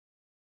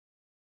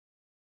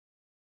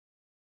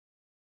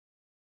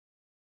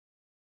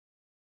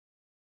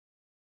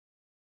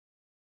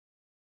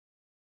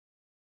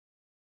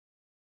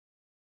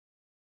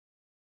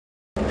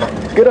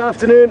Good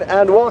afternoon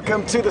and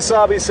welcome to the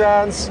Sabi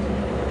Sands.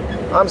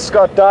 I'm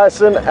Scott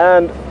Dyson,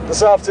 and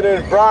this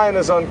afternoon Brian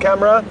is on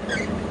camera,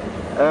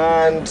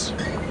 and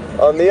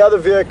on the other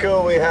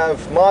vehicle we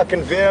have Marc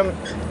and Wiem,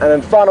 and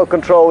in final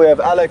control we have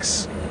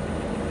Alex.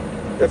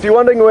 If you're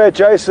wondering where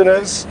Jason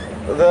is,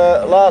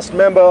 the last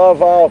member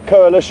of our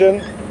coalition,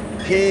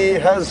 he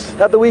has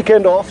had the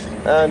weekend off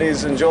and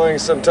he's enjoying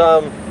some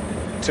time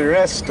to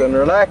rest and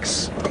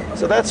relax,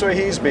 so that's where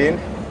he's been.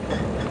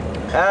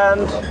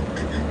 And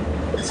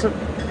it's a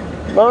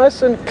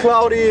nice and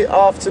cloudy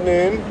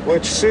afternoon,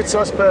 which suits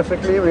us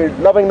perfectly. We're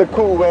loving the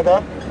cool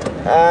weather,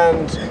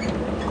 and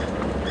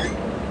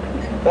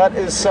that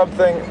is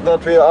something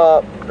that we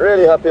are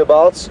really happy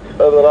about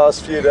over the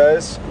last few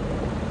days.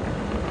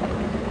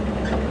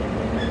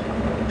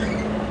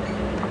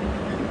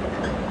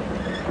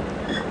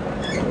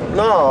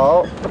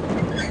 Now,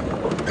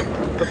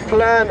 the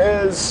plan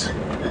is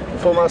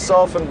for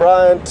myself and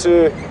Brian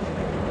to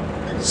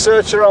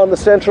search around the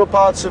central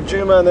parts of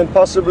Djuma and then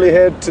possibly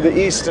head to the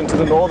east and to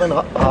the northern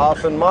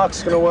half, and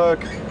Marc's going to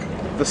work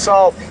the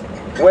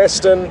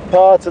southwestern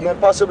part and then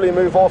possibly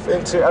move off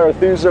into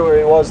Arathusa where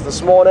he was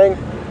this morning.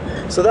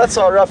 So that's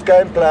our rough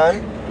game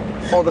plan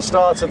for the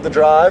start of the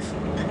drive,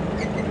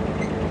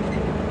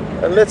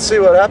 and let's see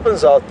what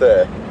happens out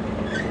there.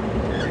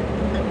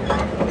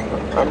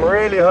 I'm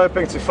really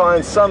hoping to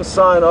find some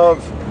sign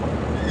of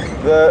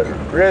the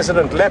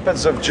resident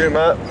leopards of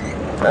Djuma,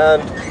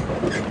 and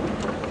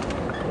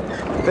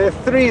there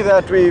are three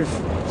that we've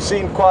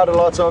seen quite a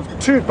lot of.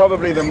 Two,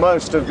 probably the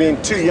most, have been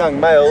two young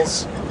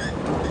males,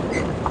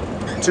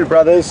 two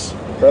brothers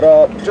that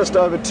are just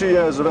over 2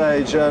 years of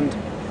age, and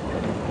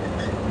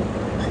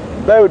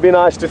they would be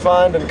nice to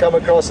find and come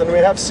across, and we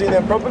have seen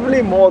them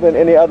probably more than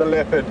any other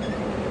leopard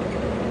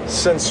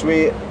since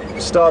we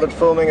started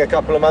filming a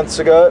couple of months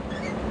ago.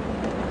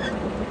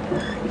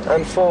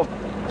 And for,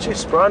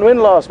 geez, Brian, when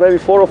last? Maybe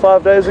 4 or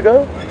 5 days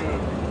ago?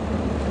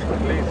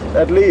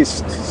 At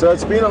least. So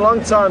it's been a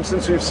long time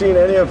since we've seen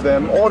any of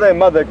them, or their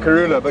mother,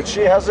 Karula, but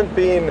she hasn't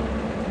been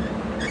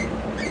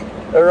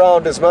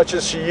around as much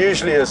as she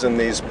usually is in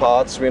these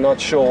parts. We're not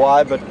sure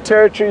why, but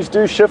territories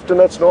do shift, and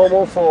that's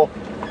normal for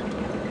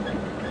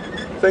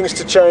things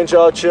to change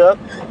out here.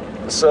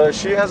 So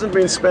she hasn't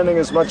been spending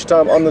as much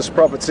time on this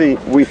property,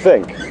 we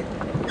think.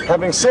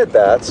 Having said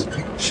that,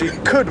 she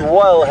could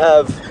well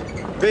have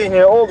been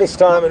here all this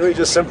time and we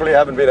just simply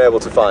haven't been able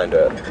to find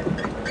her.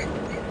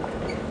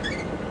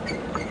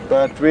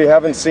 But we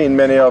haven't seen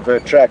many of her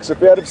tracks. If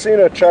we had seen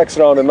her tracks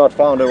around and not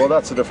found her, well,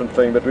 that's a different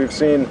thing, but we've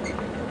seen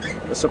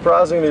a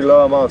surprisingly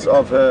low amounts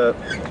of her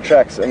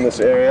tracks in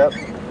this area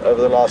over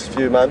the last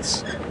few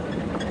months.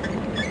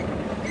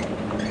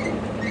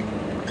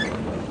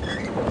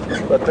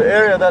 But the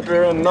area that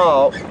we're in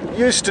now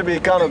used to be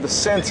kind of the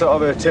center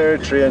of her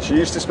territory, and she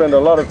used to spend a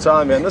lot of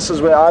time here, and this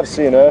is where I've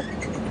seen her,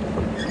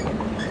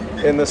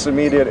 in this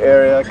immediate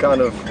area,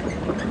 kind of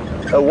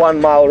a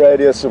 1 mile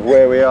radius of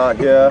where we are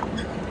here.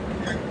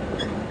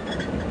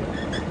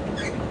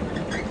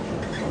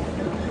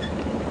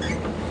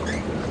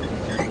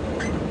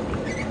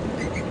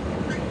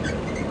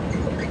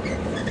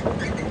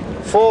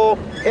 For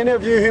any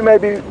of you who may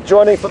be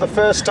joining for the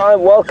first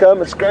time,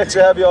 welcome. It's great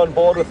to have you on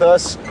board with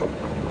us.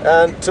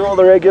 And to all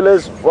the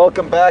regulars,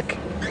 welcome back.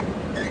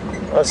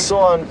 I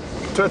saw on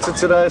Twitter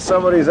today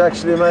somebody's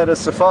actually made a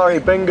safari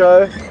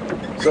bingo.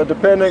 So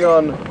depending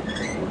on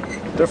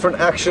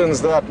different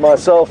actions that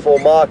myself or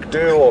Marc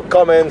do, or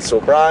comments, or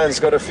Brian's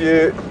got a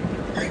few,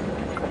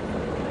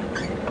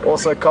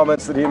 also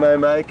comments that he may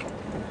make.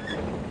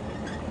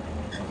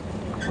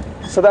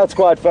 So that's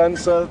quite fun.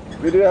 So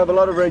we do have a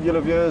lot of regular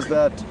viewers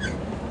that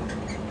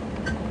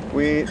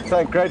we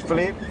thank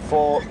gratefully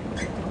for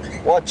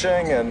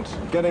watching and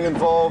getting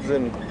involved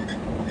and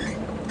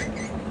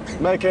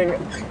making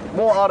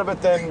more out of it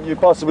than you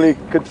possibly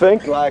could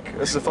think, like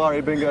a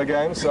safari bingo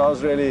game. So I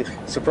was really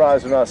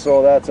surprised when I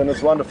saw that, and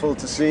it's wonderful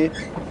to see.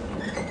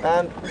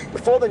 And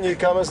for the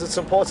newcomers, it's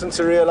important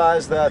to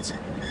realize that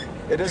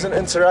it is an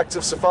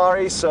interactive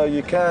safari, so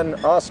you can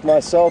ask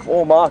myself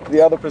or Marc,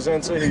 the other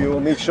presenter who you will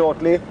meet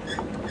shortly.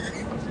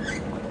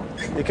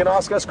 You can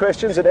ask us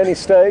questions at any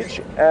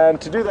stage,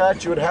 and to do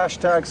that you would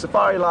hashtag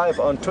Safari Live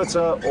on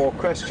Twitter or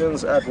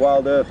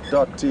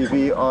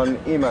questions@WildEarthTV on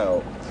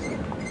email.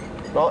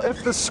 Now,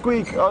 if the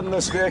squeak on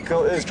this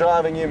vehicle is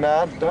driving you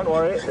mad, don't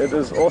worry, it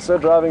is also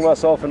driving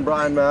myself and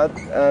Brian mad,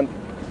 and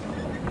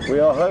we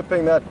are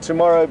hoping that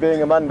tomorrow,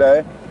 being a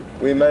Monday,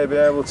 we may be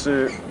able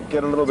to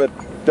get a little bit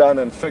done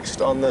and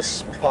fixed on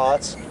this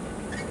part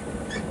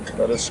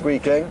that is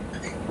squeaking.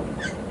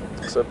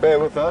 So bear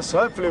with us.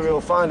 Hopefully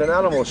we'll find an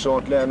animal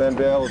shortly and then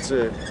be able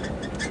to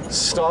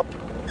stop.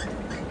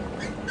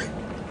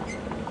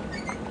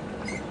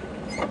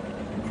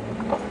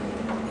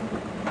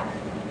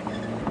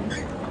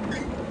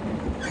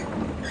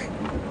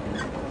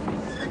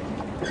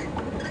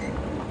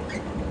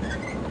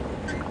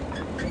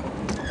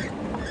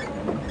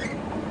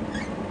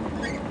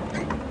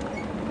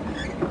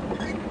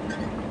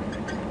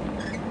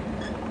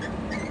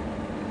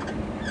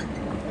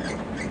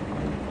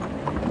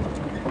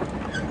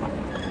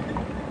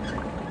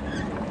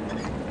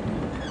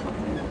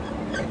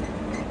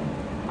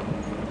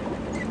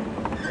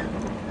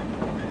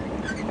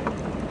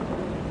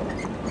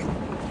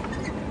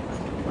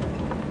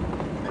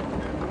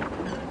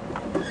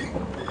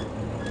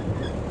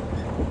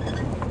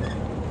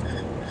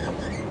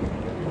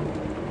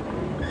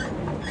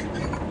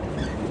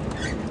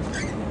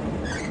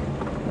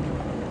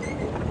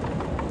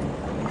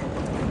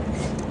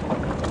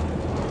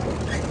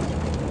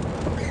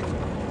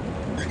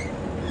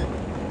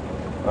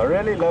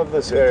 really love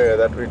this area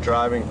that we're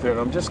driving through, and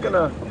I'm just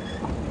gonna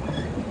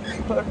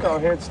poke our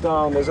heads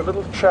down. There's a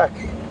little track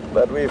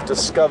that we've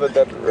discovered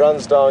that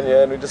runs down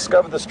here, and we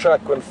discovered this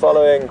track when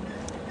following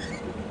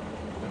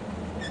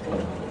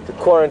the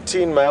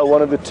quarantine male,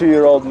 one of the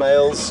 2-year-old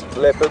males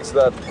leopards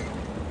that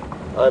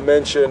I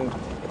mentioned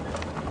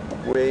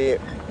we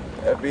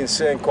have been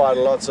seeing quite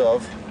a lot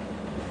of.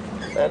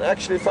 And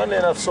actually, funnily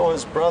enough, saw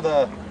his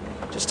brother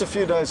just a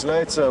few days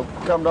later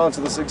come down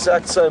to this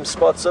exact same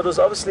spot. So it was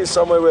obviously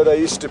somewhere where they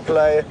used to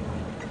play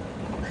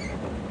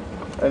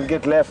and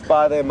get left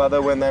by their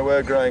mother when they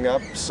were growing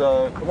up.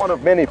 So one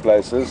of many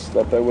places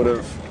that they would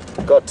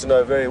have got to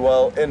know very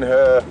well in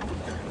her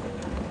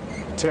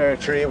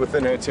territory,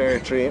 within her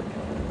territory.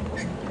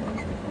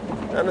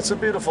 And it's a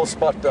beautiful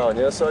spot down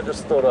here, so I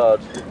just thought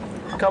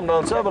I'd come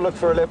down to have a look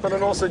for a leopard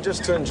and also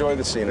just to enjoy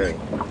the scenery.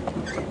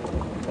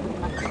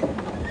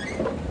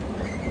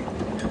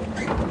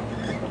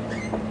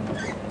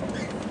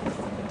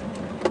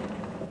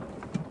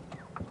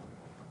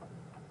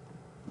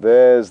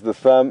 There's the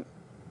thumb.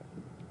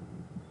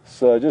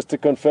 So just to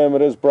confirm,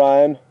 it is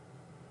Brian.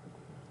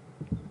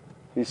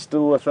 He's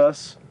still with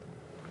us.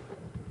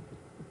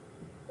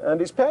 And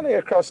he's panning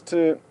across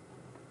to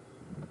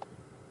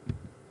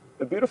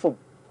a beautiful,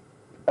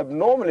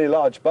 abnormally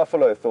large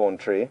buffalo thorn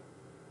tree.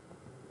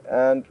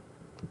 And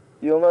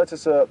you'll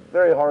notice a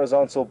very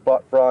horizontal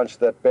branch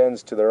that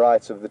bends to the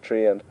right of the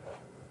tree, and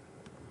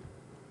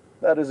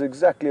that is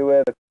exactly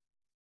where the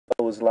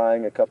was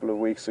lying a couple of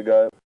weeks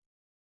ago.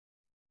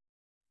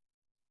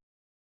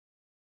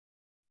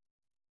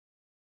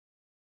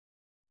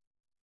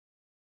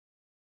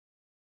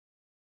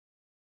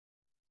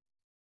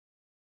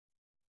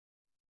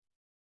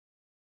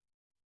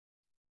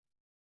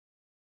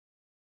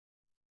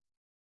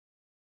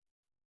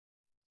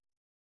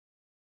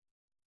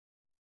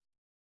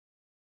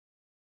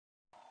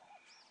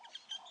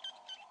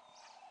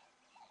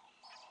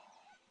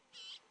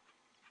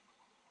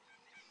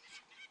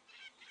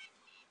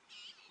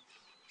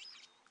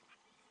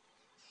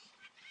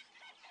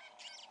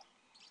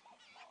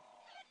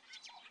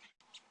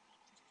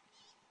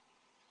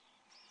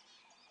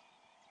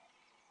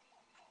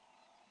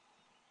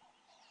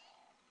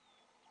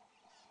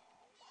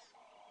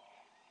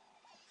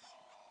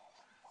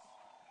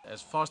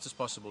 As fast as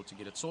possible to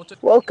get it sorted.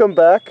 Welcome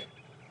back.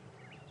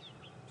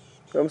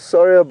 I'm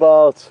sorry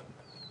about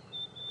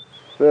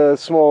the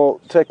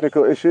small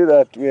technical issue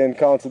that we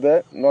encountered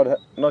there.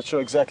 Not sure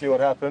exactly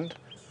what happened.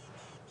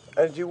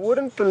 And you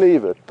wouldn't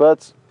believe it,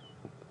 but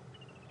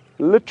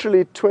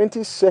literally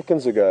 20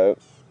 seconds ago,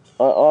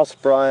 I asked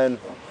Brian,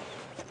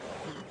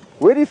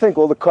 where do you think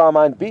all the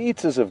carmine bee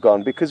eaters have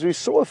gone? Because we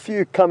saw a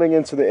few coming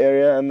into the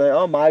area, and they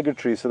are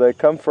migratory, so they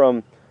come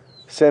from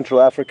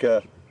Central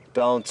Africa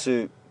down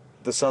to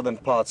the southern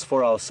parts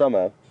for our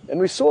summer. And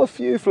we saw a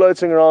few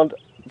floating around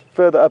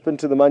further up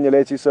into the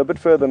Manyeleti, so a bit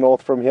further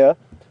north from here.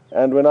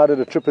 And when I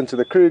did a trip into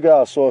the Kruger,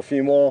 I saw a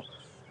few more.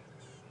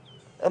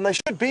 And they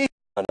should be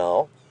here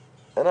now.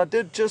 And I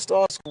did just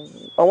ask,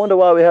 I wonder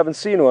why we haven't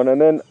seen one.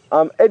 And then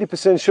I'm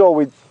 80% sure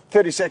we,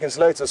 30 seconds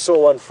later,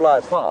 saw one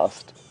fly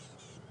past.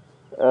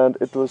 And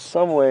it was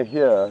somewhere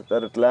here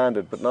that it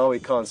landed, but now we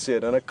can't see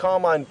it. And a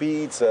carmine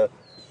bee eater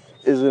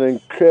is an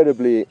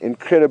incredibly,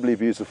 incredibly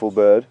beautiful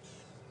bird.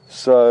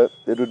 So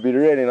it would be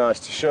really nice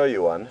to show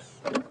you one.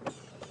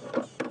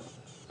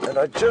 And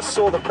I just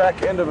saw the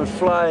back end of it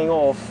flying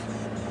off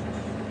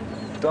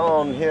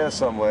down here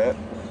somewhere.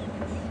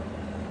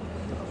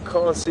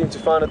 Can't seem to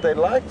find it. They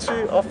like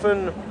to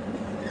often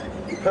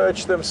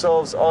perch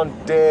themselves on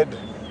dead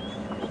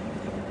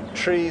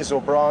trees or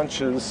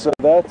branches. So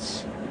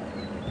that's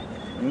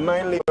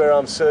mainly where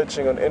I'm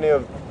searching, on any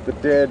of the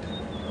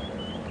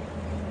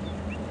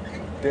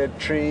dead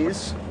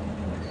trees.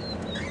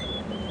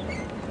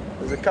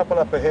 There's a couple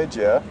up ahead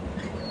here.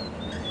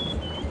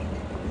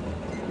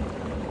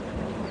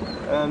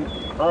 And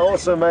I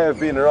also may have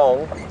been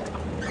wrong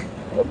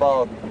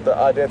about the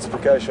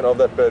identification of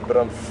that bird, but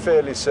I'm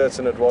fairly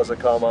certain it was a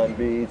carmine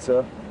bee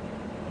eater.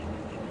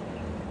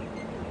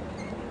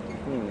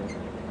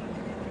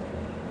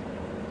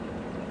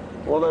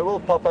 Well, they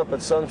will pop up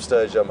at some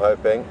stage, I'm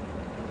hoping.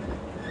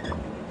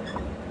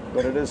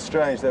 But it is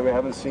strange that we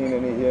haven't seen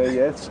any here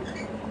yet.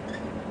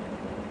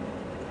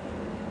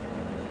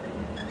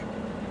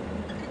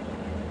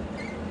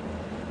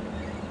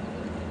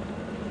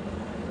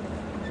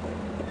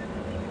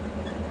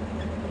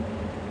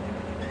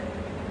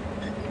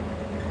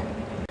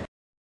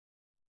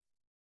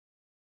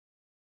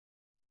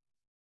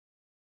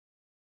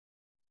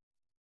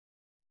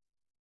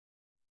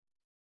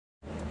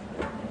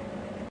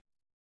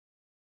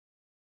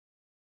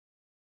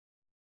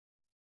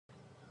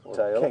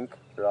 Tail, kink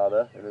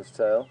rather in his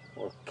tail,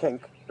 or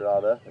kink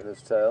rather in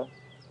his tail.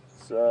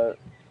 So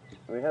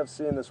we have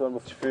seen this one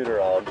with food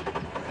around,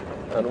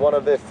 and one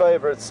of their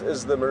favorites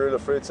is the marula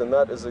fruits, and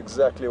that is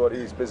exactly what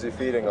he's busy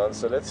feeding on.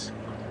 So let's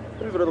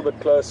move a little bit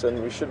closer,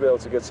 and we should be able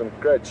to get some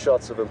great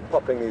shots of him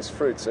popping these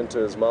fruits into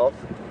his mouth.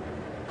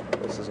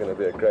 This is going to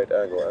be a great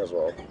angle as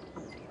well.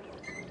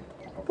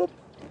 Boop.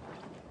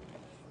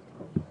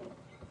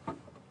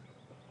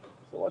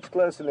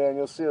 watch closely and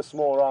you'll see a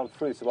small round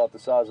fruit about the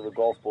size of a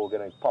golf ball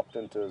getting popped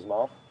into his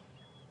mouth.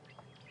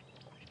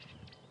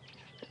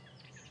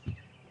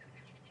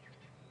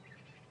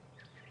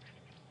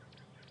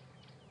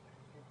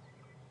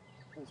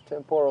 His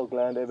temporal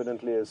gland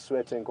evidently is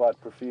sweating quite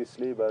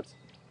profusely, but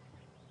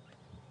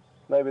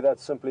maybe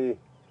that's simply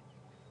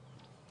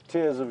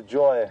tears of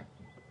joy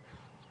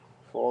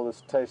for all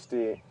this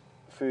tasty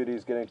food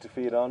he's getting to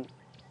feed on.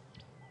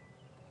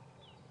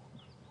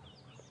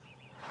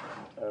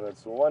 And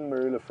it's one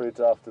marula fruit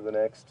after the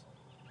next.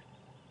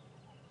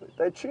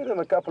 They chew them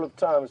a couple of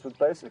times, but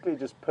basically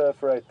just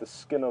perforate the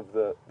skin of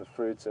the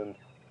fruit, and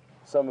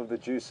some of the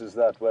juices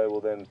that way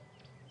will then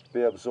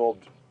be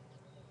absorbed.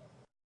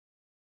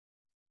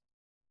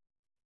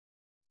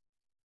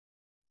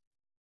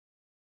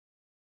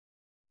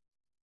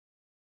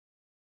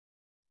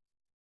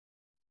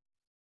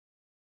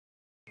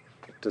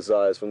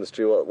 Desires from this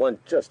tree. Well, one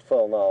just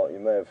fell now. You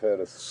may have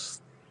heard a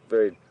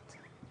very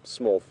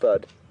small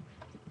thud.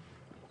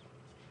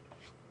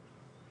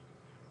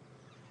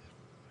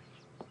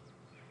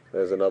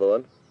 There's another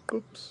one.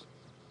 Oops.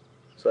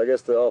 So I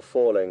guess they are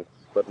falling,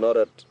 but not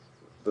at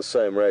the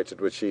same rate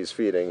at which he's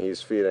feeding.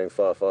 He's feeding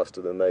far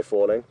faster than they're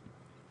falling.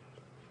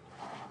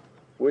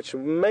 Which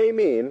may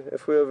mean,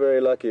 if we were very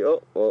lucky...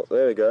 Oh, well,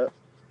 there we go.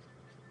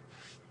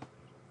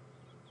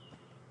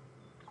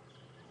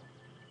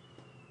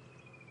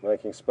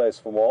 Making space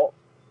for more.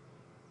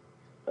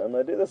 And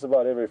they do this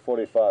about every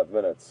 45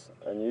 minutes,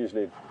 and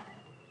usually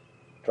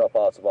drop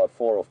out about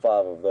 4 or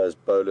 5 of those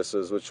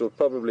boluses, which will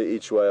probably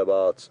each weigh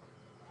about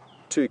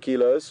 2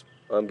 kilos,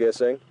 I'm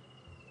guessing.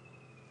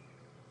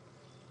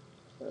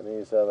 And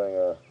he's having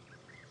a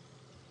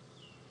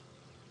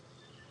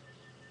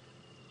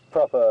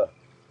proper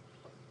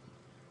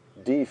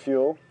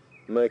defuel,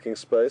 making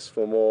space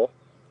for more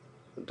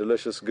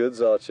delicious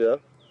goods out here.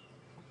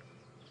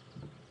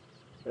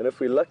 And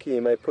if we're lucky, he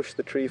may push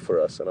the tree for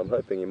us, and I'm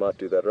hoping he might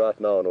do that right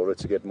now in order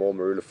to get more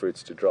marula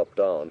fruits to drop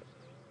down.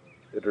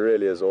 It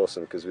really is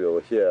awesome, because we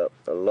will hear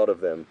a lot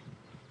of them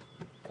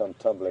come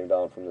tumbling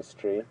down from this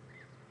tree.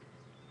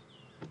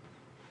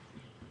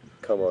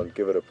 Come on,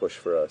 give it a push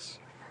for us.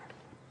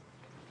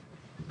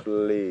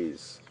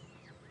 Please.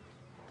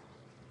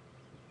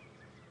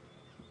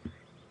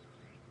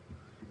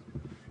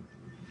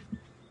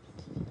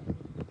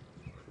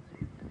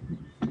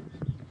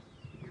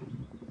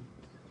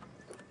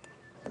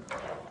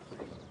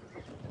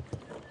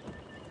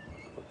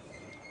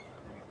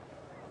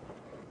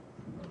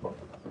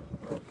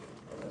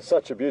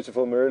 Such a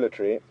beautiful marula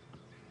tree.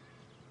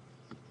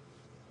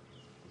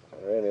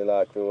 I really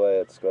like the way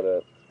it's got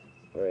a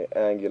very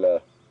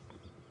angular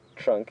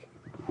trunk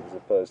as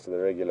opposed to the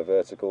regular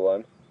vertical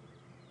one.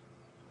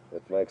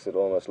 It makes it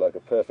almost like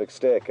a perfect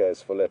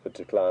staircase for leopard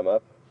to climb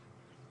up.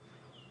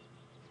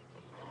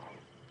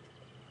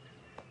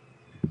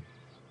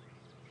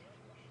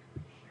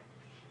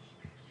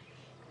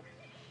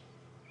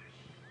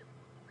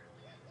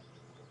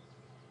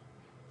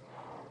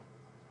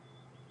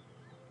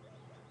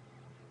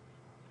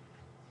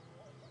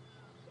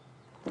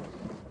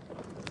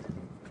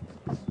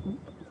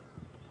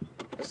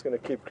 Just going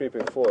to keep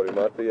creeping forward.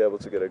 We might be able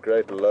to get a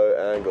great low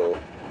angle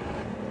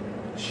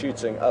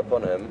shooting up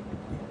on him.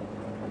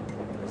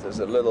 There's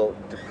a little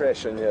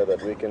depression here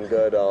that we can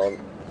go down.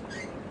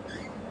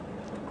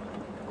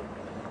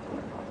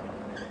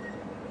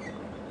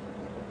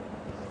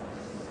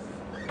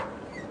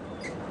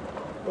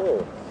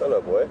 Oh,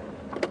 hello boy.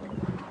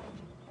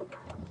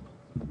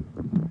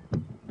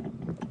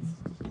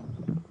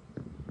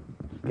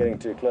 Getting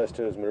too close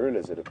to his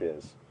marulas, it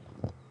appears.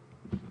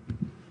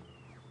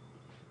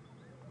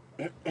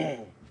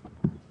 It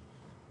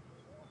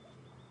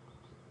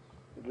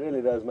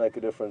really does make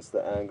a difference,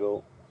 the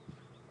angle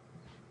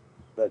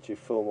that you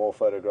film or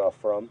photograph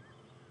from,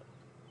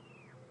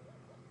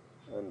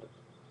 and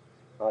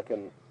I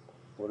can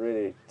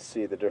really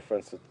see the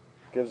difference. It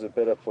gives a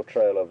better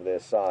portrayal of their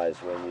size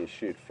when you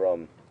shoot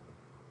from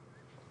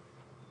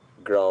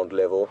ground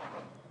level.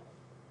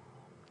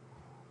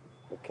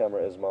 The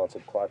camera is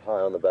mounted quite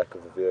high on the back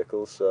of the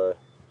vehicle, so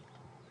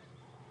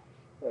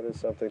that is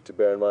something to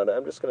bear in mind.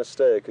 I'm just going to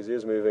stay because he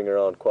is moving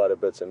around quite a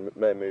bit and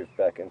may move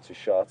back into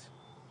shot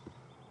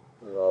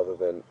rather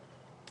than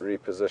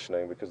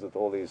repositioning, because with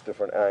all these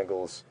different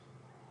angles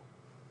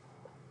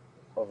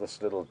of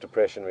this little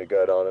depression we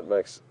go down, it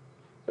makes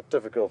it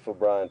difficult for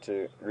Brian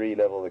to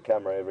re-level the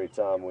camera every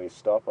time we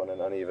stop on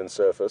an uneven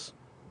surface,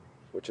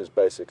 which is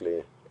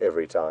basically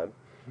every time,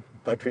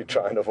 but we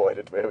try and avoid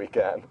it where we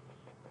can.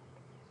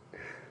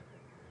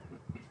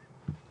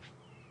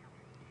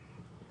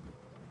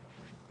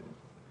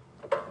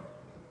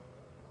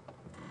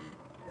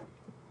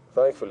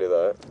 Thankfully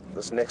though,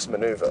 this next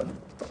maneuver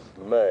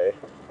may...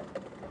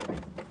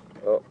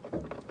 Oh,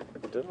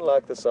 he didn't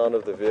like the sound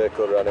of the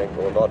vehicle running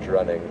or not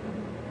running.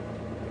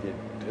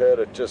 He heard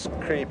it just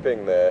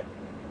creeping there,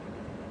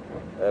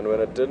 and when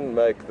it didn't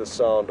make the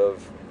sound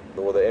of,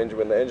 or the engine,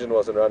 when the engine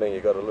wasn't running, he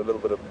got a little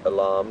bit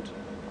alarmed.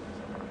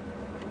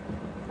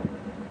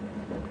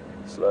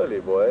 Slowly,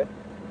 boy.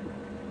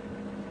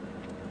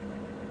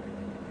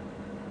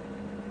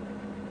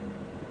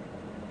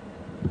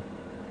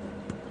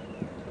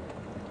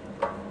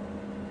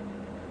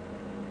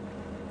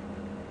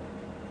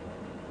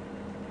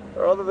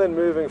 rather than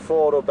moving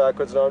forward or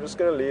backwards now, I'm just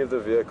going to leave the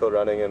vehicle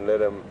running and let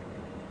him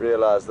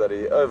realize that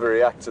he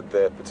overreacted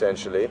there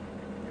potentially,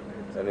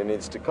 and he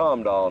needs to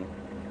calm down.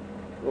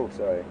 Oh,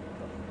 sorry.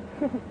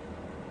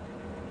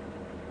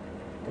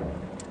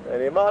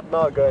 And he might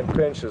now go and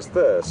quench his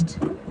thirst,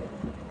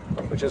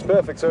 which is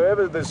perfect. So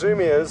wherever the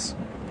zoom is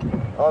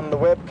on the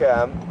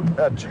webcam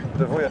at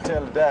the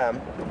Vuyatela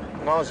Dam,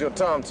 now's your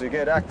time to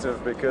get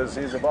active, because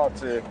he's about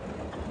to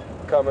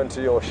come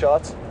into your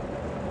shot.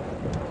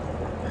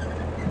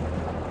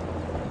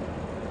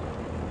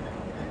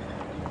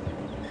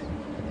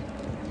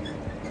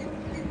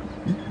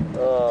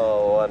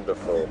 Oh,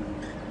 wonderful.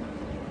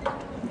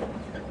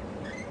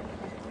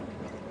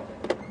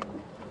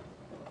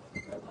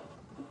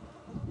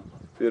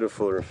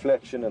 Beautiful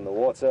reflection in the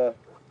water.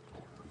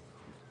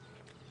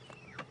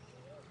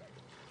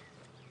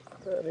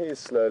 And he's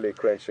slowly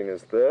quenching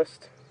his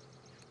thirst.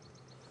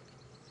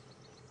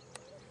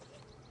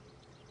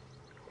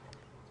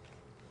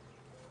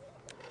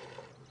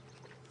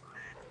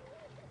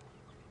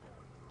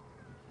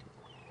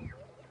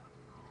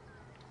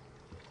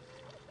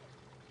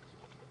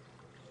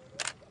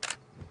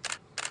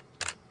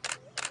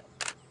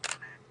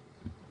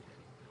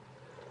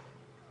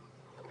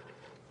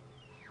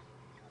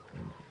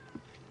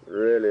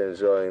 Really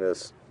enjoying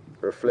this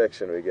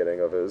reflection we're getting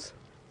of his.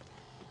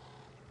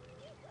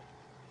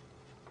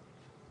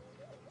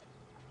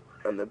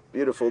 And the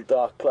beautiful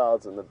dark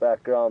clouds in the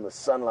background, the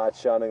sunlight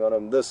shining on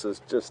him. This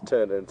has just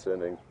turned into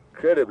an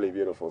incredibly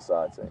beautiful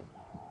sighting.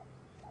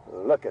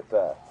 Look at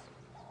that.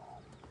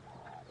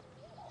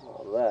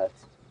 Oh, that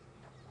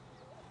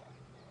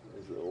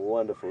is a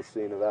wonderful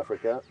scene of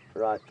Africa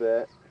right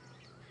there.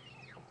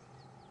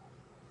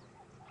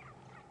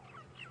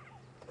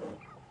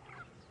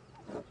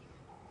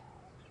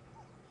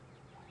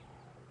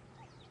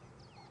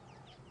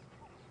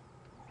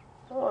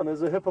 Oh, and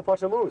there's a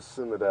hippopotamus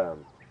in the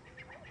dam.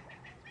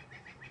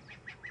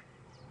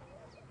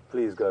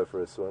 Please go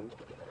for a swim.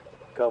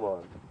 Come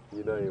on,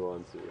 you know you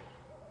want to.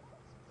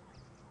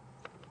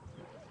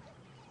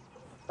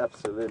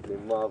 Absolutely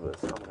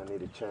marvelous. I'm going to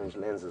need to change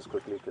lenses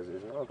quickly because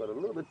he's now got a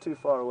little bit too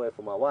far away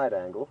from my wide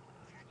angle.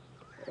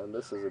 And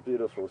this is a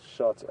beautiful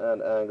shot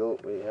and angle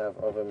we have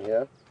of him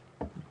here,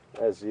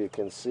 as you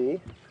can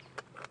see.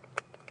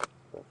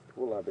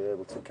 Will I be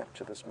able to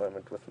capture this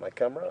moment with my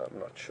camera? I'm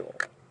not sure.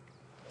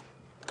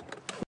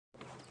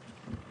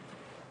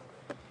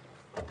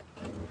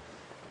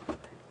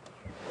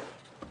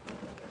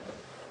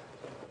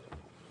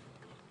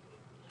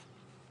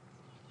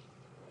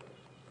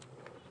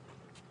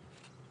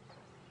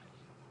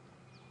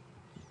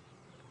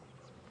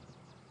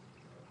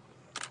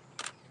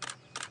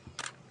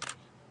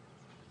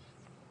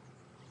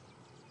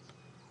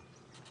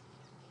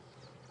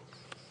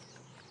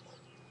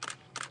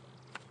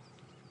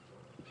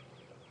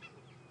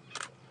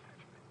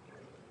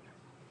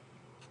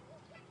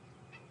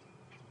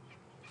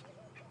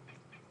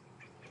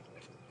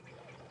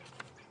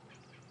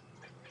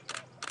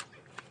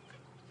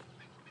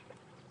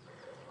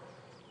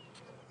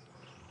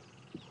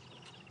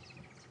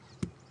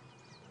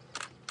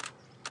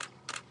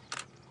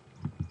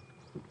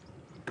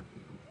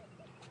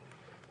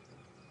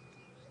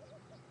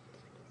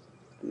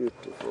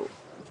 Beautiful.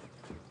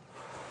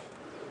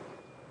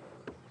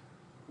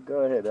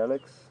 Go ahead,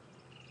 Alex.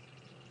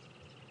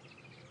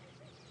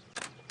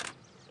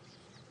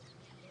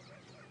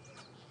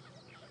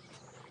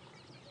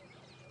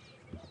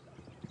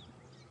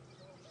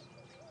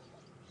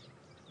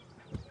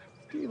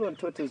 Steve on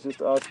Twitter's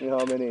just asked me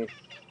how many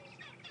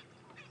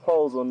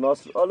holes or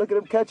nostrils. Oh, look at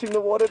him catching the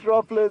water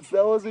droplets.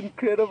 That was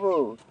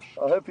incredible.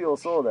 I hope you all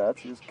saw that.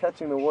 He was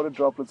catching the water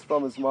droplets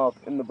from his mouth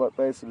in the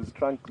base of his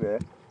trunk there.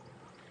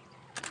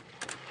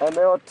 And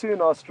there are two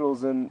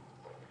nostrils in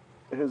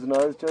his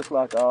nose, just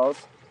like ours.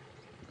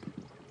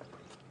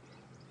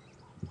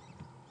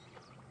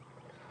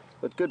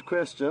 But good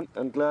question,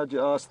 and glad you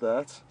asked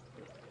that.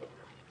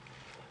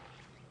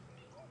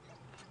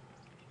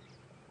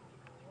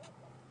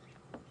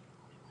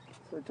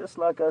 So just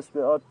like us,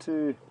 there are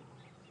two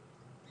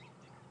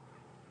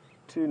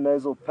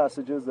nasal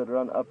passages that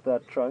run up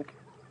that trunk.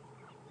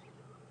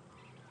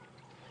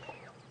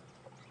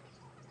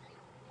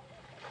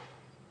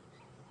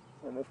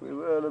 And if we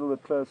were a little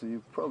bit closer,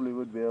 you probably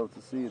would be able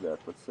to see that,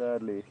 but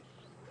sadly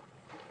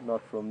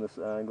not from this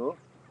angle.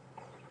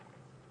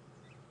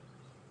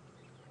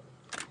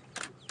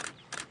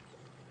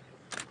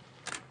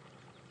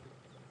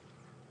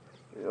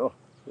 Oh,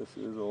 this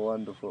is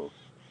wonderful.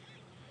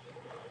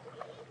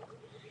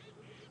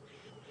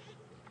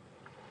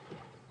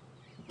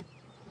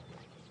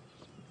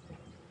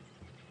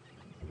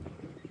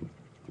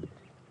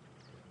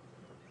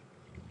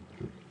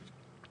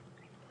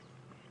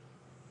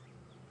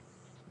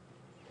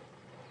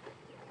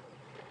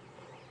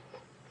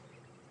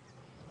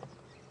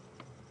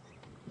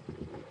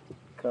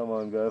 Come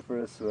on, go for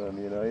a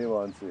swim, you know you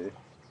want to.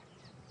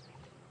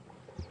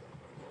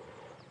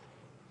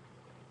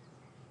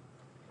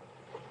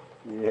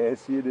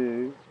 Yes, you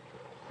do.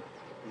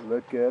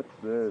 Look at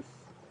this.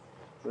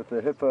 With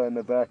the hippo in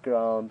the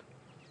background,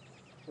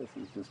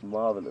 This is just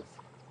marvelous.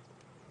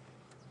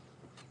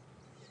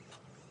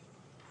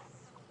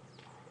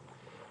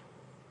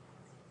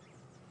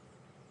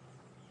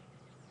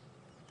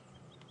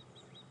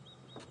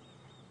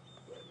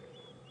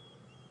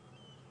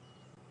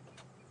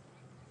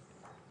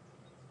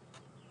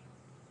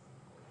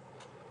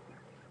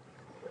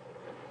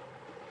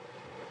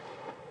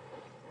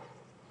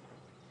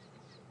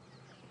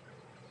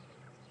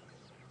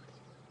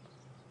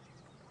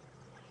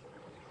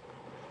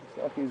 It's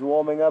like he's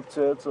warming up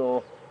to it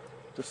or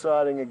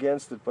deciding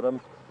against it, but I'm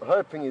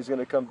hoping he's going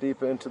to come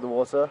deeper into the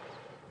water.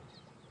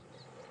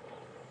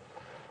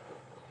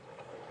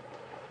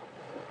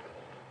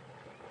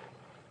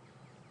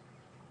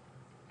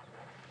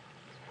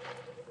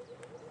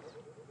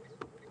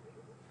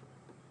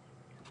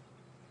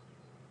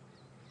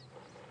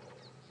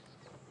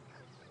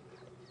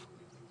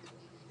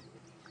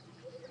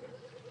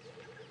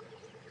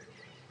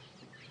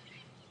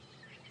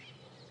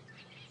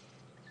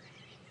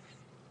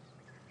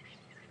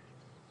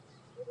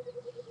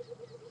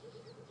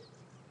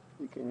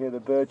 You can hear the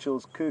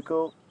birchall's cuckoo,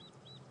 or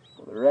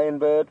the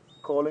rainbird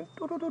calling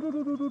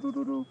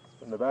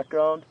in the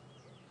background,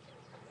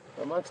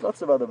 amongst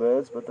lots of other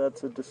birds, but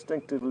that's a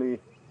distinctively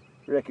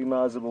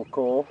recognizable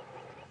call.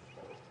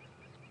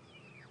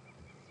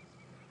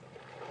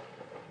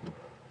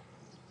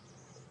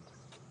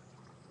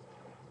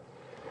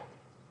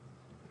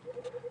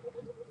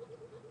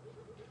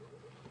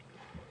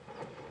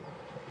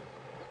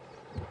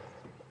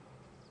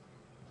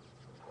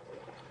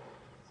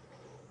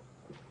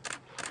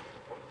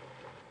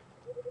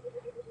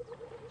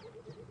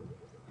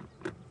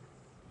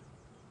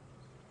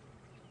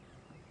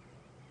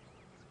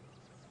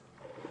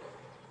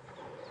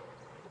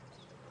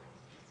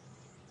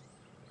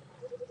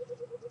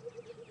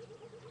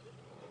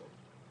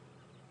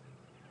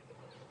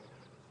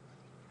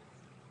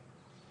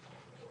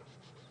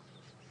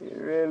 He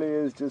really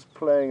is just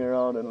playing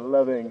around and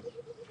loving,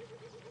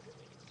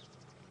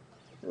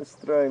 just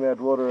throwing that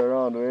water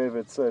around wherever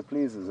it so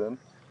pleases him.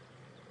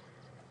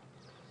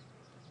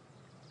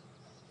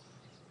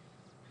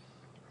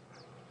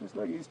 It's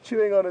like he's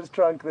chewing on his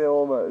trunk there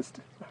almost.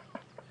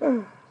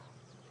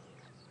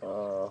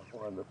 Oh,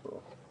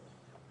 wonderful.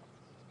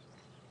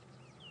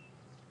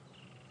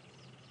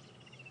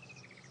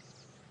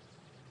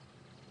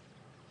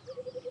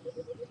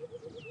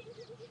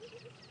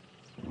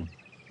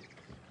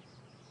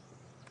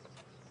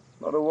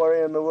 Not a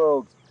worry in the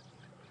world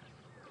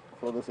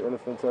for this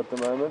elephant at the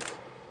moment,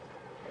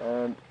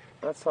 and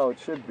that's how it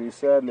should be.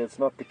 Sadly, it's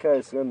not the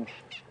case in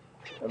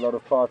a lot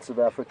of parts of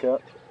Africa.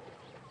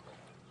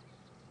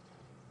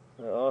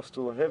 They are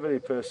still heavily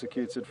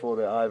persecuted for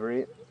their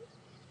ivory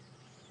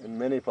in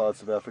many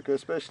parts of Africa,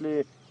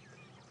 especially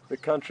the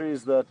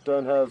countries that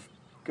don't have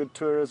good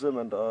tourism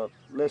and are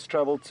less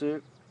travelled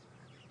to.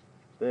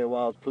 Their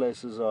wild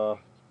places are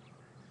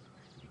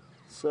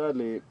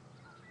sadly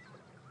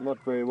not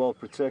very well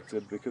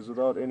protected, because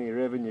without any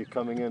revenue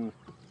coming in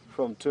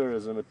from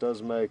tourism, it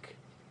does make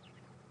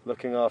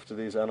looking after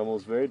these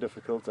animals very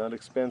difficult and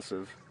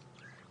expensive.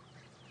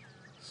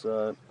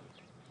 So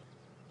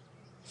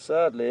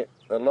sadly,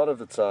 a lot of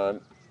the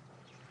time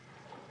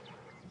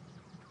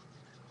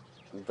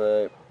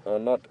they are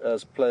not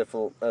as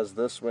playful as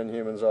this when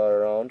humans are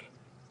around.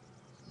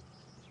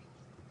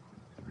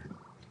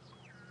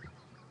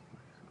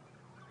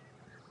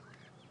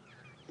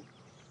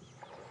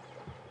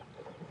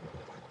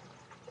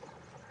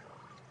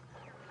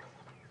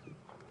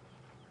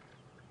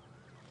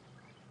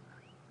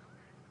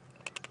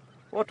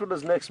 What will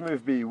his next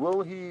move be?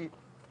 Will he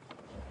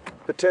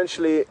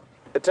potentially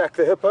attack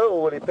the hippo,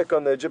 or will he pick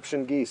on the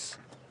Egyptian geese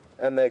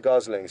and their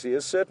goslings? He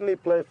is certainly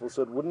playful,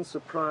 so it wouldn't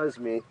surprise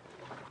me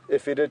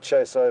if he did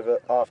chase over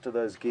after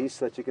those geese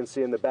that you can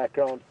see in the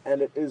background.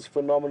 And it is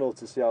phenomenal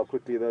to see how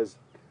quickly those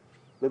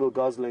little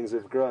goslings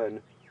have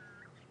grown.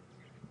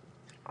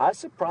 I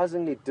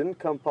surprisingly didn't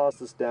come past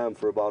this dam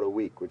for about a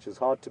week, which is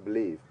hard to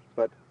believe,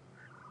 but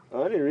I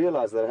only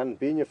realized that I hadn't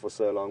been here for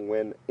so long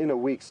when, in a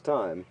week's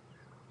time,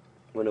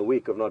 in a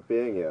week of not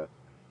being here,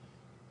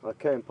 I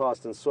came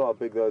past and saw how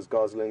big those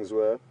goslings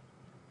were,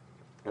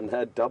 and they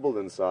had doubled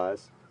in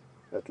size,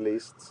 at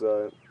least.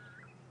 So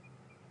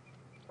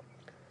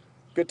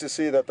good to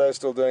see that they're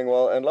still doing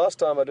well. And last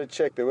time I did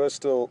check, there were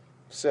still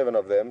 7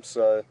 of them,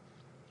 so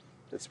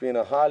it's been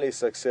a highly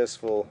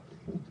successful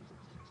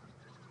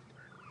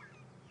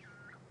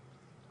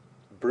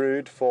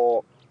brood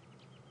for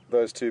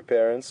those 2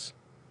 parents.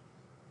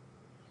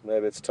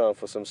 Maybe it's time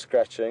for some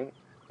scratching,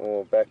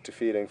 or back to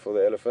feeding for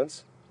the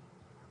elephants.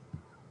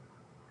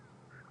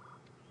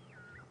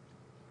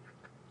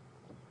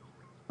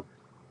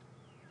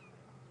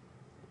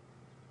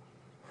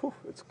 Whew,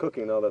 it's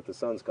cooking now that the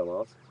sun's come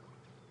out.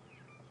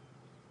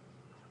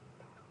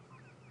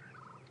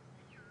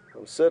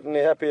 I'm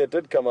certainly happy it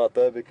did come out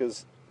though,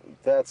 because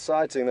that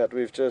sighting that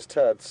we've just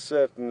had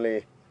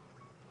certainly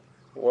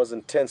was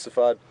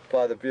intensified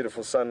by the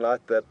beautiful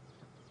sunlight that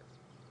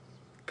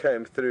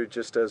came through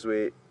just as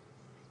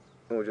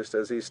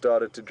he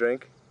started to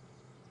drink.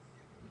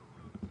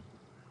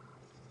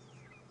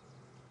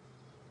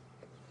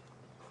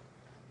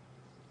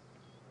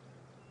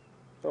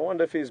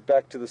 wonder if he's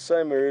back to the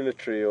same marula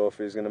tree or if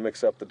he's going to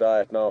mix up the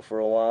diet now for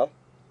a while.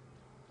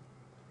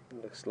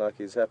 Looks like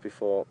he's happy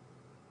for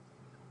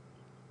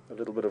a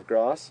little bit of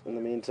grass in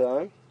the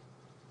meantime.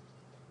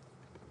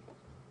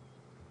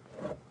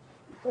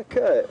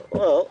 Okay,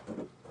 well,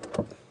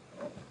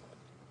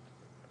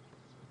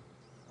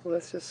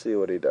 let's just see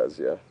what he does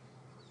here.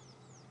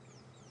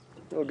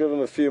 We'll give him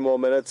a few more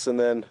minutes and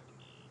then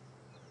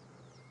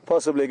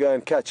possibly go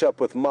and catch up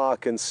with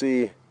Marc and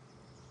see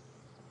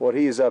what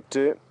he's up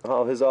to,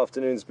 how his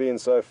afternoon's been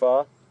so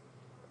far.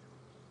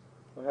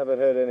 I haven't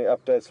heard any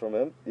updates from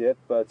him yet,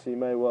 but he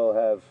may well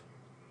have.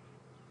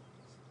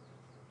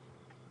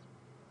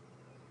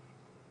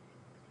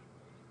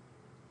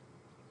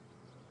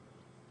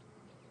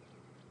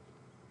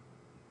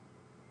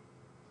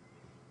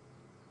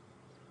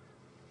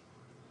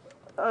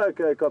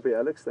 Okay, copy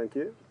Alex, thank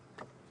you.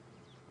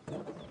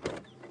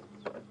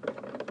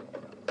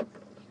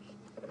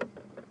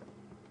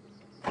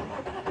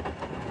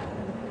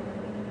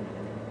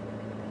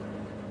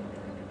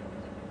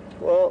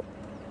 Well,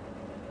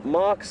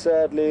 Marc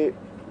sadly,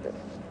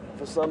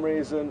 for some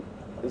reason,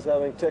 is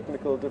having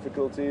technical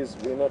difficulties.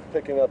 We're not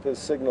picking up his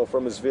signal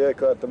from his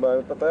vehicle at the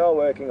moment, but they are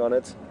working on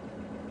it.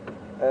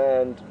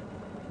 And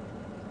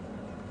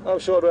I'm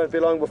sure it won't be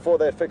long before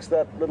they fix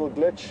that little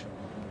glitch.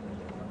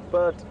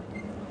 But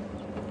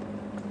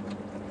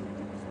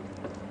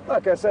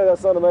like I say,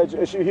 that's not a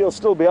major issue. He'll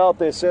still be out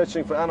there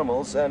searching for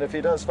animals, and if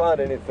he does find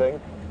anything,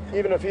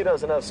 even if he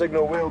doesn't have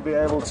signal, we'll be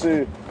able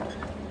to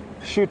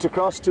shoot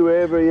across to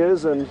wherever he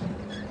is and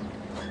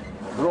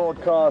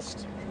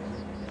broadcast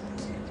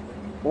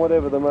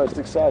whatever the most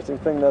exciting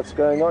thing that's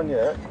going on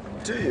here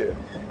to you.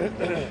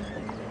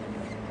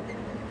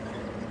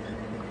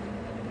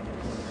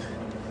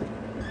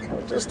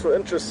 Just for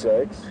interest's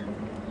sakes,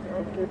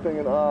 I'm keeping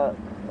an eye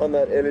on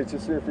that Ellie to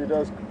see if he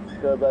does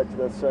go back to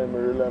that same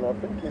marula, and I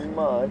think he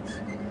might.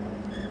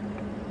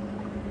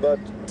 But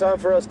time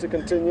for us to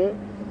continue.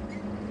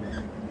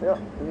 Yeah,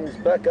 he's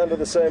back under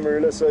the same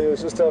marula, so he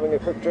was just having a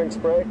quick drinks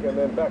break and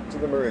then back to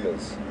the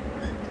marulas.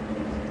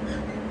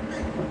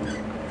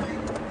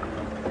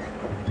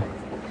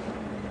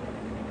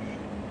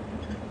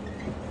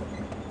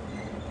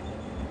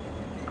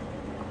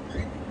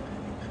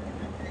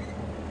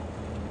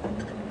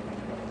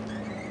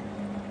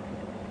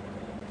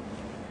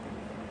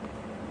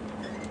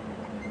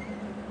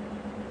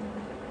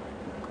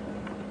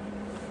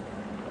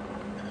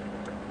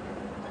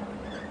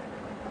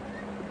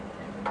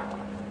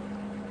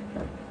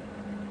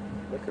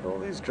 Look at all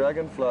these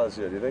dragonflies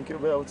here. Do you think you'll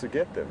be able to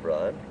get them,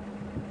 Brian?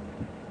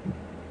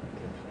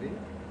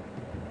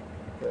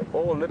 They're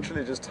all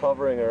literally just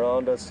hovering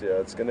around us here.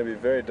 It's going to be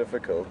very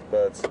difficult,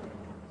 but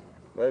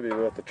maybe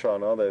worth a try.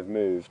 Now they've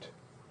moved.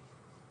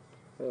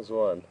 There's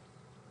one.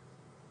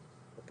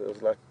 But there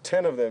was like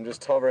 10 of them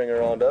just hovering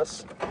around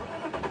us.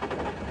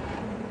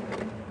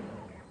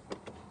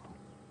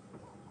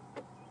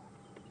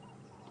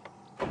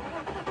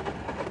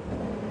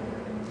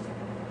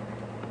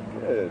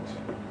 Good.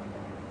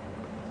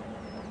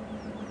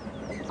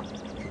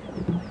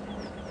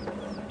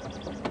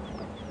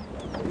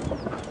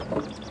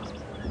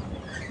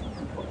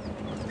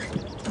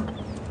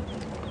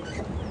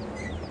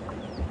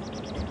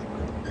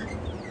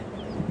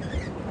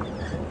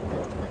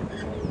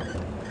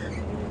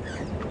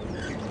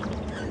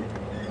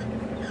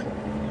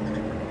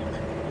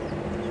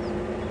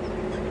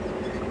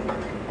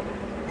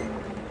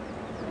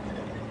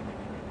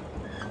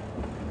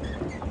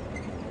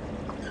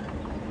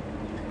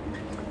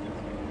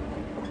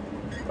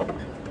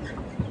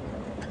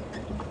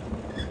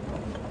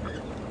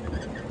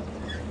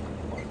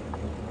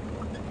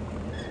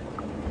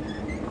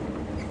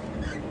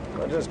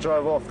 I just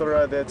drove off the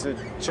road there to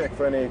check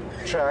for any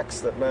tracks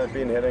that may have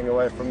been heading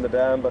away from the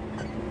dam, but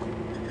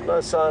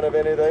no sign of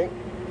anything.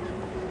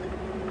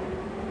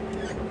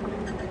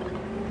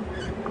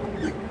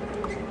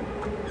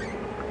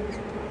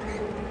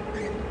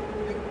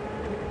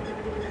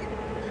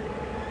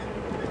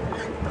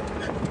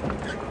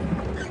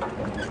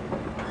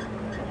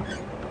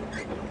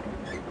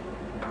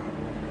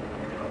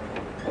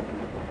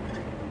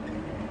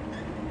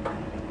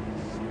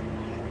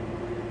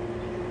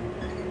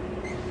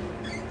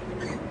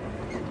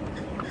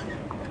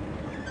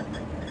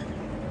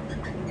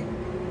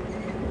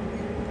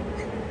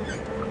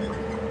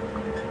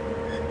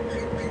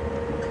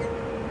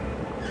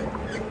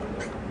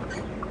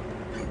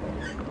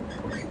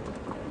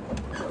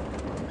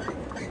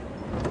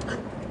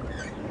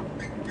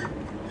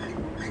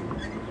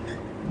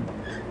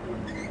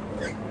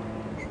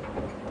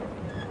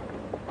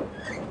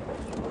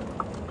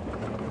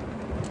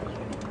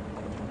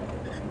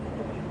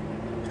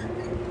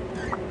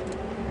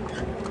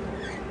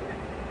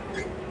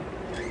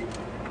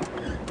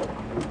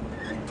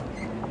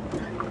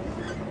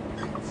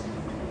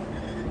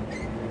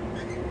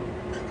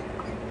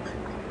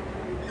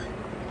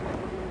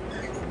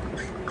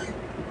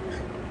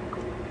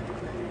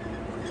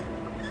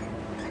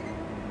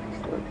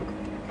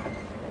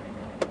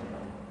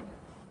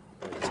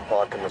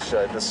 Marc in the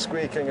shade. The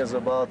squeaking is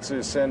about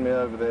to send me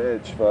over the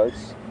edge,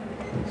 folks.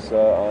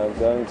 So I'm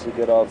going to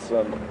get out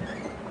some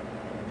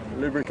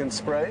lubricant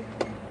spray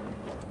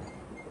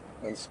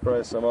and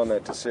spray some on there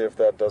to see if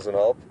that doesn't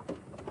help.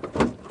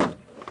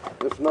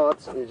 If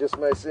not, you just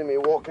may see me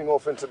walking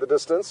off into the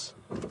distance.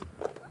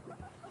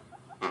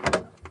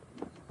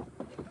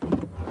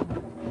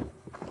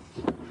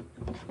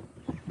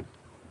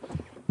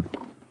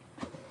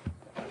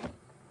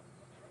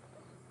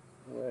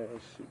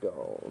 Where's she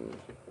gone?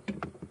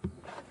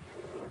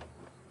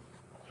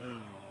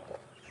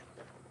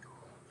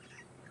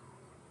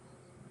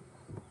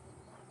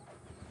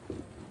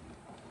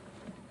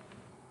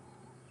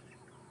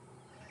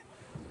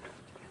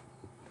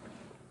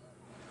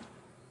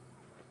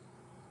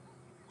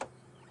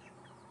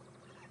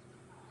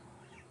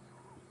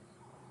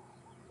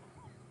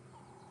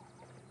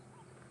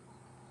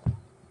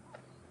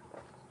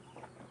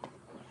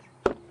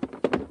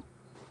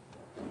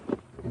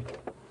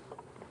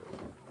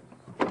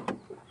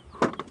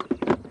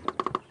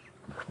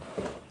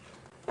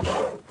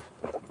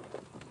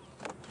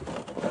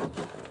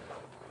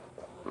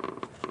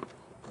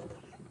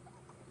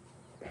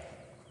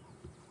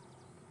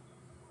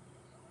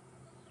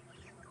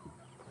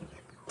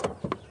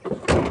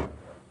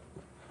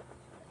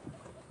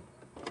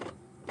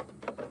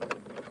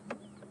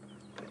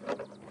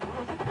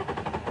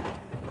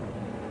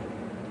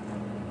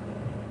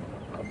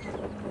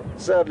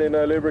 Sadly,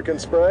 no lubricant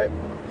spray,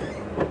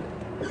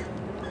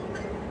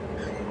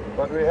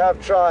 but we have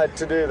tried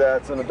to do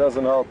that and it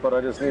doesn't help, but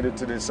I just needed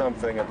to do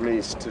something at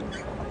least to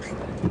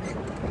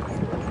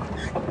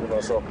give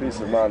myself peace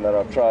of mind that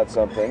I've tried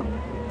something.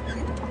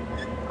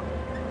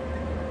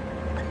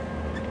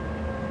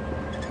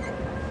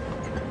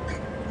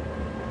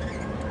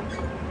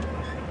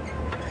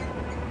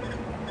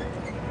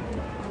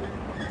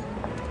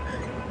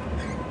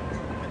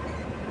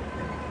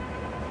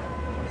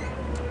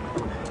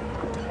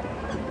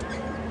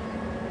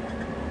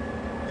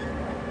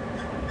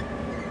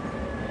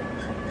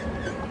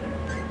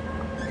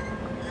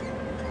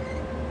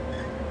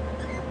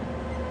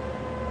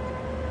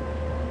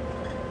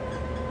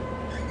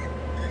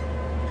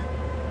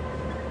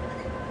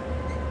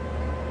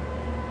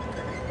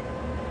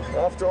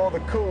 After all the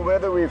cool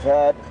weather we've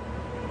had,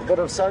 a bit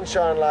of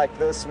sunshine like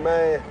this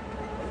may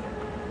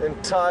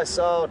entice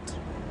out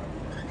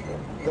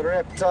the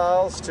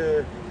reptiles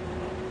to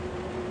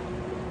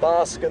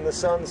bask in the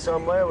sun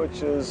somewhere,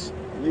 which is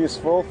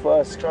useful for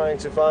us trying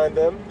to find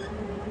them.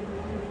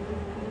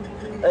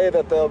 A,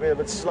 that they'll be a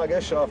bit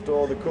sluggish after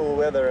all the cool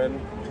weather, and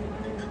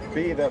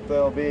B, that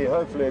they'll be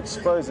hopefully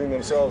exposing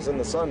themselves in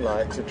the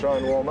sunlight to try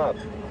and warm up.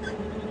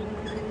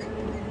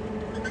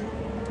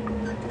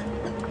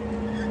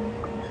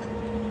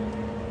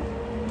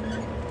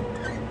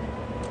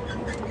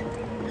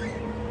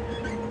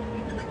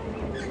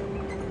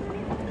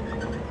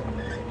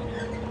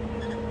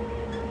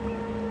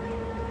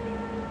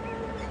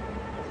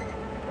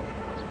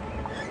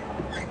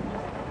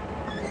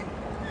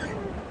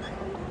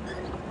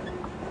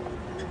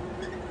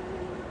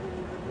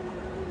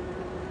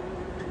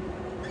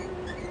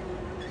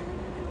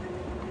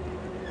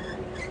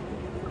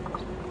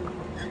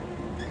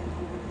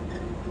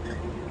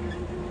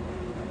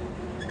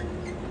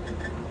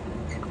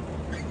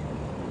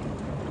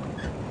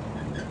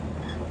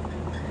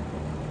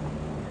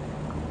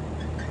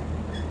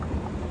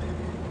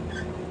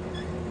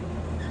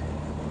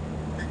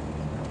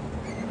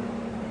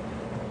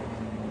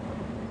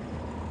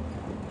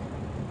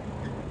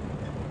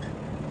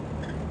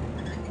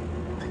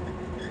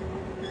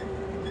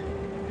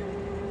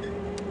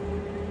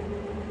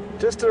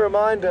 Just a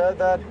reminder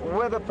that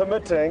weather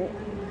permitting,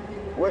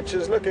 which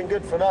is looking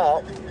good for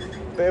now,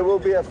 there will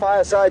be a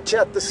fireside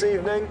chat this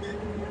evening.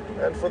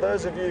 And for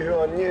those of you who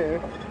are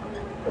new,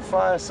 the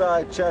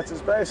fireside chat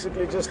is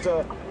basically just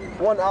a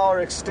 1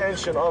 hour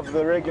extension of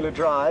the regular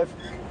drive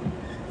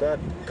that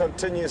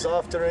continues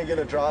after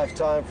regular drive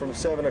time from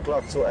 7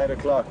 o'clock till 8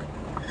 o'clock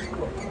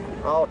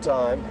our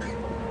time.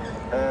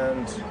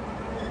 And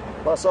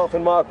myself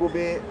and Marc will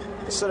be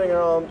sitting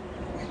around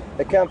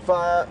a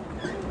campfire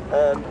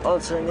and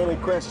answering any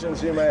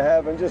questions you may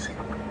have and just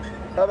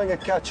having a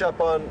catch up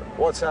on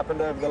what's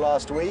happened over the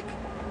last week.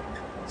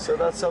 So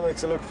that's something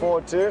to look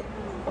forward to.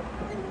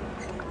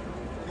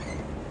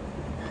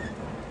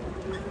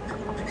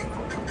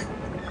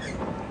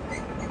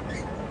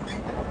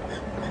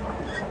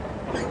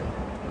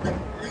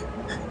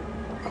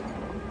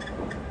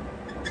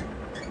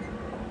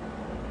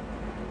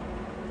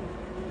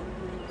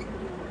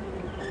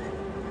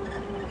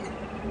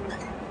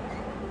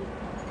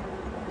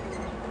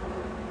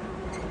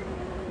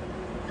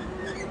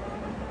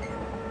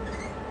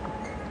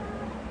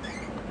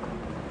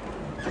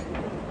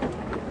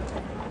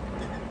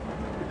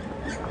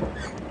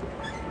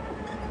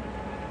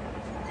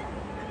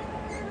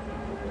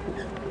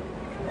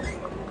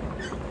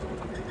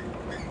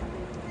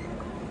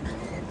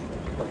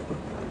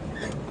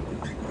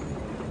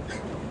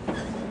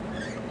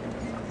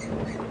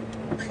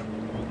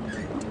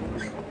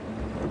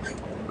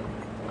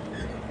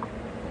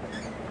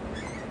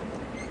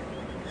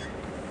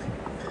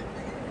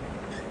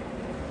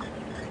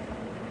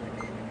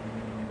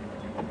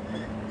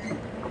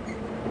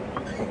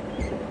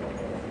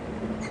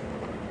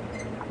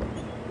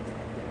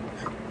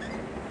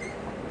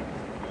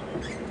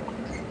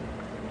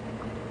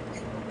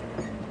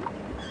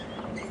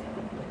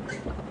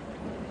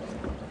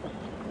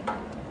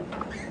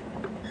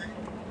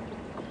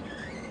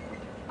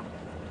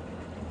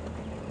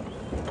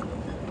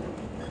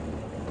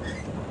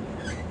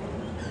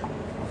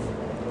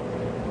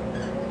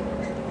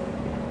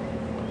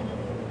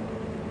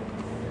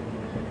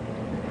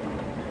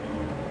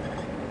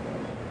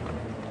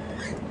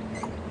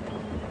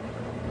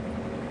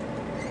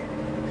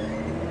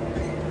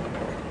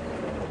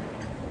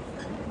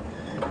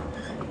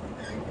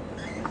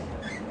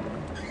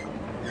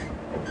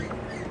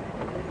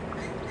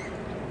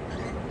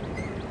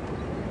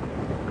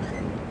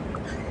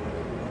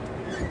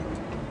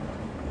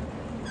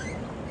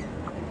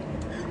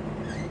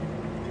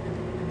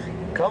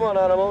 Come on,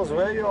 animals,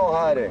 where are you all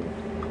hiding?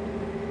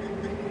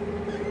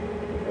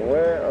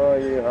 Where are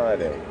you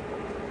hiding?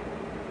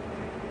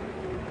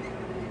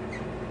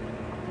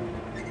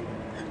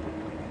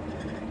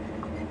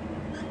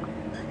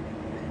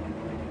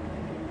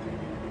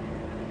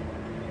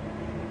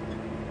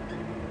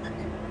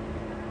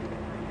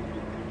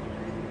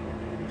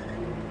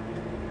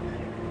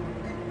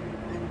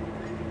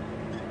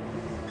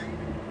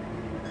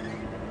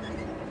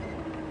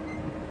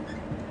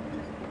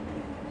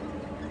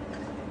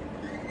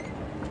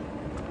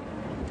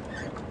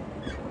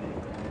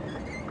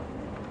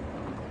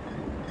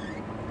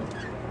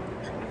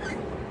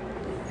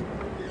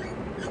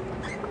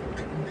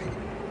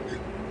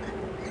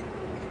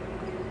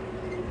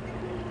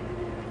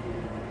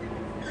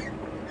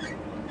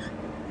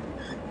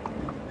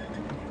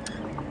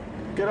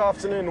 Good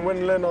afternoon,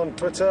 Winlin on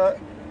Twitter.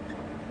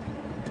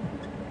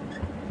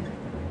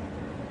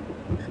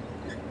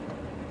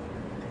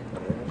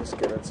 Let me just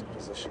get into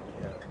position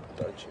here.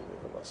 Don't you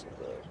move a muscle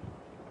bird.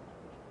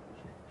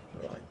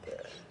 Right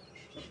there.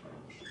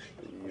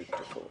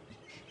 Beautiful.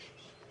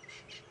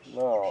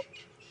 Now,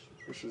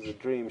 this is a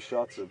dream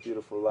shot, a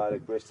beautiful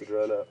lilac-breasted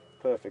roller,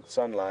 perfect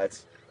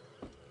sunlight,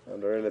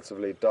 and a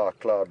relatively dark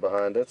cloud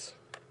behind it.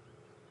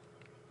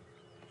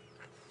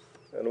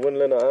 And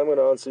Winlin, I am going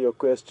to answer your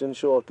question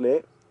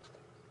shortly.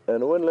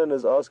 And Winlin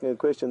is asking a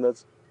question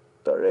that's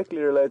directly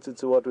related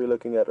to what we're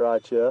looking at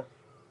right here.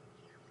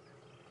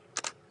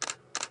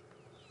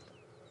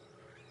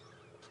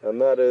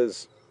 And that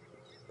is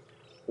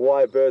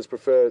why birds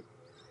prefer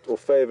or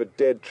favor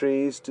dead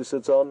trees to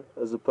sit on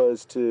as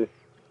opposed to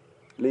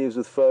leaves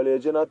with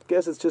foliage. And I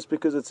guess it's just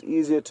because it's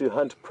easier to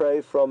hunt prey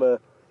from a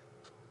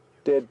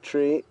dead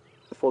tree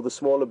for the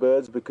smaller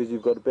birds because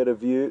you've got a better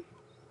view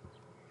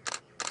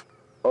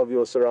of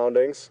your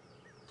surroundings.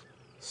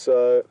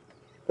 So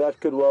that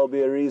could well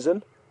be a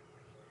reason.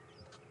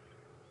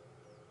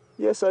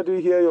 Yes, I do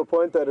hear your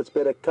point that it's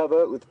better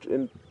cover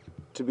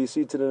to be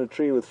seated in a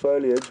tree with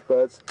foliage,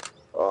 but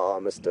oh, I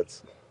missed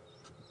it.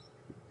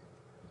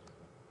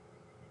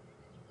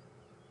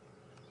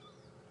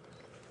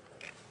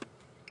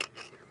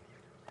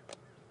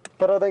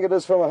 But I think it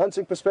is from a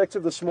hunting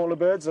perspective, the smaller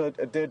birds, a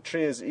dead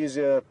tree is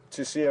easier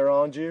to see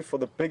around you. For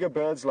the bigger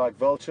birds like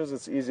vultures,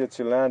 it's easier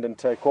to land and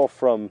take off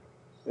from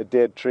a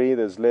dead tree.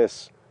 There's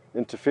less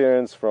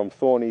interference from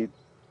thorny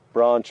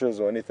branches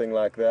or anything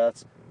like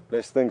that.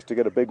 Less things to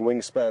get a big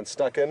wingspan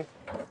stuck in.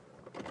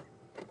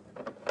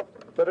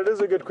 But it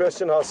is a good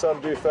question how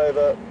some do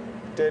favor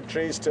dead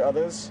trees to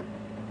others.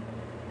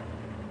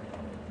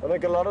 I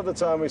think a lot of the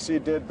time we see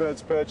dead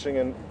birds perching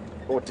in,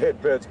 or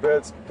birds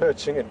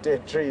perching in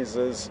dead trees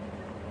is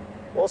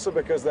also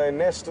because they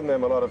nest in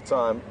them a lot of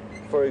time.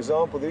 For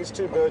example, these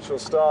two birch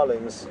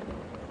starlings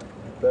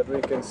that we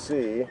can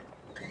see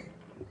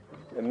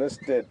in this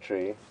dead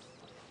tree,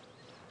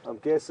 I'm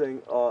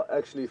guessing are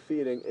actually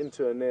feeding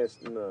into a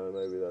nest. No,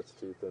 maybe that's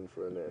too thin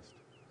for a nest.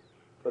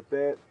 But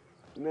their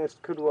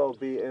nest could well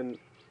be in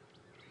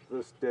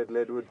this dead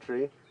leadwood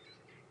tree.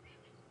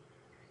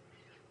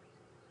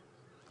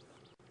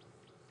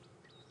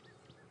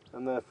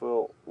 And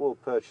therefore will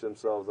perch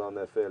themselves on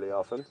there fairly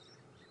often.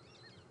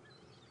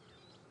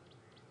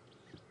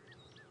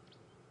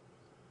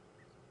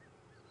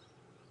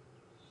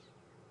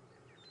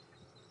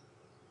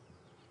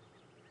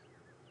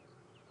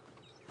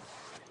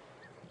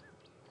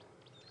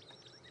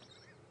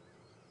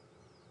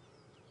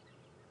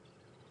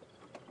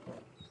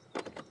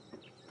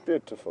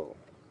 Beautiful.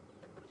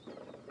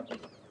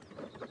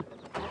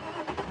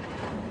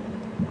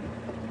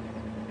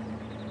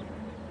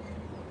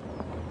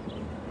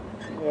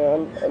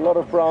 Yeah, a lot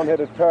of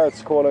brown-headed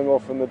parrots calling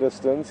off in the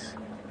distance.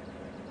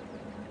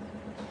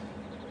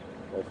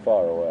 They're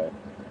far away.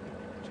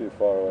 Too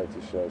far away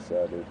to show,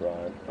 sadly,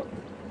 Brian.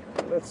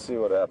 Let's see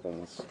what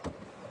happens.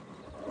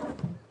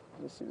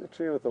 You see the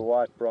tree with the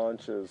white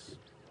branches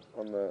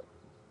on the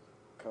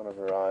kind of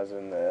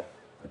horizon there.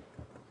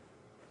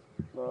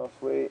 Now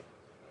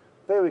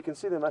there we can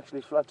see them actually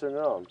fluttering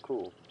around.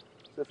 Cool.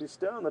 So if you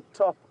stay on the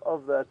top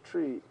of that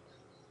tree,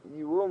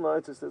 you will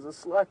notice there's a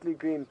slightly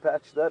green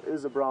patch. That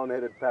is a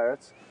brown-headed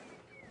parrot.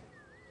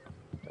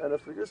 And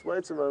if we just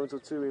wait a moment or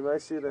two, we may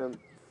see them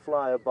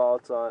fly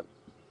about. I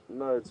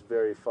know it's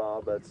very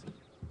far, but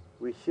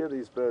we hear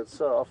these birds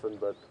so often,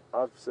 but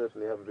I've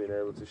certainly haven't been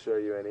able to show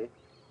you any.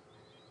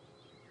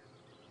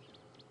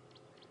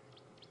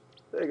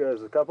 There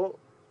goes a couple.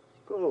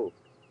 Cool.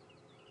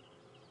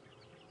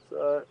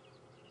 So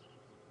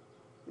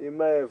you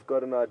may have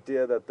got an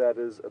idea that that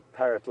is a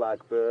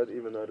parrot-like bird,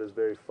 even though it is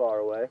very far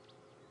away.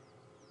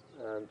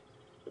 And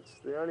it's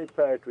the only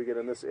parrot we get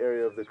in this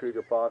area of the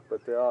Kruger Park,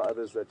 but there are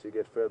others that you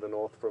get further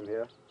north from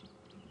here.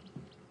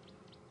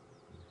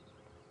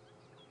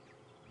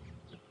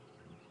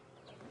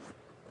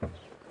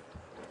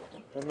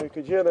 And we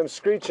could hear them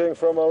screeching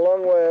from a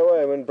long way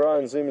away. When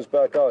Brian zooms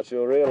back out,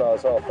 you'll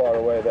realize how far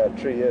away that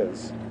tree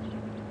is.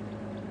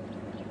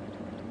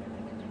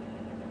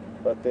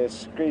 But their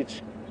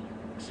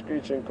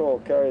screeching call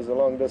carries a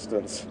long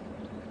distance.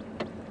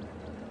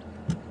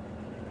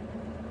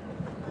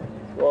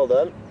 Well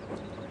done.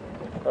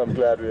 I'm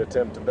glad we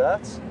attempted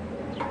that.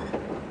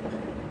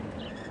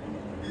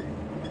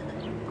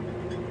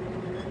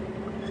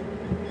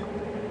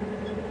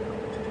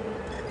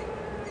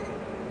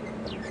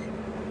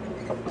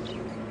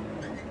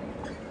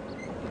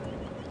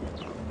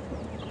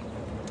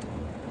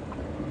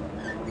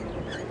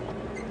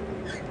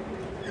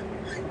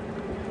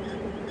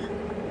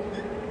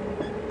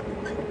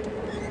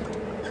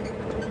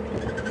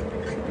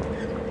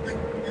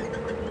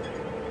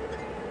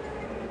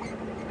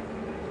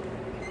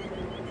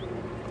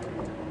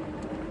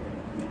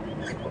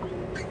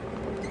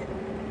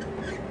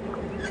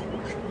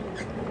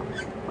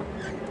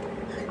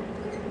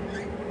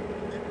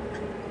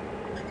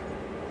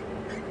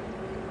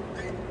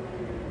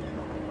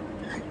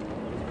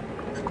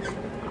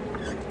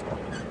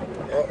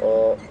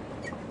 Uh-oh.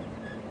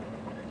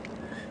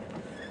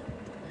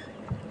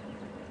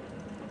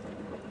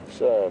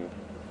 Shame.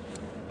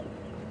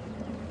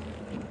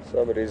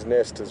 Somebody's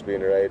nest has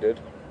been raided.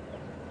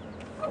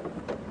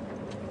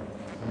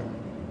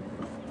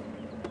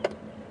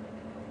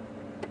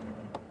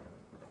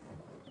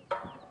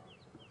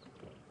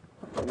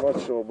 I'm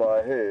not sure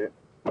by who.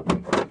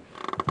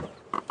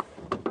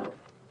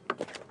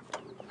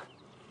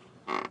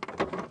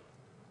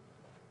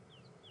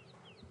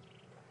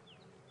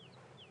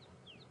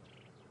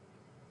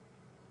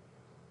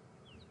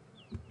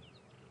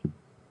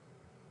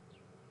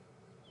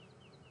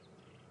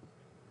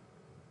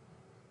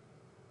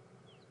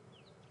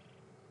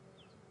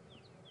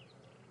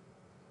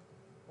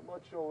 I'm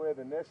not sure where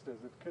the nest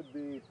is. It could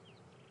be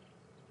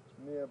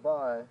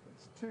nearby.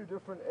 It's two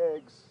different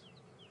eggs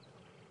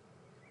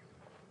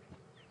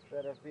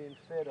that have been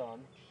fed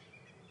on.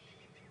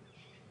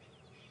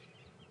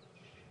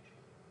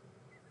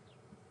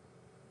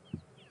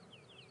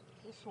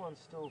 This one's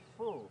still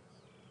full.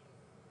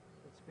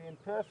 It's been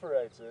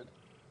perforated,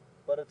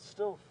 but it's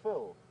still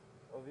full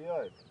of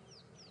yolk.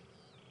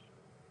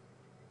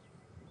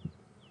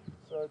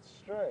 So it's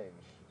strange.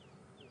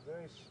 It's a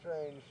very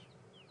strange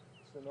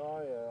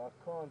scenario.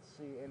 I can't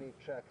see any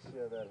tracks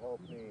here that help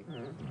me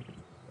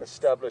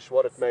establish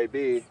what it may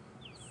be.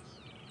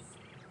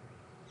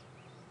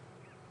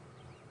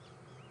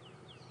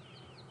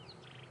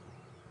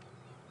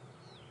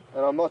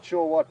 And I'm not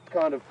sure what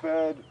kind of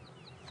bird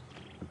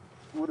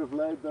would have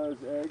laid those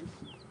eggs.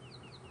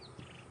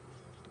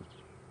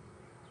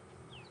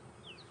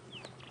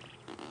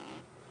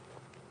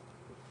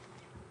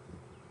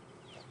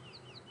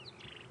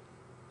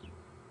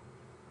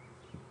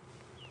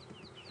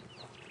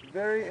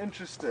 Very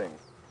interesting.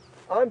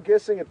 I'm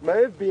guessing it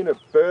may have been a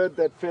bird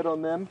that fed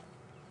on them,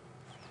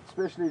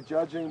 especially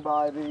judging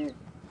by the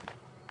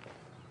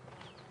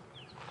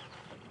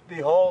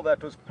hole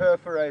that was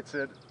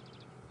perforated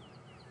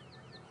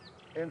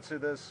into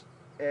this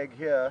egg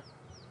here.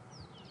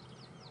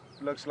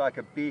 Looks like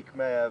a beak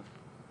may have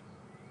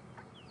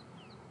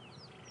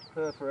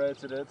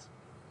perforated it.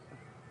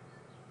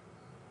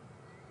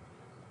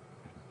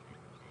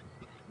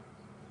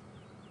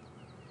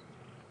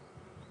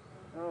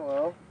 Oh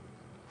well.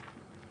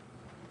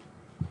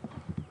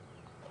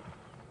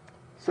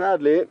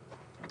 Sadly,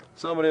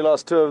 somebody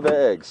lost two of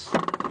their eggs.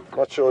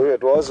 Not sure who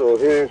it was or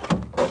who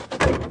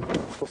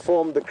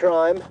performed the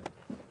crime.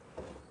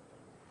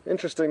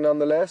 Interesting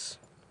nonetheless,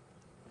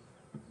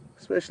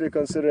 especially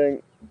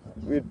considering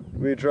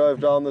we drove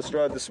down this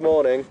road this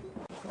morning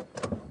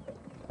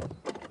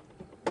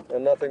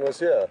and nothing was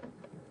here.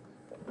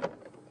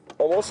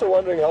 I'm also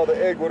wondering how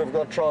the egg would have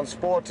got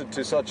transported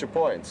to such a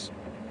point,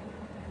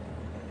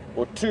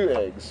 or two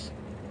eggs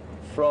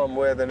from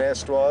where the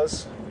nest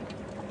was.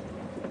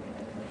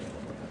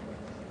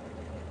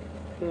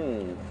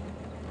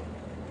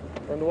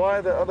 And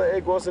why the other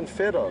egg wasn't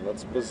fed on?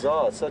 That's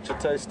bizarre. It's such a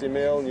tasty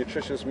meal,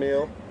 nutritious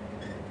meal.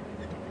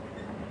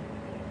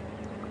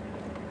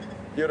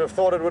 You'd have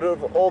thought it would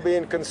have all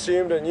been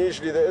consumed, and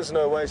usually there is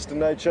no waste in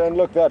nature. And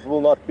look, that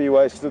will not be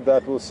wasted.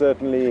 That will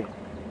certainly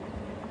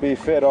be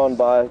fed on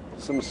by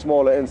some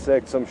smaller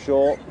insects, I'm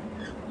sure,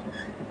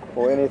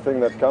 or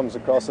anything that comes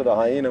across it. A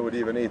hyena would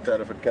even eat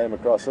that if it came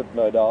across it,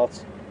 no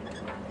doubt.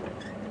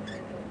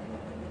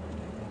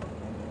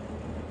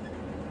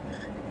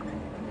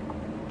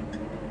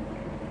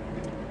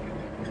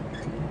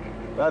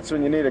 That's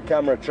when you need a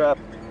camera trap.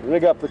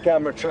 Rig up the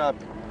camera trap,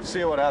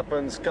 see what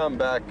happens, come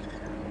back,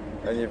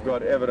 and you've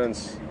got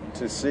evidence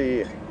to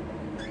see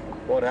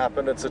what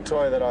happened. It's a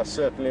toy that I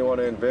certainly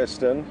want to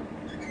invest in,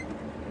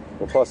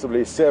 or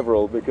possibly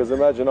several, because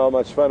imagine how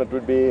much fun it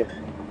would be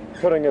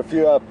putting a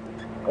few up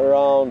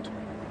around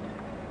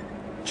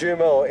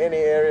Djuma or any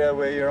area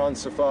where you're on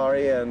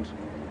safari, and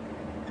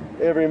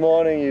every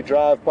morning you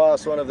drive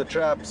past one of the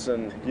traps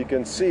and you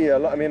can see a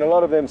lot. I mean, a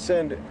lot of them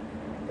send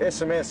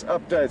SMS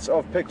updates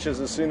of pictures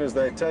as soon as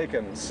they're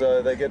taken, so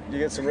you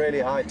get some really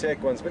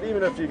high-tech ones. But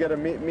even if you get a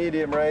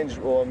medium range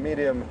or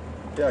medium,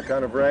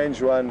 kind of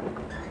range one,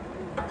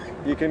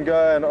 you can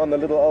go and on the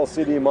little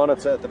LCD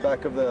monitor at the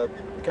back of the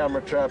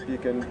camera trap, you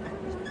can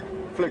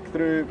flick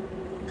through,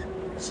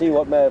 see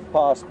what may have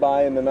passed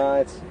by in the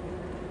night.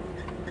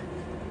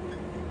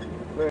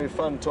 Very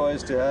fun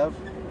toys to have.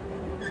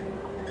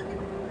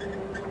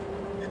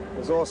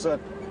 There's also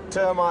a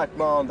termite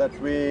mound that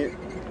we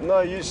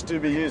know used to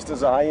be used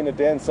as a hyena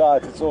den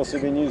site. It's also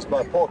been used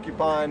by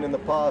porcupine in the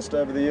past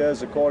over the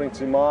years, according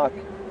to Marc.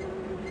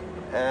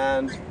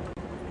 And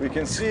we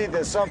can see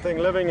there's something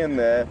living in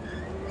there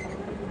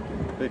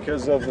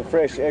because of the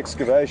fresh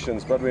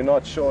excavations, but we're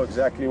not sure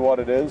exactly what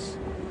it is.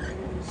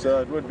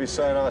 So it would be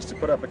so nice to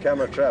put up a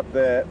camera trap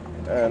there,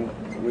 and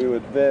we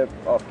would there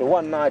after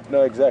one night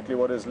know exactly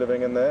what is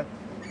living in there.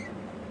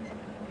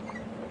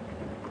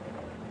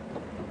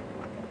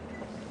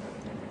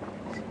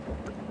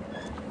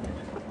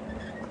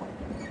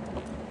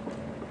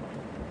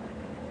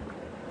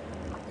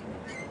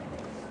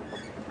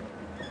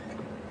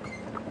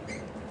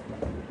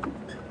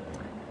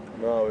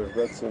 Now we've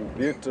got some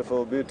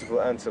beautiful,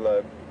 beautiful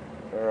antelope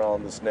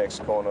around this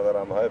next corner that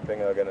I'm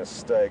hoping are going to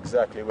stay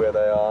exactly where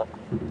they are,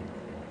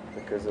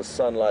 because the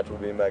sunlight will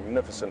be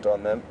magnificent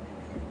on them.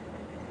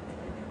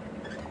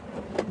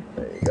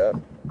 There you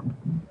go.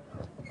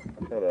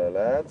 Hello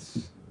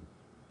lads.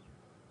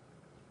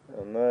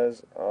 And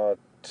those are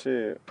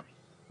two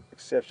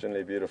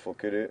exceptionally beautiful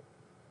kudu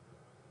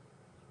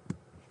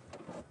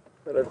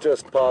that have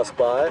just passed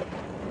by.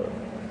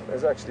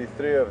 There's actually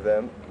three of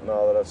them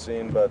now that I've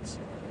seen, but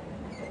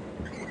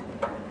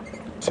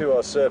two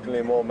are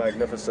certainly more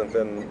magnificent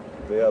than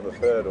the other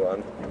third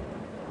one.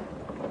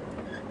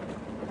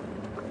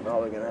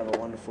 Now we're going to have a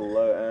wonderful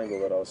low angle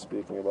that I was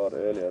speaking about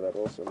earlier. That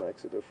also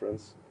makes a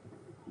difference.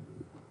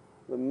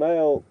 The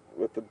male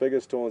with the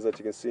biggest horns that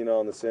you can see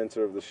now in the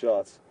center of the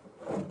shot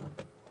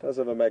does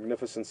have a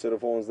magnificent set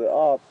of horns. They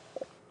are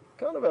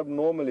kind of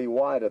abnormally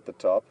wide at the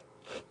top,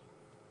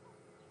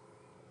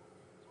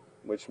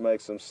 which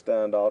makes them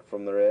stand out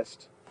from the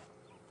rest.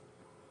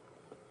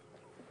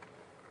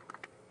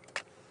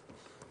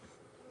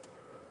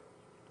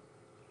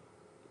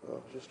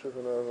 Oh, just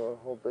driven over a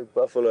whole big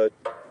buffalo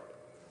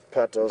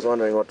pat. I was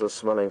wondering what was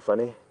smelling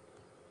funny,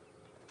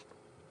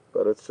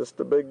 but it's just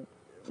a big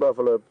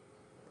buffalo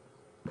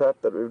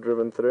pat that we've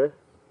driven through.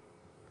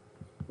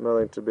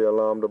 Nothing to be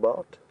alarmed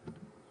about.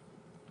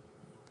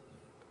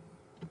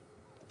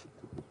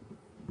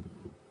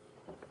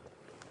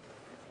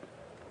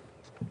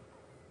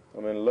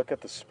 I mean, look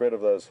at the spread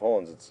of those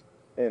horns. It's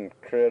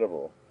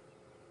incredible.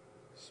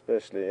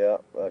 Especially, yeah,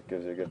 that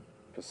gives you a good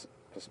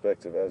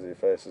perspective as he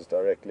faces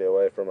directly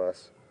away from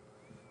us.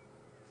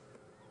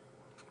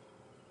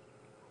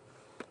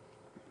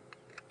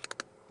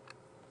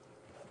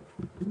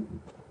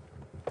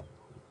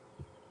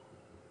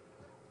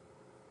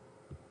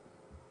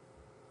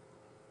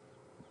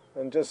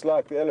 And just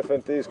like the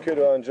elephant, these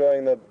kudu are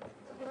enjoying the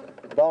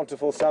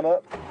bountiful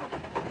summer.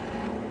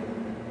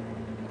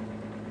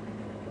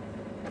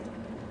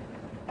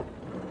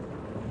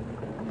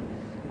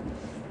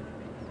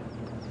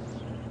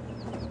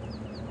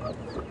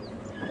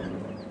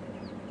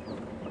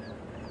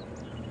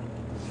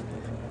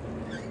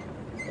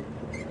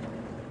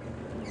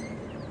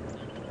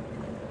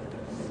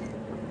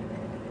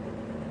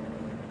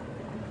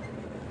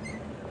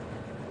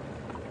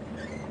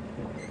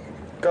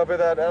 Copy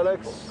that,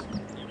 Alex.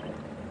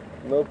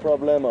 No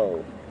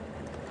problemo.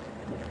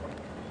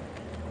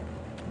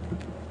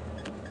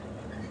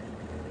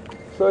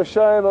 So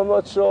shame, I'm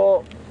not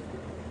sure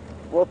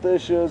what the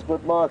issue is,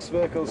 but Marc's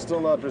vehicle is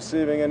still not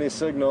receiving any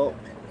signal.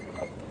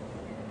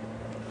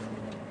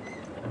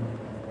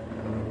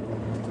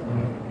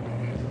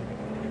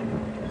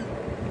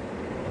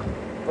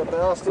 But they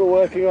are still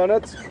working on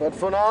it. But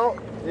for now,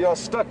 you're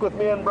stuck with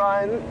me and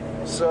Brian,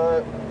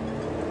 so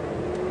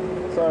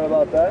sorry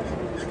about that.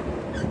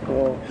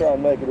 We'll try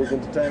and make it as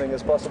entertaining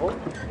as possible.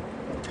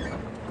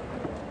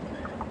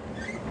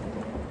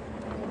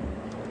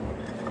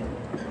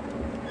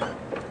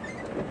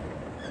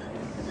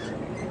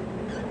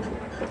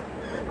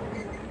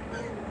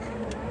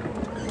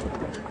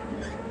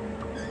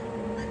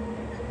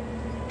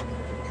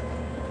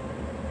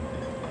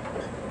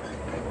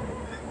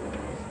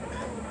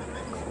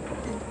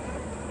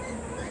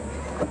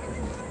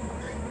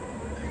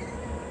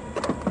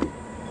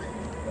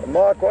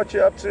 Marc, what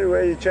you up to?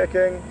 Where are you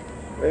checking?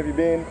 Where have you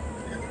been?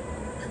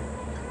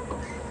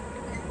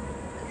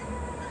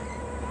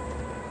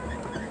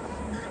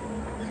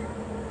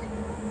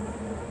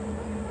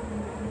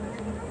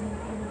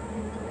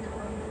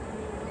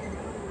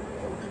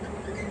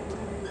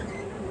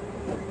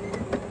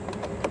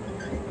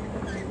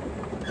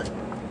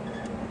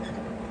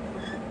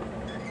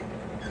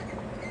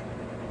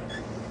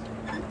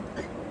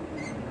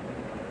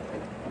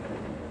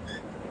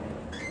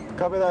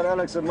 Copy that,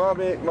 Alex. It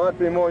might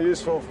be more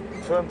useful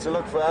for him to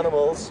look for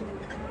animals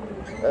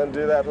and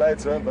do that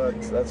later,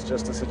 but that's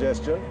just a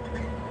suggestion.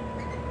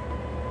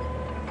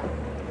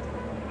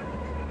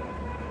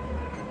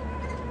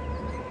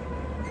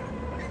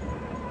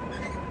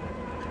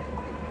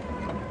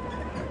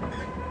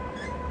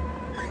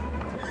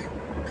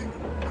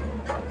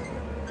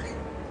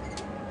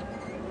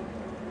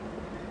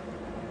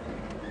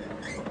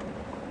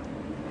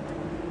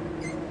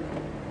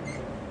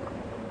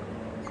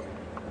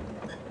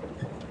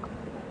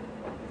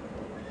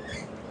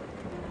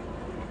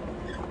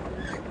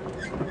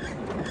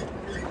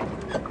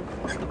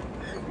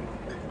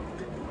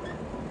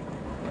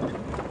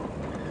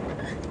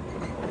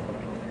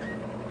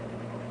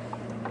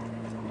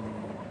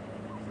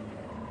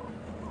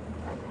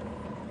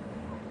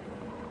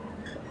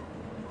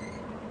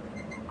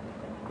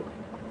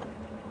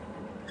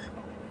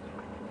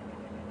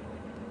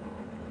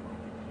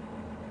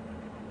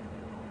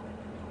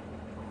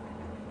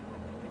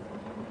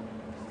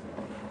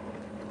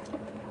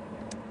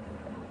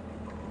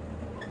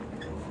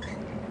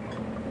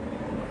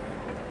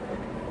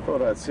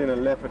 Thought I'd seen a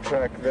leopard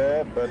track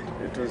there, but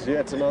it was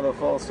yet another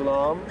false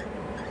alarm.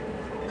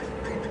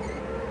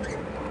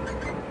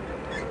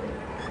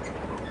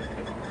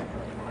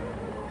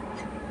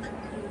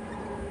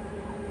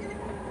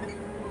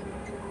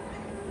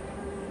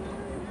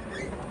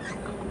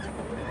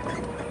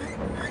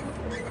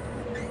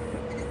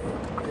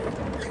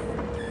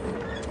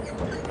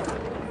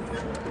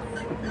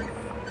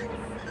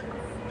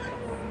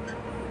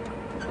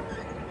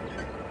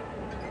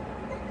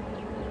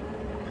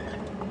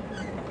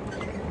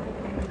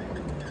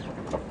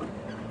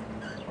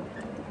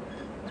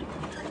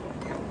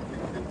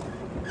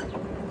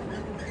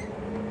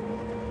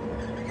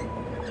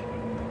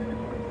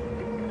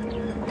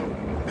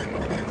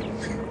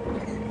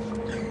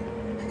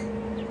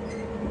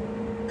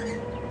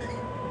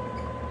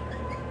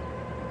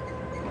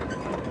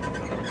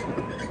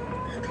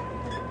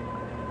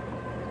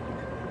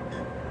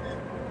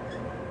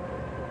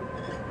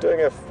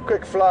 Doing a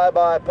quick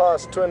flyby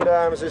past Twin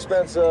Dams. We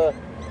spent a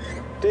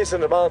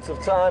decent amount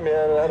of time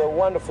here and had a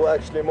wonderful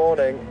actually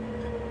morning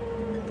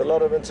with a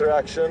lot of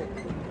interaction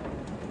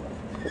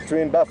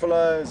between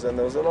buffaloes, and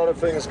there was a lot of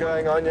things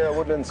going on here.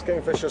 Woodlands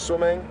kingfisher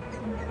swimming.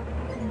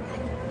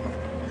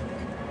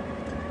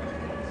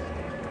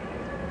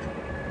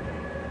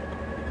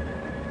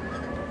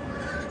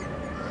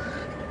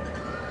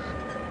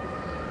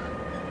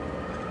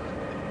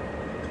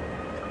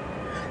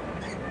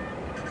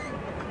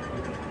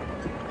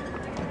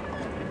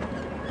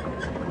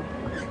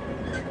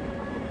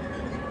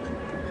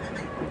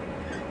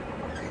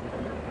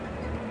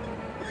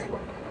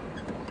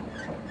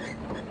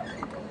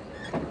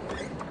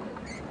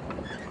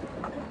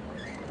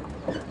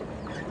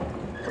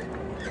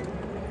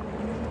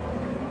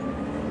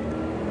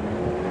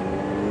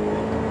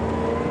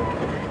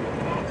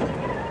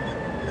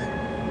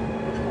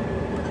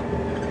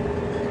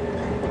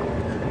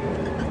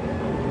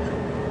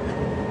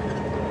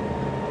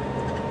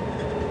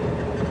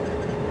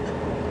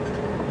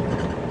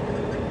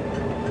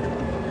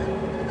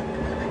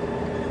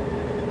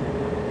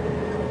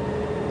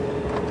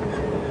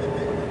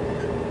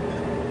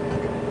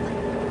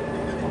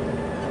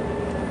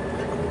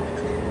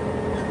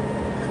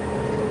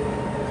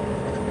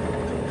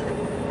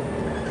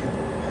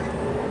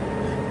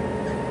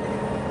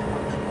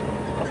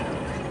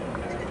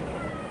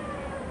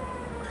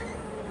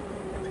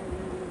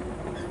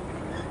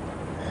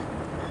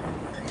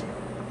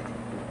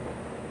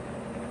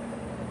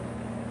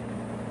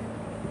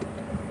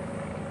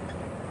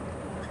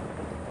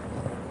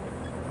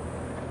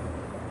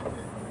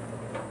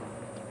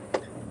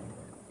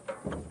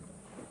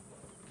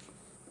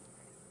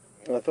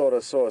 I thought I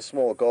saw a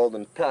small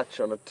golden patch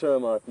on a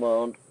termite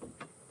mound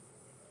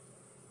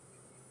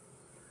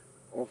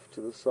off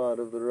to the side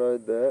of the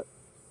road there.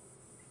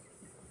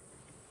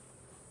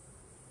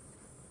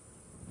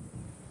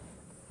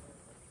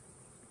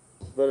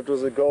 But it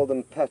was a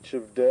golden patch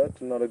of dirt,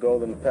 not a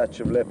golden patch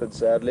of leopard,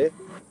 sadly.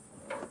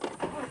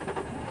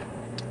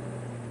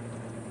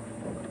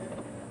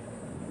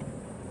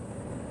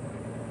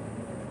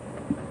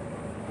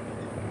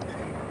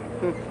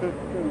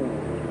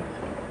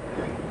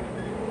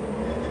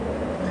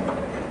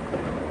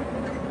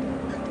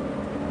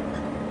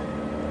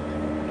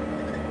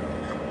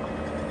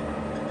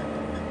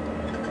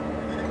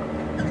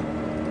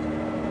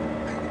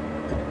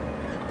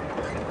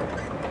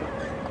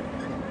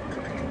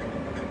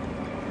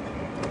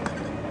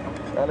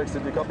 Alex,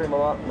 did you copy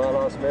my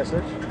last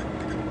message?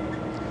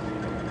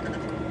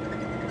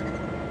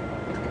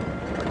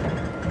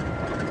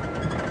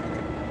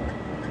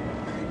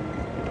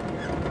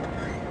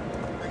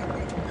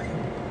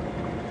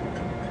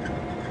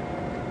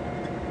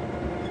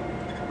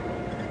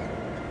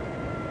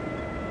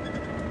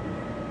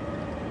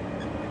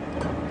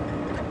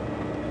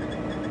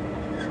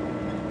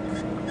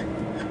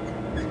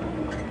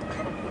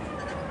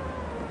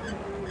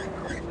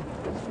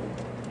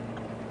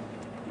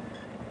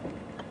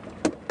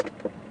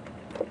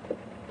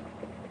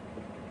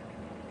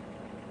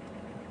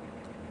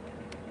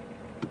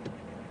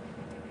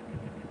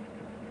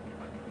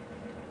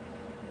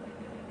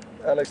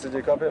 Alex, did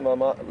you copy my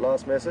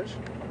last message?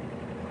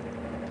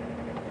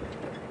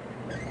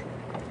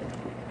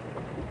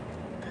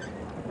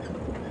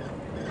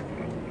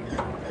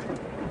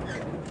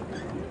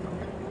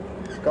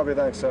 Copy,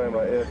 thanks. Sorry,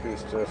 my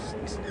earpiece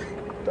just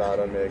died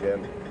on me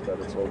again, but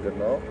it's all good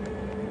now.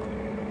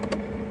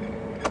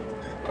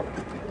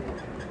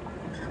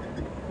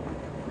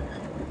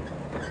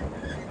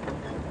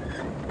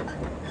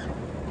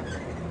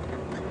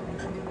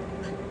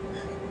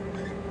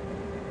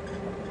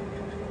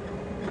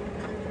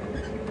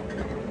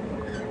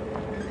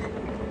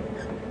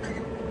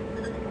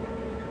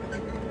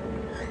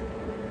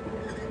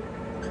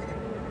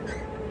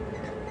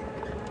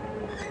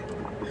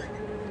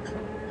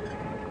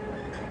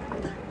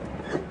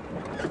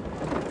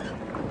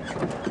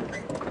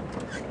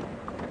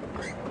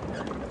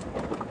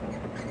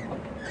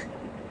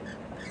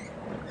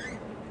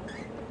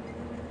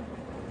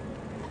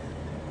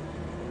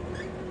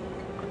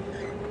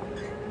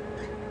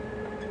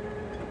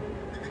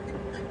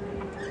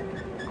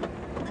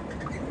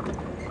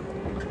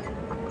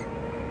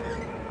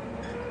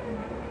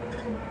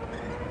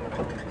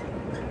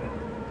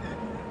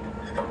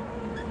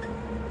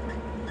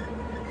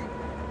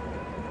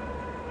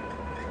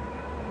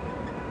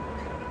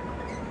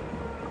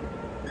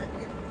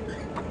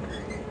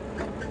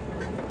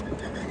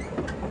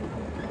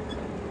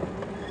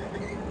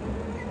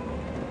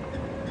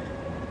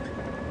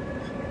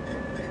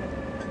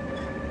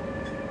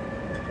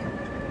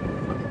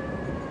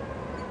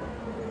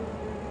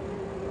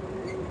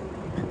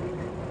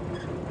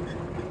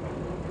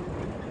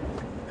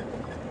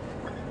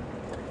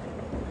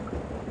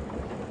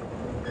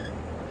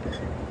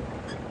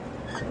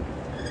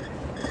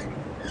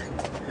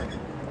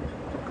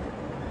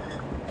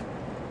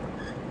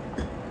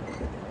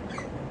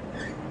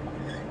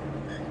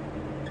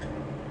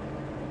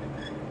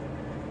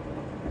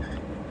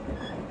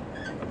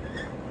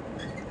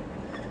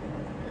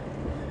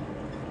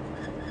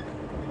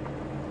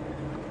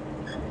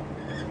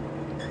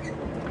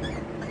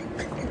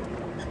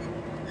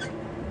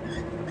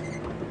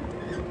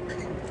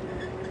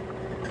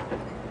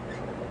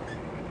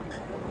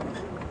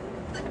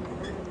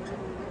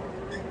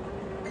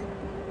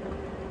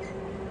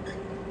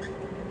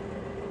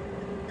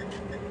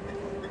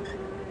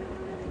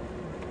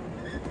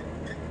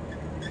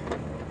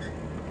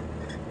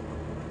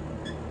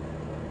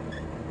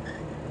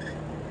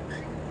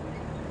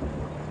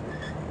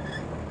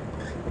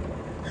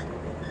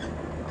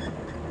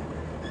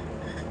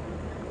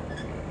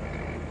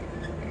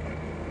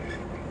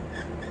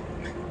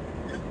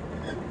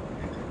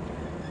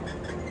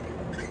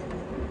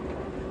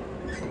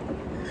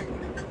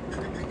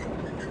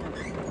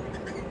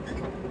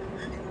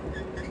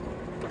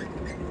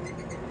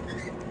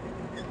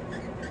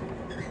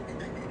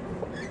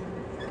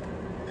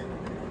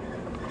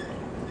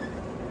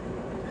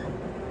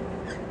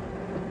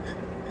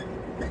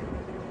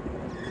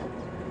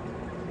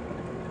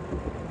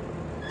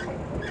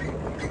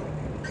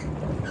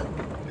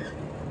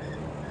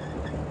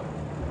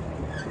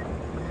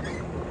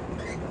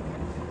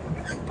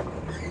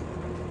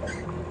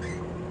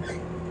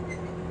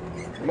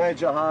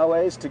 major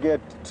highways to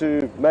get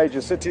to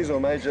major cities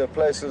or major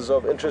places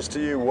of interest to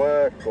you,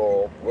 work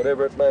or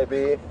whatever it may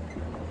be.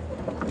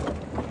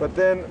 But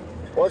then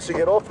once you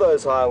get off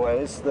those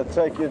highways that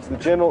take you into the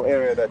general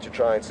area that you're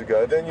trying to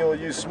go, then you'll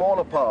use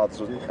smaller paths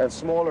and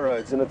smaller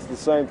roads, and it's the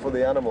same for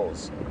the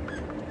animals.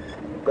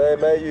 They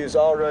may use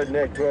our road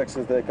networks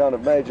as their kind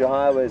of major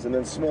highways and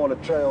then smaller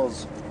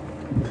trails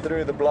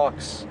through the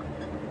blocks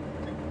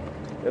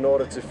in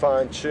order to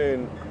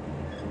fine-tune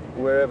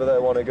wherever they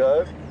want to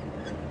go.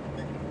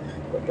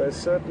 But they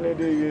certainly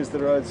do use the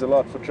roads a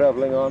lot for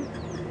traveling on.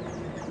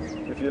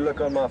 If you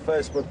look on my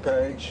Facebook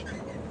page,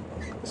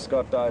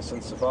 Scott Dyson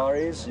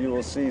Safaris, you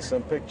will see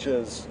some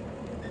pictures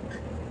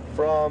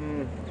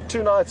from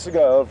 2 nights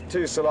ago of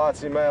 2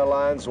 Salati male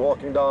lions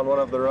walking down one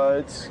of the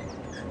roads,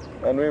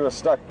 and we were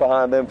stuck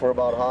behind them for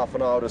about half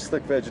an hour. There's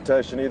thick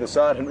vegetation either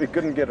side and we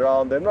couldn't get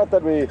around them. Not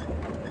that we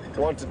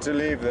wanted to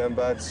leave them,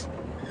 but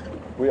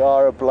we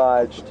are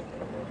obliged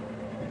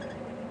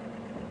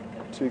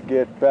to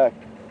get back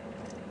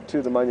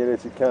to the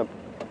Manyeleti camp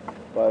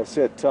by a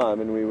set time,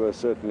 and we were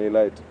certainly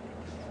late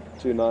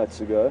 2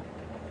 nights ago.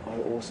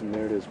 Oh, awesome,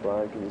 there it is,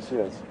 Brian, can you see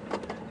it?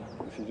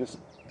 If you just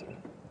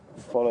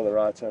follow the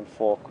right hand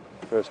fork,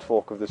 first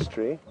fork of this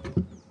tree,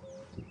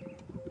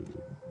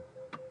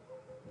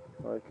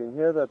 I can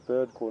hear that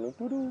bird calling.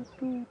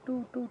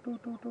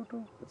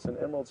 It's an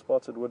emerald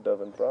spotted wood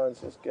dove, and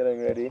Brian's just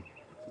getting ready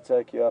to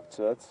take you up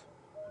to it.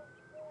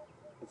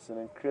 It's an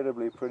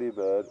incredibly pretty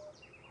bird.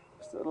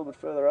 Just a little bit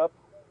further up.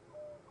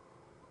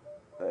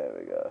 There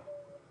we go.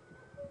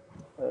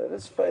 It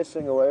is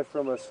facing away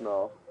from us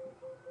now.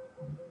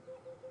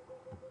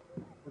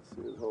 Let's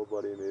see his whole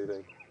body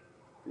moving.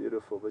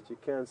 Beautiful, but you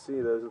can see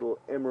those little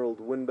emerald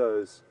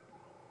windows.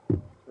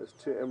 Those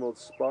 2 emerald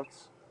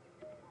spots.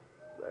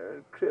 They're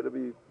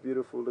incredibly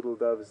beautiful little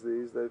doves,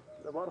 these. They're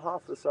about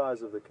half the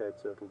size of the Cape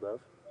turtle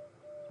dove.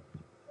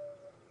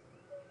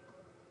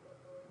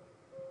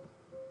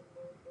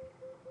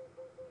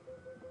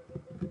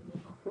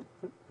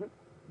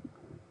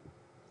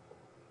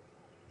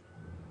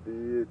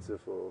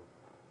 Beautiful.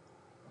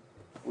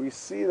 We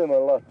see them a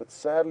lot, but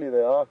sadly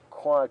they are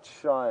quite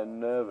shy and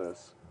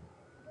nervous.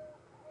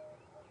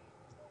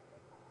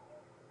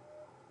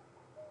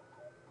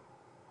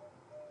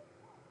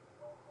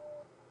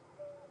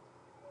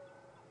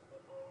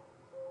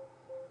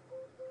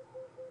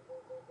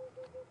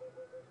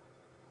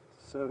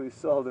 So we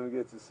seldom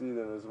get to see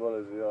them as well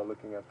as we are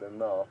looking at them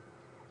now.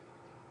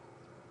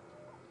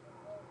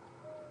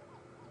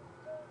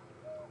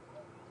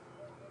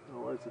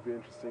 It would be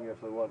interesting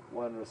if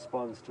one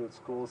responds to its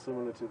call,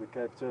 similar to the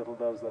Cape turtle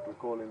doves that were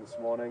calling this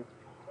morning.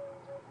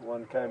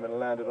 One came and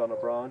landed on a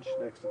branch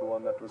next to the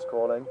one that was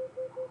calling.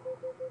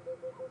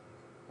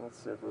 Let's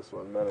see if this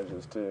one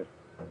manages to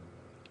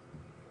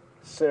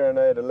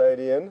serenade a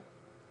lady in.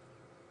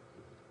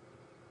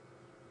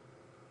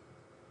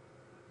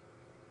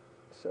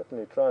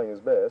 Certainly trying his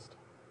best.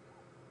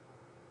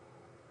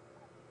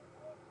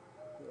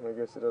 And I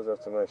guess he does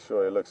have to make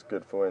sure he looks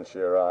good for when she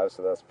arrives,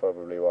 so that's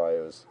probably why he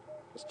was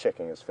just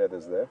checking his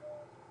feathers there.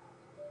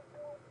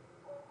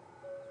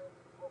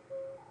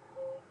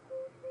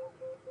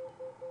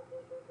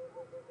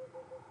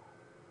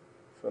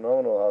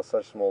 Phenomenal how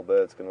such small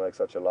birds can make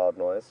such a loud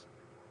noise.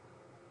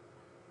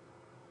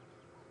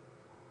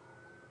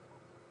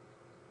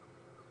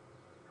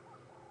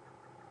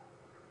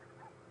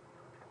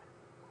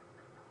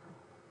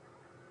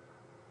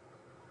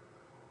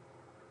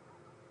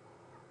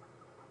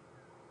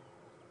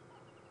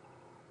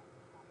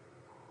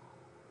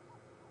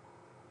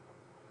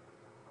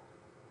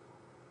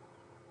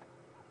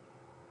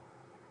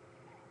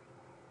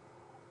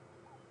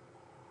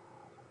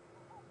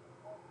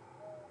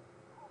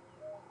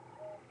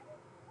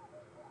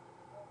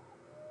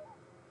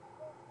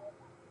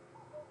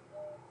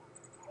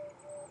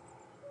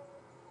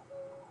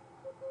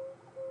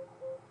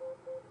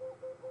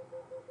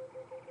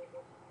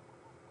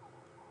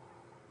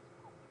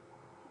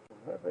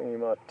 I think he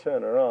might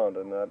turn around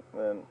and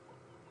then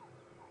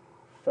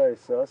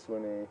face us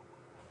when he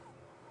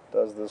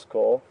does this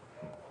call.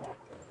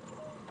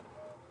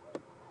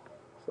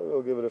 So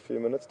we'll give it a few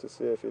minutes to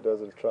see if he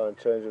doesn't try and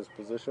change his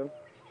position.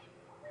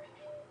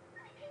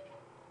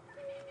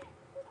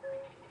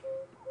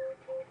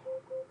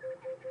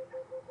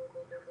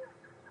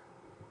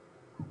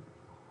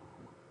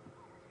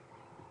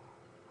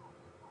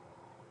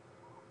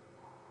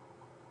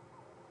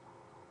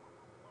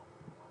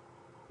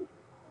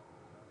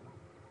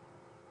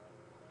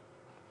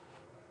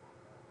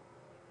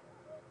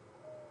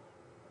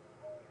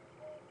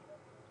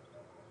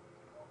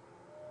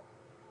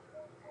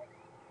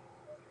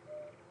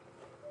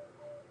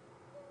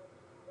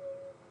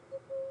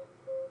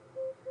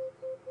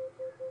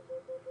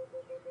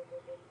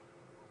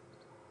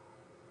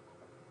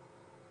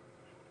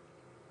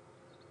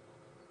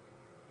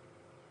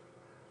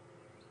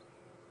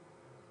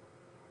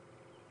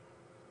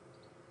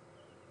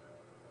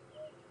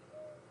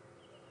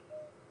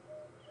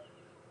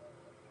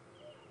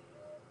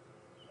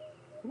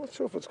 I'm not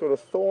sure if it's got a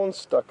thorn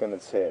stuck in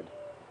its head.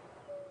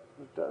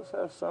 It does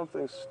have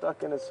something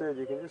stuck in its head.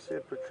 You can just see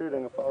it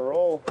protruding. If I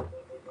roll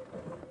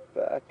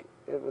back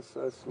ever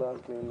so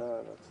slightly,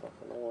 no, that's not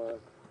going to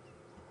work.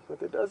 But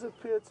there does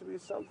appear to be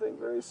something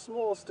very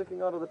small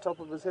sticking out of the top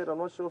of his head. I'm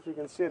not sure if you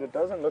can see it. It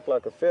doesn't look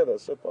like a feather,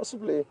 so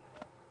possibly,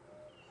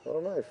 I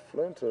don't know,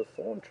 flown to a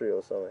thorn tree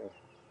or something.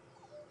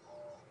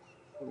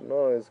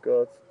 No, he's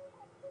got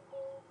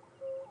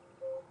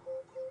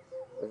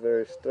a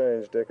very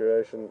strange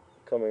decoration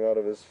coming out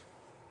of the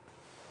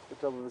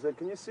top of his head.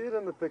 Can you see it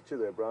in the picture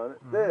there, Brian?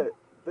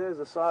 There's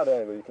a side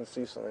angle. You can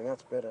see something.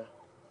 That's better.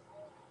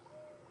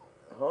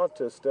 Hard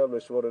to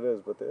establish what it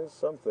is, but there's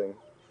something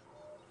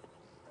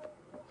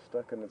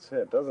stuck in its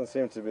head. Doesn't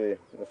seem to be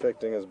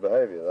affecting his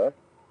behavior, though.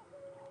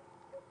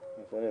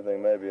 If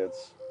anything, maybe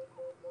it's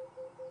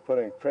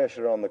putting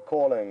pressure on the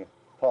calling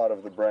part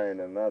of the brain,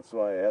 and that's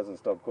why he hasn't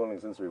stopped calling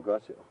since we've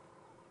got you.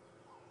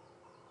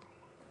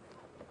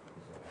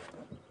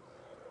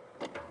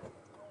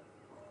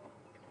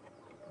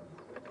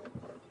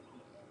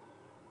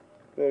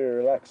 Very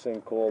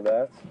relaxing call,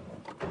 that.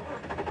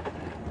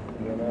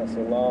 A nice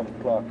alarm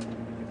clock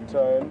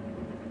tone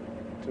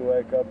to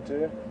wake up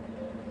to.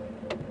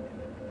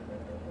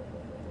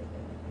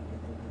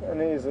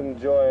 And he's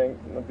enjoying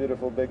a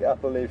beautiful big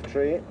apple leaf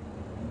tree.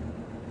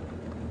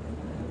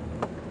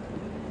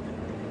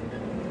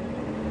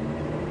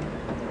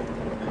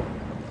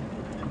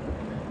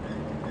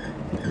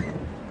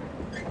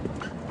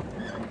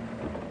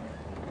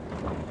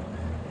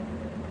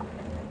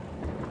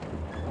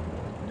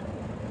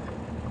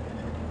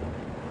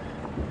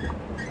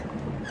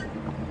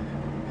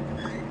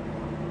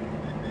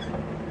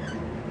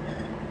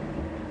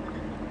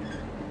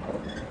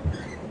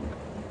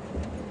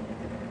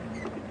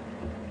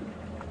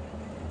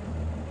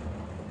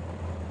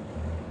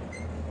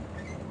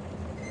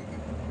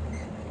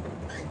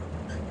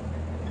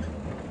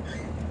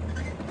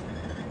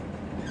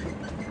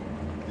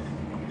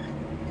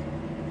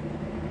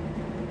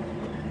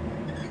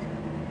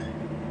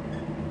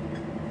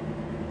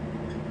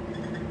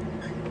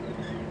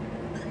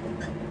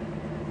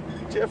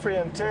 Jeffrey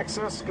in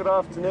Texas, good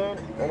afternoon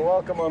and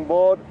welcome on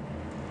board.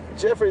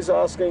 Jeffrey's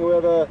asking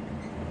whether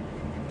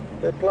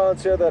there are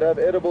plants here that have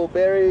edible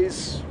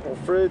berries or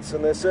fruits,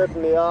 and there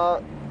certainly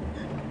are.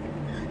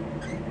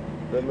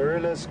 The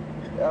marullas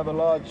have a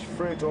large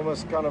fruit,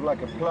 almost kind of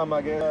like a plum,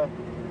 I guess.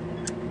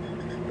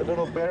 The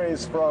little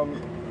berries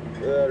from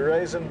the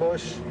raisin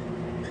bush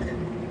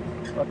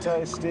are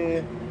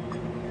tasty,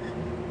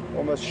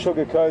 almost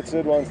sugar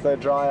coated once they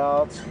dry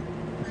out.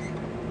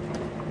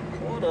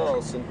 What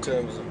else in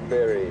terms of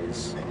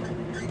berries?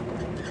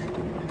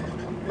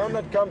 None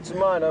that come to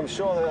mind. I'm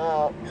sure there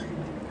are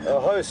a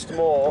host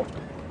more,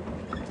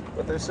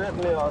 but there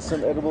certainly are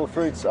some edible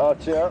fruits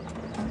out here.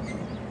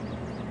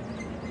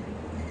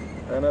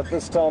 And at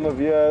this time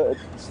of year,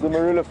 it's the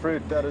marula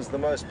fruit that is the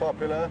most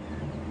popular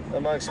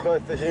amongst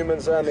both the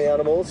humans and the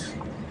animals.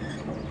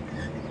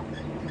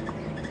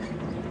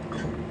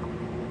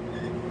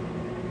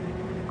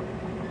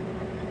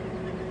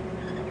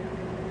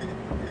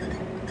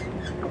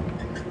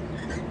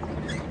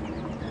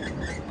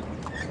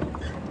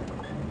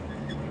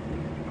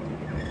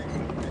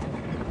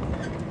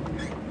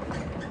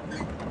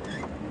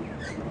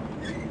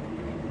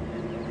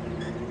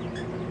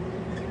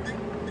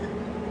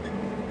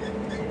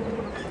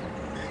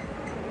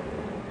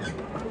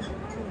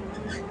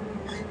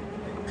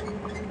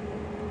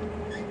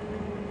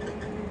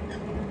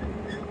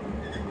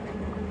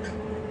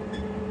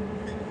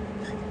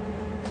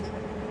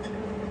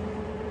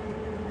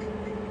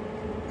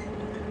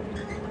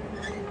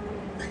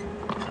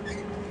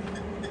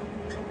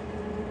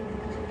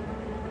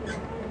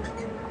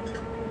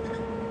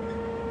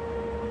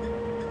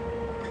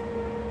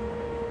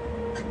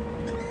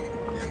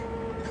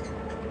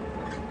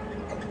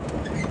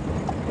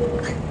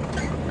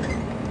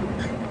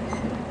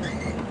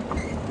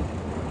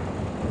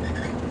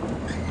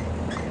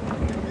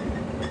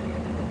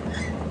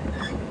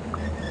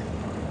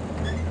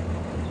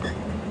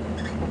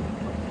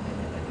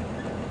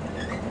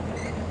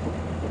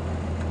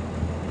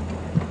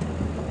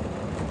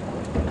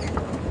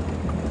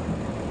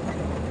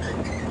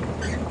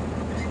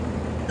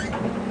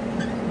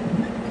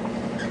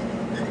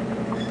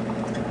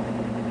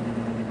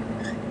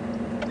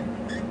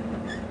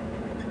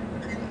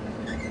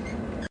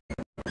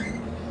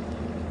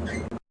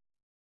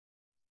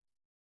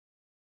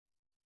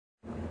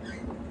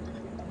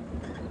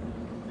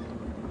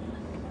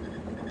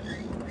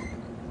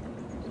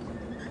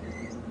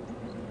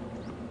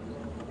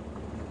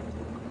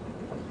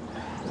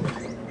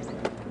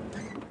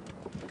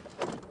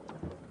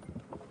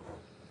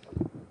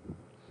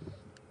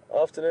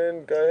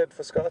 Afternoon, go ahead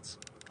for Scots.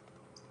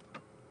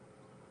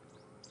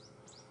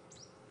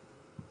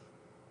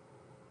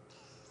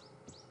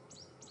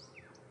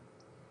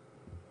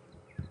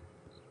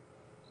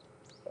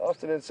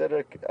 Afternoon,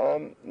 Cedric.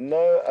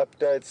 No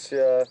updates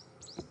here.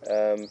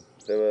 There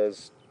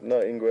was no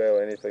ingwe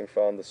or anything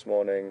found this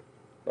morning.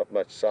 Not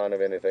much sign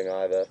of anything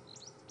either.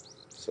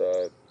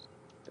 So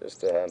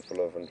just a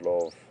handful of and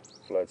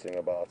floating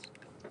about.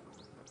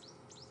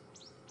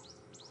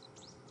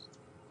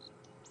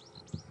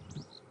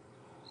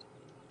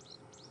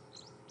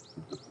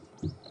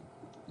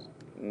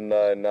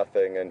 know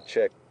nothing and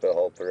check the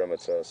whole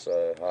perimeter,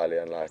 so highly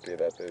unlikely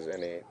that there's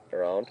any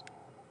around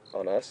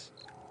on us.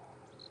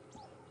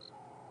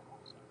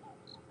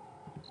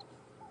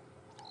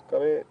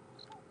 Copy.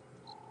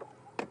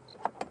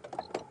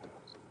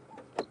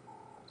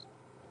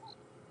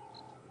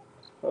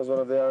 That was one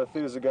of the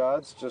Arathusa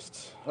guides,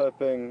 just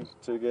hoping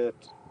to get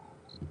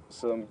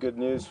some good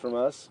news from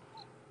us,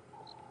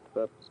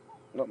 but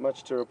not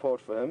much to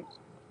report for him.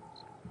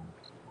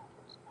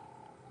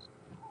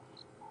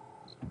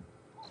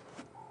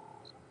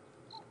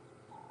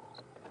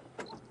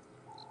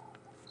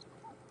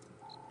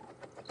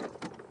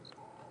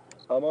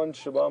 I'm on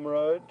Shabam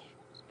Road,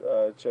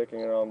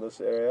 checking around this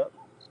area.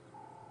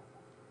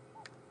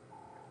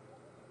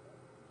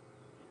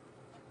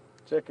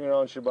 Checking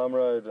around Shabam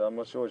Road, I'm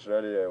not sure which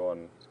radio you're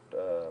on,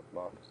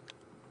 Marc.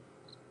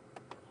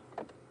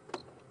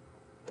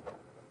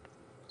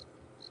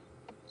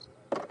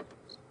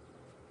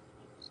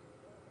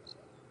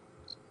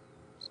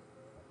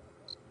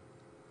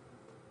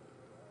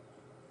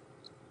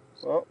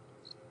 Well,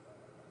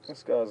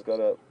 this guy's got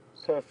a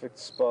perfect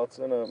spot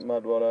in a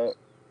mud wallow,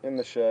 in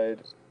the shade.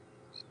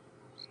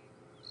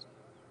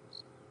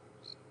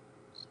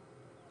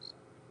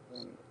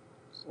 And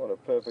what a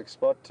perfect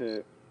spot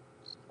to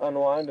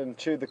unwind and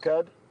chew the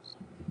cud.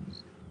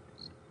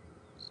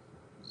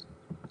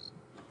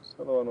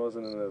 The other one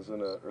wasn't as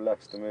in a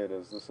relaxed mood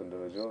as this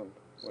individual and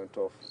went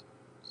off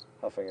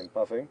huffing and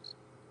puffing,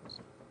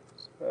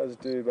 as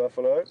do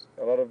buffalo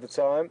a lot of the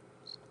time.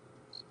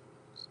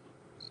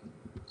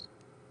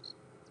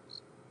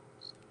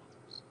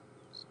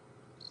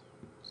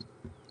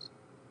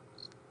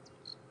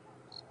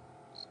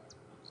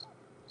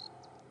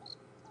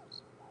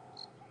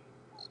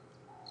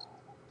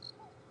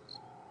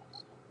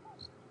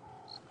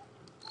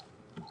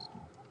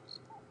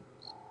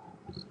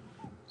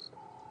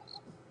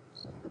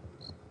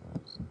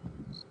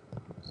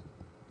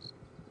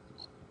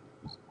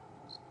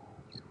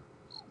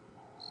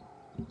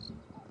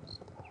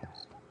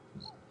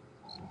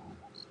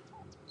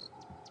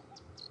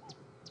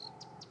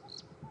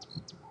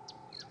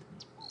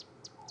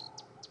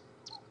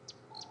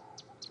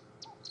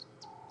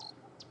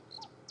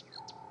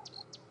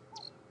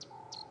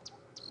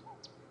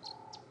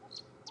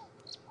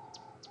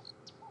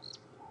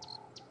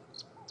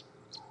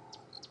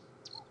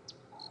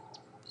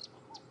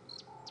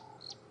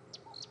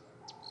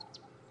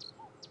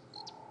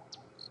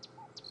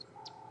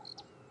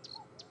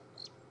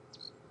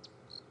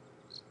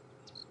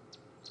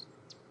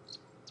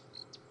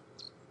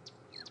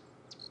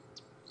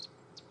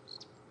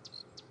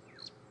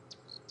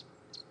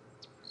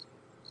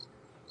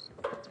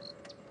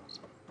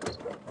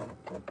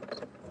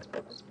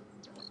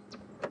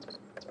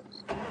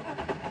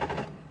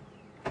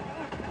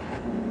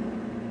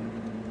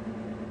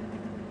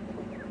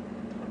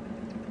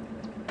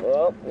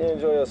 Well, you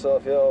enjoy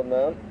yourself here, old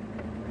man.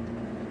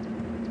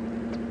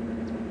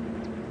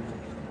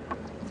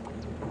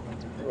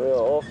 We are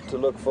off to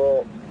look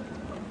for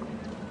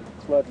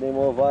slightly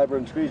more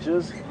vibrant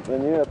creatures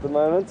than you at the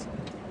moment.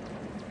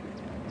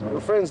 Your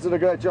friends did a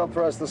great job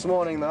for us this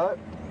morning though,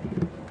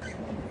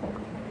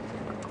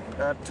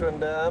 at Twin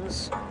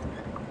Dams.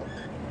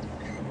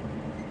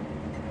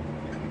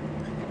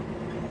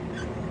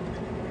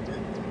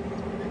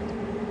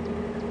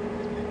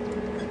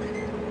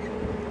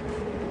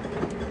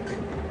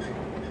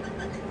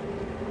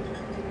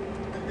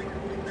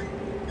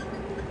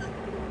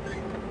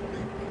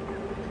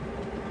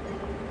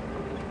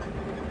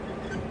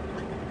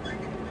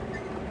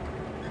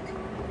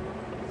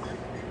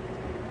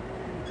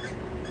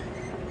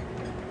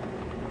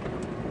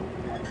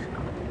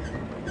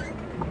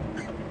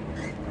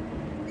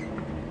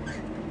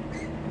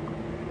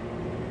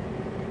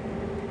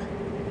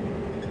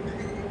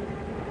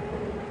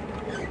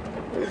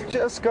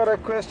 Just got a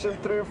question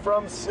through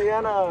from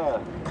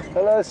Sienna.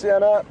 Hello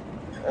Sienna,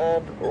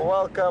 and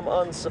welcome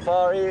on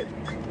safari.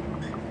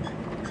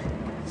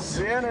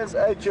 Sienna is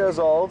 8 years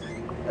old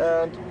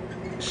and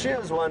she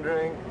is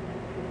wondering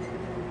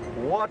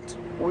what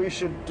we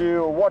should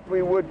do, or what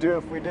we would do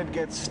if we did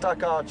get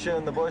stuck out here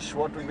in the bush.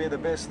 What would be the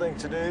best thing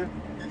to do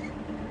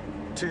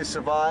to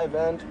survive?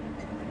 And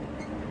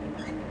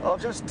I'll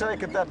just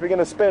take it that we're going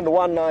to spend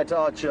one night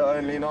out here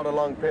only, not a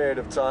long period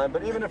of time.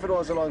 But even if it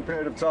was a long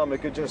period of time, we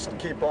could just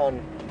keep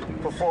on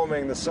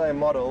performing the same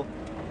model.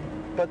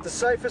 But the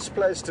safest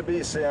place to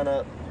be,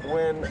 Sienna,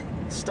 when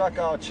stuck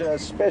out here,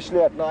 especially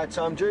at night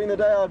time. During the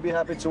day, I'd be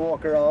happy to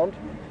walk around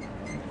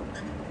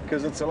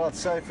because it's a lot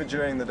safer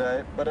during the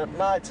day. But at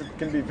night, it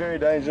can be very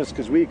dangerous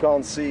because we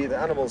can't see, the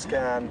animals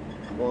can,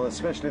 well,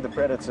 especially the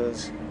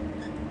predators.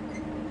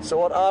 So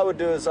what I would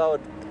do is I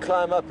would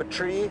climb up a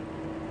tree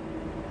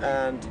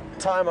and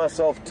tie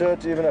myself to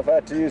it. Even if I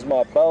had to use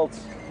my belt,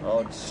 I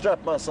would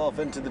strap myself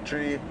into the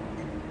tree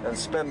and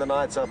spend the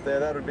nights up there.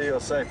 That would be your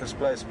safest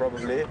place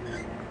probably.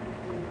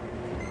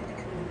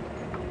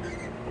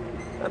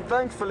 And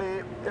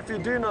thankfully, if you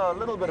do know a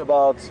little bit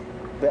about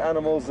the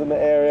animals in the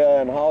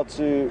area and how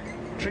to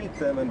treat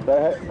them and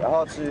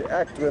how to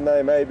act when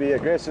they may be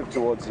aggressive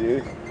towards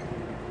you,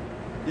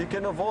 you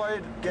can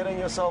avoid getting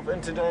yourself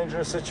into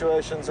dangerous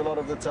situations a lot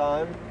of the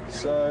time.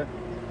 So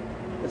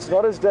it's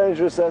not as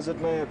dangerous as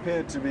it may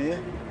appear to be,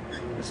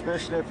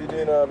 especially if you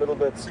do know a little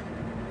bit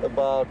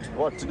about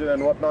what to do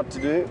and what not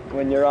to do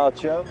when you're out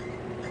here.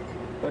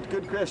 But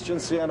good question,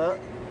 Sienna.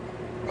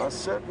 I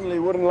certainly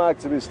wouldn't like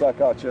to be stuck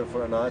out here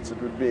for a night.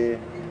 It would be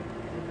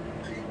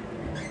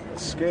a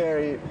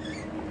scary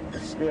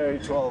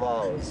 12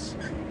 hours.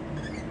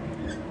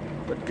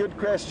 But good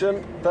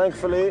question.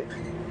 Thankfully,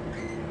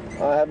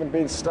 I haven't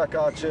been stuck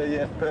out here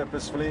yet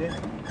purposefully.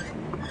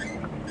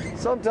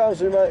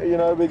 Sometimes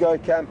we go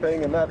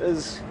camping, and that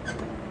is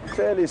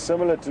fairly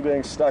similar to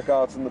being stuck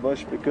out in the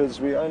bush because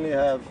we only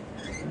have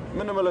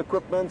minimal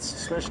equipment,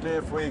 especially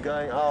if we're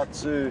going out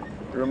to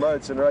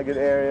remote and rugged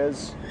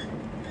areas.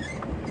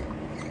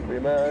 We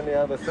may only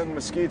have a thin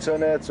mosquito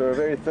net or a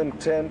very thin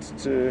tent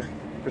to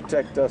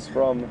protect us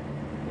from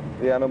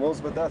the animals,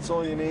 but that's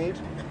all you need.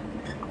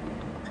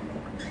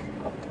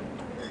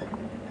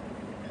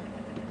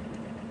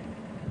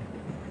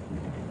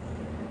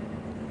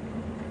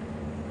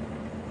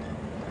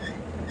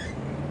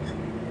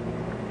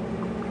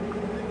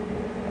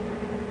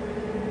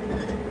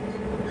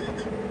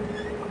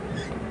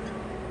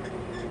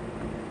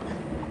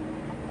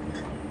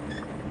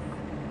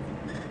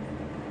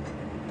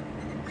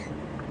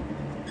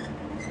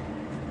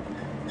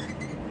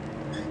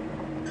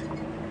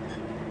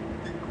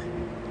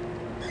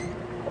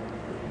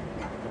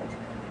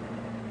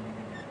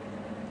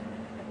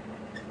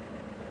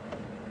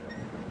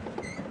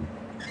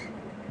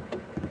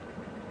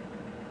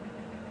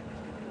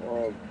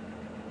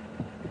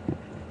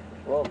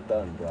 Well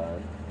done,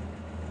 Brian.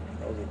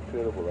 That was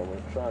incredible. I'm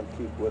going to try and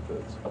keep with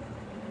it.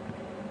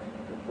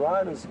 But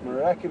Brian is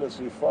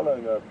miraculously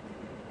following a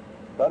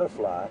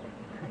butterfly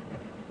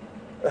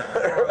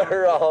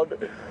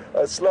around.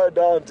 I slowed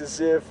down to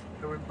see if...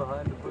 It went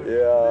behind the bush.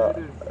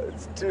 Yeah,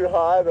 it's too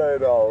high though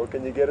now.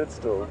 Can you get it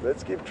still?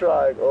 Let's keep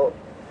trying. Oh,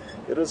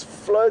 it was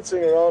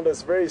floating around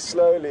us very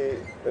slowly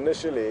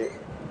initially,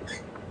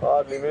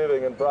 hardly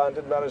moving, and Brian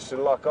did manage to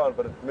lock on,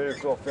 but it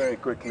moved off very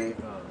quickly.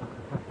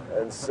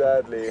 And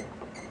sadly,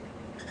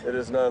 it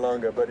is no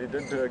longer, but he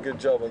did do a good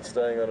job on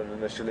staying on it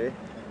initially.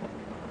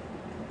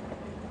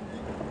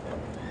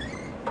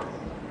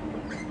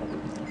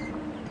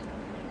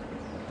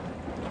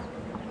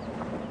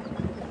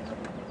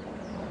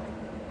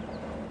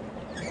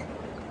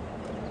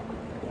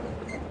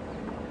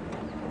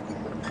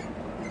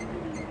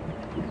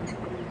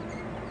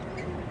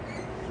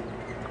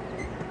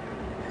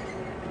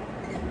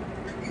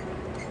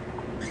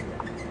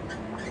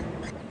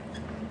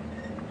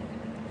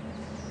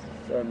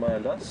 Don't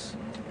mind us.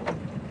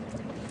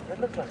 They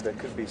look like they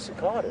could be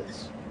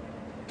cicadas.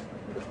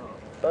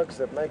 Bugs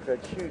that make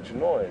that huge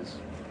noise.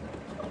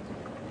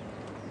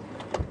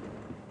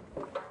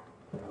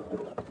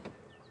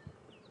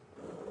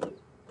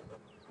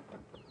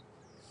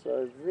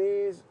 So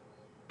these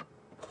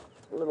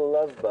little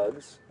love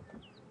bugs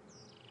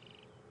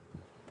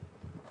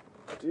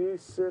do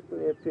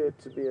certainly appear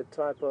to be a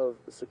type of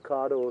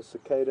cicada or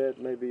cicada. It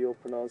may be your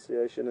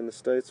pronunciation in the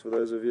States, for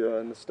those of you who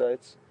are in the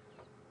States.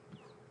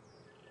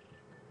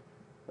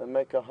 They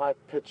make a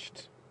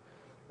high-pitched,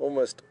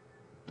 almost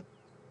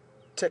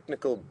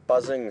technical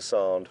buzzing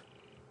sound.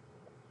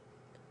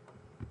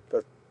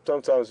 But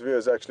sometimes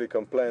viewers actually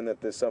complain that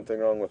there's something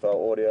wrong with our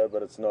audio,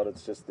 but it's not.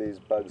 It's just these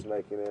bugs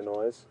making their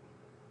noise.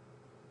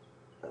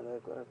 And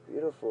they've got a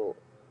beautiful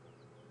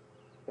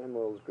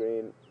emerald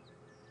green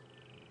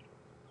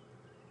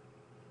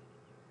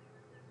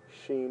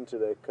sheen to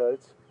their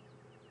coat.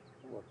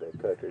 Not their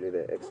coat really,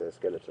 their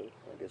exoskeleton,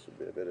 I guess would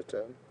be a better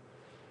term.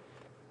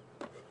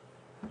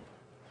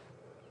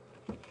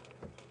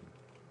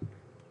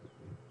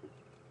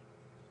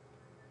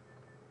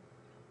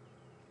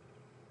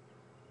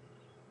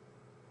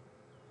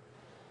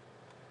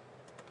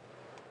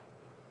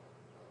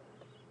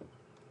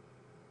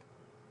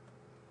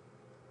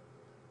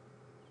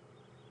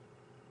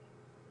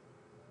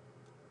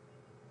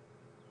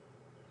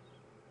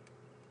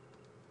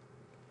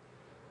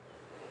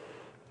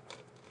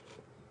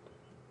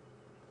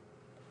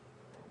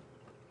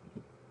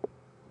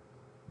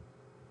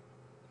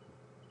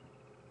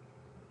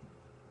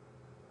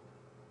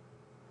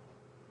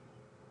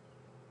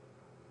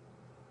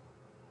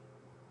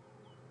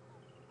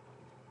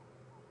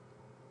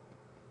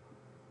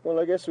 Well,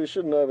 I guess we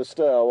shouldn't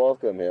overstay our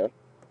welcome here,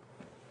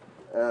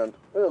 and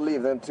we'll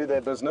leave them to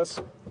their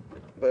business,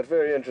 but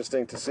very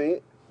interesting to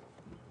see.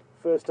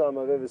 First time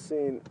I've ever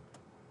seen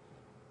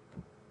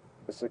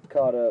a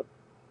cicada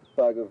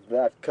bug of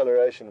that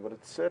coloration, but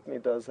it certainly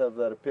does have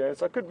that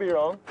appearance. I could be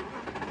wrong, but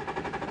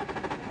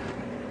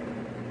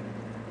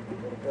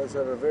it does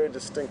have a very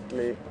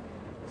distinctly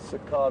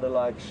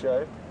cicada-like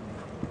shape.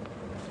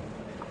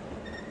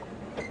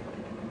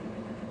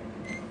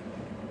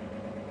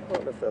 I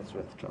wonder if that's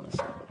worth trying to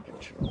snap a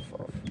picture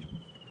of,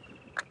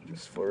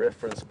 just for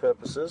reference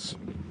purposes.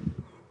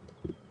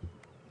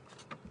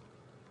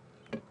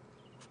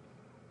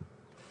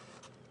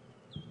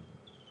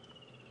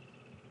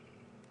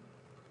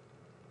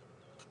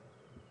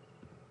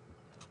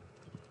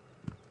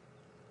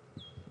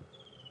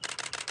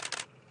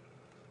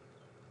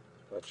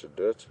 That should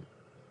do it.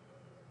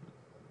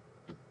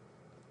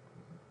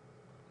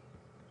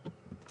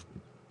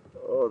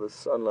 Oh, the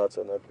sunlight's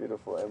on that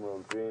beautiful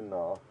emerald green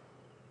now.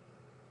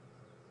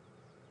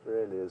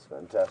 Really is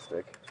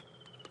fantastic.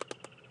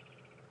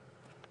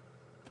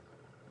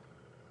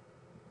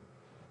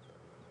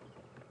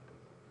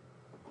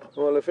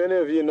 Well, if any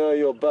of you know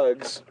your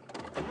bugs,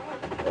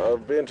 I'll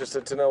be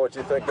interested to know what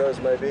you think those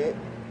may be.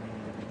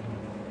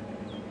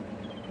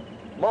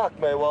 Marc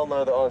may well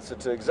know the answer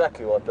to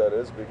exactly what that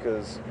is,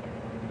 because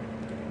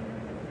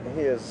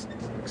he is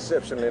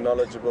exceptionally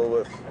knowledgeable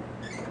with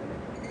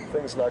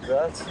things like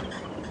that.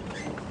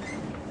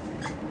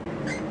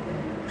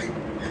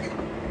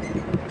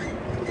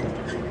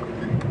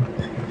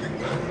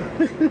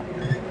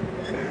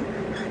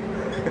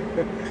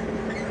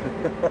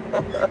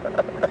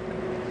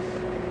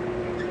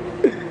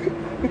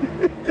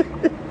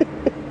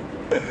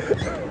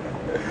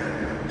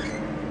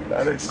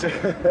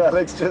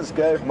 Alex just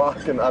gave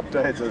Marc an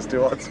update as to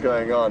what's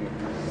going on,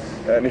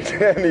 and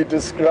he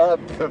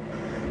described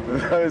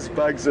those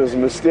bugs as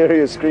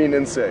mysterious green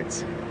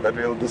insects that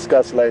we'll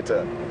discuss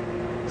later.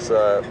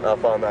 So I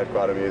found that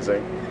quite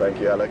amusing. Thank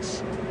you,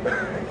 Alex.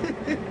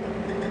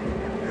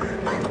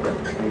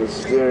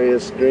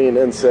 Mysterious green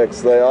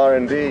insects, they are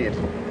indeed.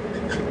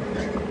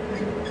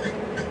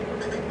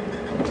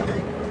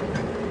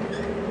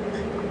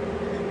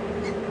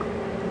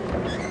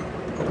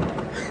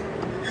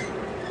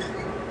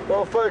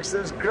 Well, folks,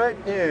 there's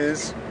great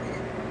news,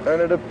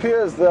 and it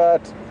appears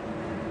that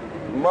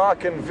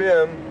Marc and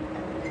Wim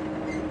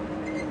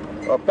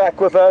are back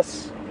with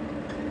us,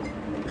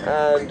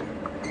 and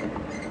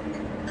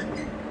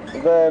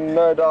then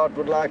no doubt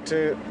would like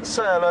to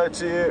say hello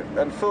to you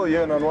and fill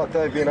you in on what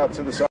they've been up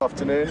to this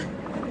afternoon.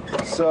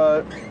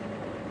 So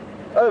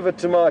over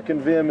to Marc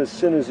and Wim as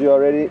soon as you are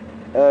ready,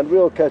 and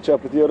we'll catch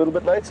up with you a little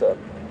bit later.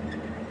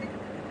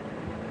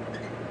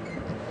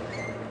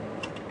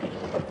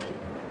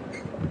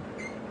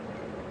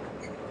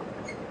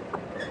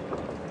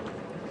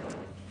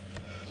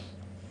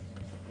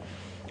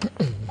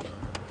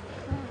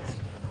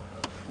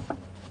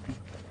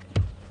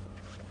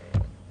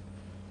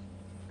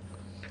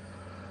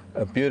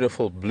 A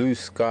beautiful blue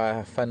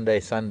sky, fun day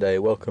Sunday.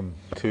 Welcome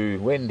to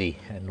Wendy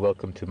and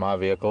welcome to my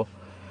vehicle.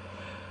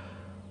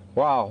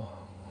 Wow,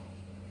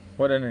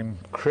 what an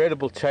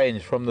incredible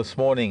change from this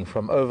morning,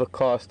 from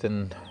overcast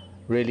and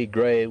really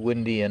grey,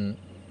 windy and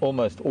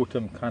almost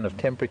autumn kind of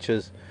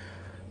temperatures,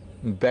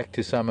 back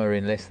to summer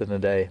in less than a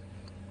day.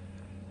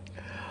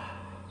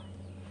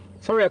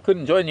 Sorry I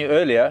couldn't join you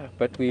earlier,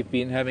 but we've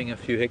been having a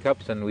few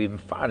hiccups and we've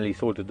finally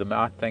sorted them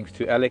out, thanks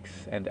to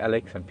Alex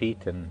and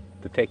Pete and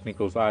the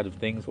technical side of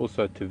things,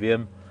 also to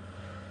Wim.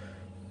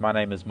 My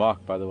name is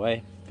Marc, by the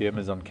way. Wim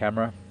is on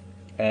camera,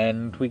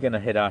 and we're going to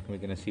head out and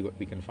we're going to see what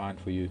we can find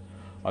for you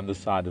on the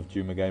side of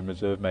Djuma Game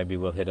Reserve. Maybe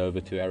we'll head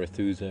over to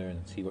Arathusa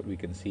and see what we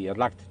can see. I'd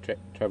like to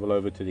travel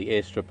over to the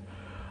airstrip.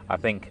 I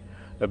think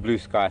a blue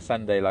sky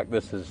Sunday like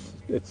this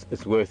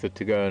it's worth it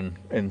to go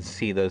and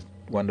see those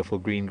wonderful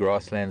green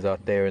grasslands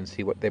out there and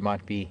see what they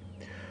might be.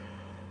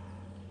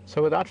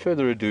 So without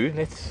further ado,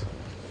 let's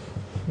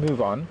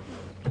move on.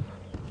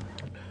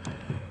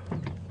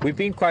 We've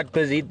been quite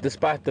busy,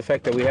 despite the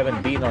fact that we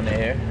haven't been on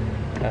air.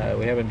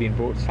 We haven't been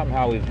brought.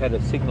 Somehow we've had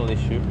a signal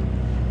issue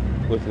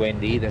with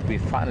Wendy that we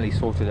finally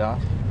sorted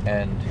out,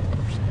 and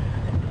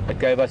it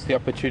gave us the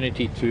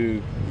opportunity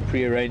to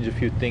pre-arrange a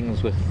few things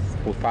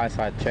for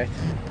fireside chats.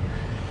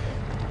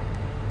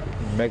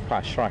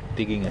 Magpie shrike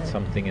digging at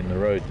something in the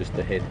road just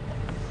ahead.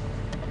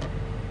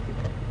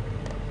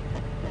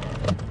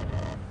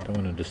 Don't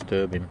want to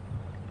disturb him.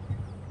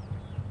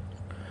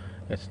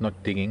 It's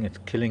not digging, it's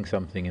killing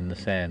something in the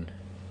sand.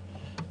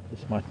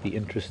 This might be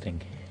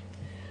interesting.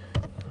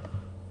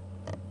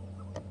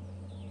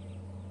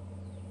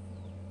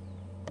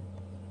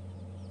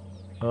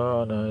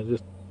 Oh no,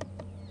 just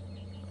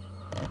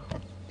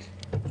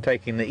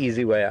taking the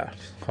easy way out,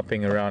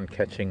 hopping around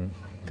catching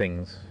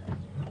things.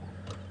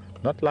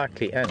 Not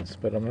likely ants,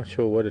 but I'm not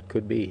sure what it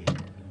could be.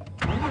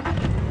 So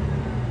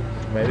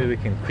maybe we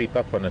can creep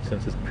up on it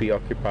since it's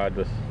preoccupied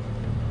with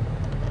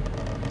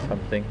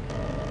something.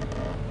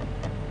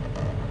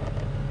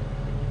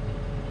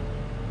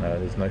 No,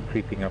 there's no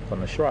creeping up on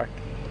the shrike.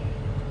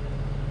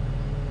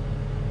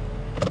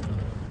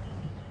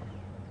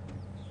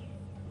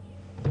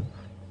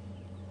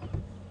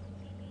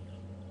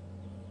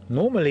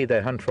 Normally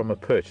they hunt from a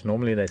perch.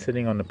 Normally they're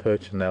sitting on a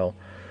perch and they'll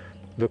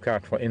look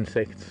out for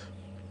insects,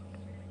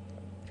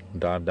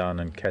 dive down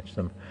and catch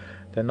them.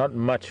 They're not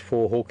much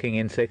for hawking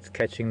insects,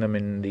 catching them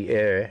in the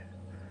air,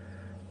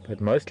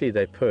 but mostly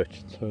they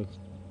perch. So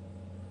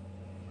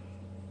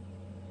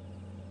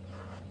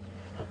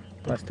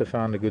must have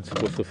found a good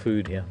source of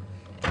food here.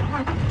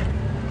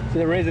 It's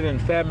a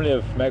resident family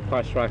of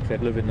magpie shrikes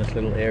that live in this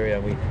little area.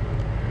 We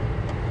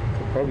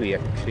could probably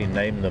actually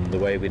name them the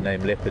way we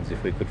name leopards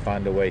if we could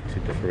find a way to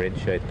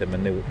differentiate them,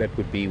 and that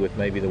would be with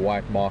maybe the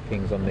white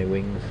markings on their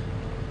wings.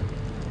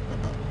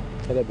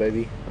 Hello,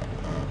 baby.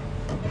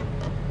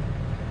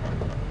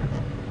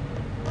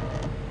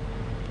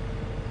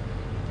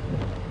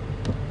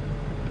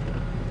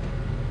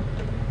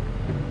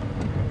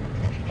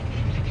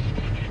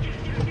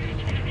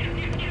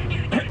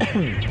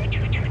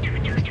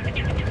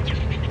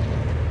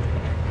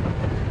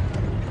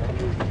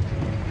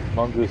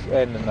 Mongoose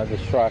and another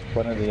shrike,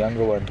 one of the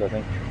younger ones, I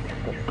think.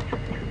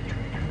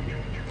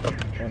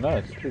 Oh no,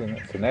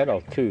 it's an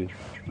adult too.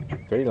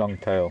 Very long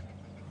tail.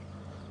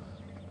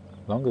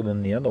 Longer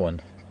than the other one.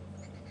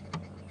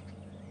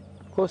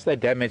 Of course they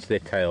damage their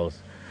tails.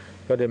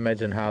 You've got to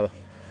imagine how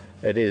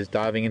it is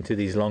diving into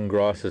these long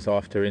grasses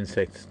after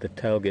insects. The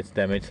tail gets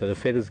damaged, so the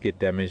feathers get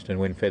damaged, and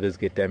when feathers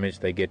get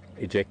damaged they get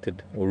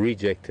ejected, or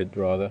rejected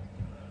rather.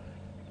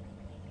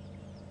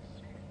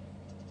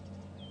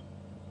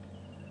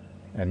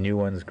 And new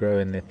ones grow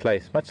in their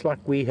place, much like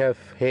we have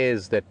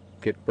hairs that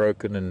get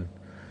broken and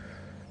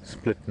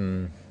split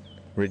and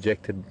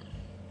rejected,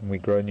 and we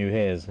grow new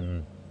hairs,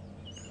 and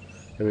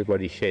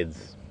everybody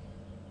sheds.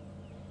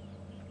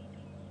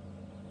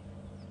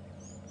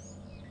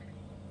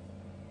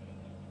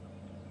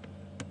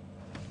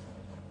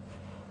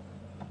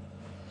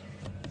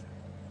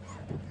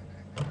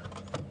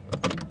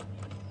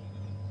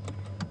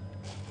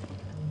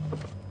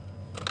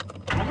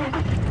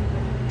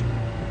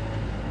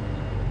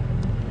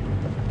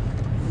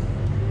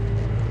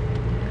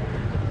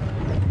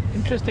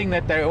 Interesting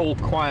that they're all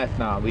quiet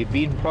now. We've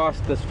been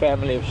past this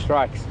family of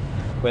shrikes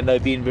when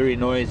they've been very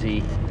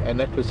noisy, and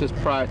that was just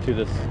prior to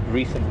this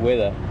recent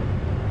weather,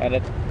 and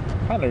it's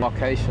kind of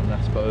location,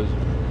 I suppose.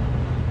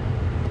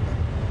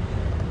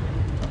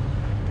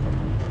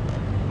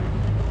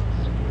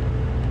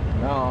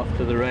 Now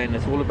after the rain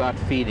it's all about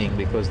feeding,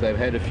 because they've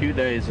had a few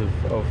days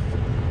of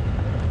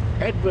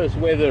adverse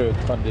weather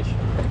conditions,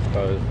 I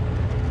suppose.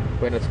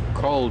 When it's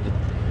cold,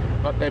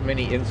 not that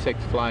many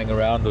insects flying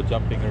around or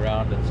jumping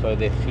around, and so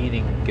their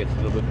feeding gets a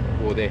little bit,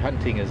 or their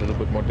hunting is a little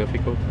bit more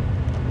difficult.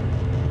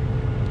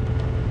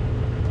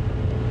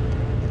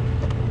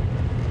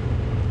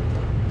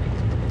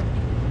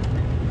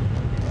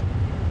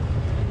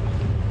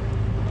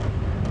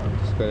 I'm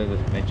just going to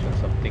just mention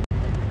something.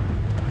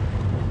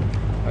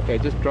 Okay,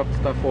 just dropped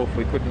stuff off.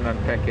 We couldn't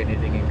unpack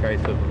anything in case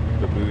of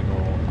baboon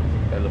or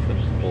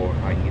elephant or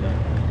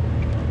hyena.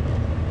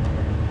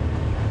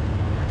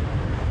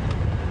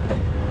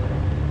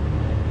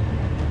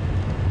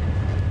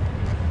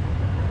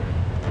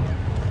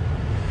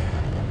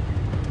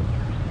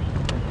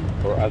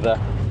 Or other.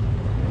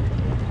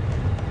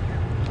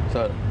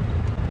 So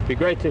it'd be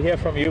great to hear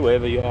from you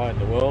wherever you are in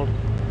the world.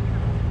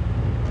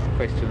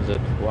 Questions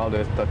at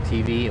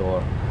WildEarthTV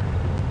or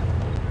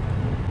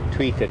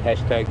tweet at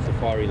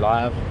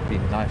 #SafariLive. It'd be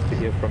nice to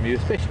hear from you,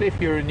 especially if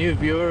you're a new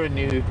viewer and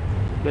you're a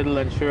little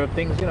unsure of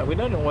things. You know, we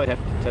don't always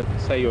have to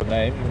say your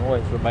name. You can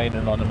always remain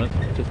anonymous.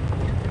 Just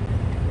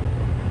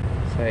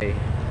say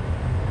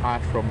hi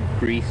from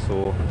Greece,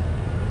 or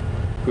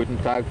Guten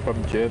Tag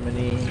from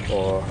Germany,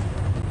 or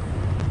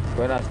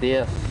Buenos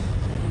dias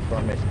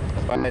from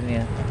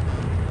España,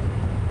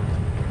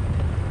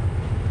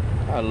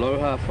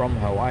 Aloha from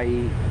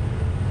Hawaii,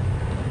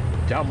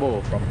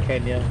 Jambo from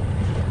Kenya.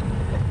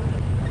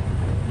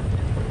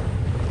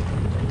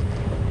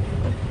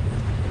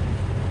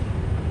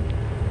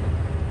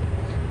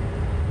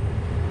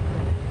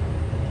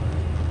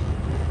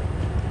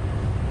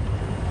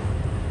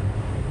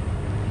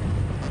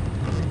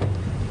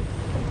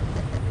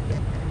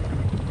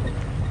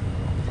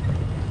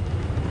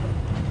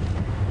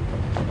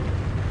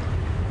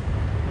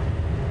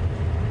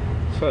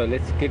 So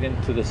let's get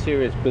into the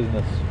serious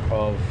business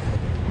of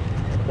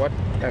what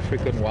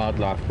African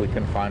wildlife we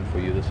can find for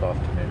you this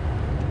afternoon.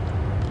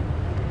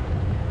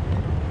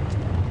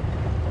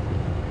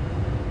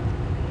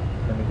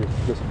 Let me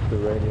just listen to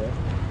the radio.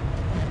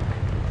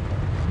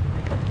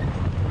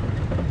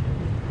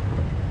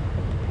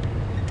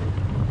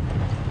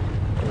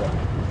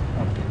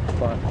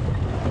 Right, I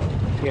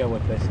can hear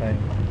what they're saying.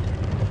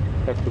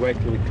 Have to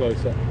wait till we're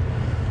closer.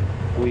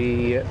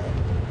 We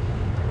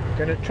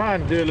going to try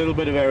and do a little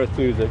bit of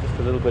Arathusa, just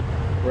a little bit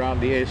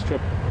around the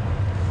airstrip,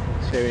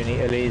 see any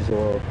ellies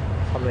or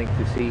something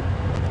to see.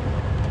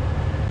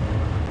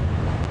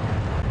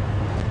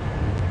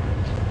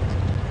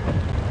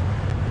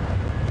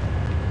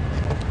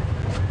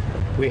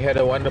 We had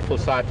a wonderful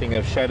sighting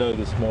of Shadow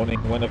this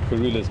morning, one of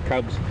Karula's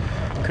cubs.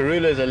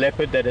 Karula is a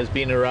leopard that has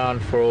been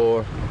around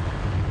for,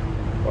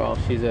 well,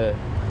 she's a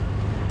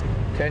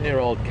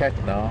 10-year-old cat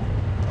now.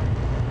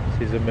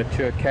 She's a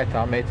mature cat.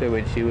 I met her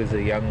when she was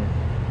a young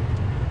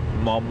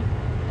mom.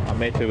 I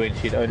met her when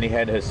she'd only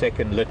had her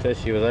second litter.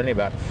 She was only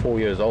about 4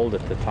 years old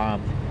at the time,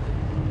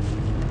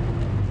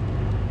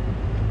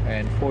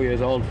 and 4 years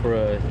old for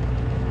a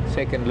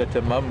second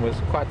litter mum was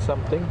quite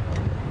something,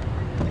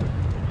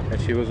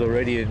 and she was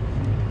already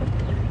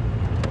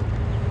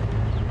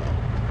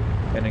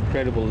an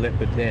incredible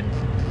leopard then.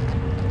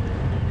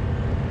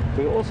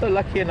 We were also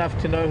lucky enough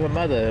to know her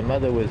mother. Her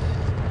mother was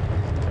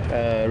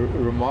a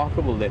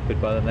remarkable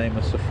leopard by the name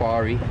of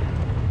Safari,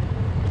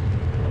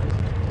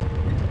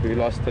 who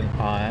lost an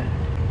eye.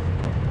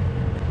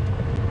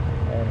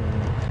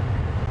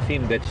 It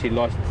seemed that she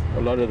lost a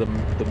lot of the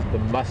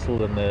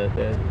muscle and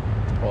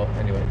well,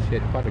 anyway, she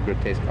had quite a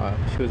grotesque eye.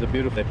 She was a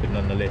beautiful leopard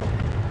nonetheless.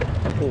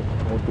 Oh,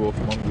 more dwarf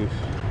mongoose.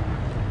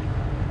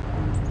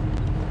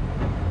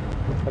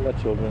 Hello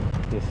children.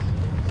 Yes,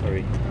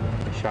 sorry,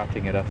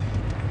 shouting at us.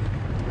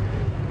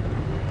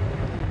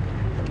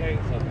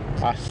 Carrying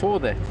something. I saw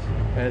that.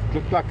 It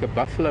looked like a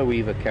buffalo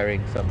weaver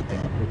carrying something,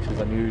 which is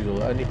unusual.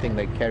 The only thing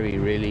they carry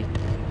really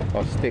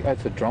are sticks. Oh,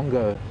 it's a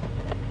drongo.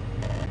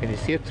 Can you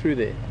see it through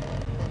there?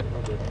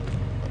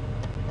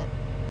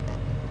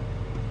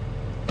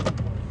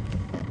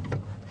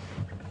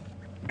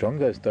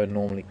 Drongos don't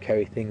normally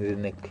carry things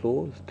in their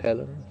claws,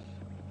 talons.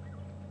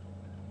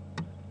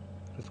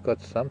 It's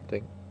got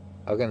something.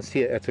 I can see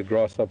it. It's a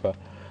grasshopper.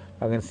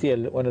 I can see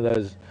one of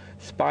those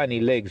spiny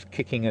legs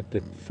kicking at the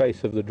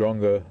face of the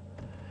drongo,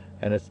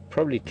 and it's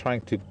probably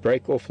trying to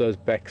break off those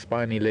back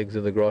spiny legs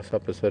of the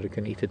grasshopper so that it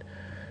can eat it.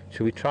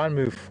 Should we try and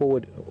move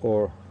forward,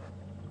 or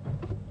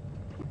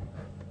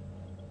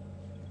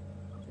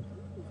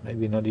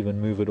maybe not even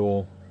move at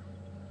all?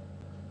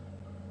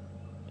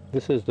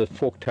 This is the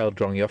fork-tailed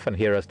drongo. You often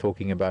hear us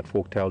talking about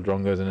fork-tailed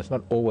drongos, and it's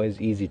not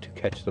always easy to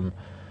catch them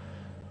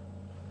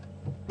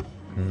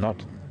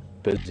not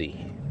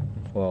busy.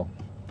 Well,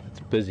 it's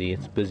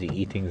busy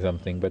eating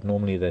something, but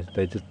normally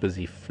they're just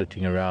busy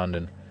flitting around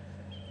and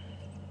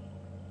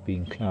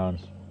being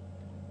clowns.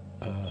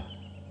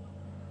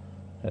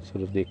 That's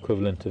sort of the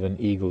equivalent of an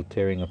eagle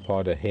tearing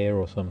apart a hare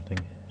or something.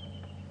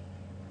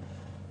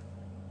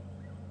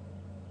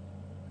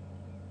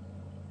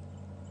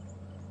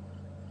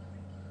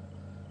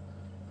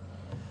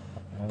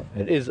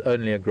 It is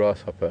only a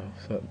grasshopper,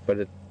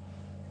 but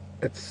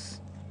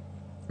it's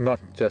not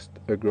just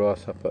a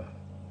grasshopper.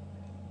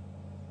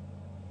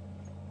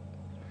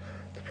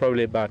 It's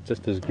probably about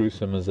just as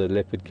gruesome as a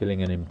leopard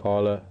killing an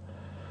impala,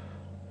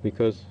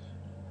 because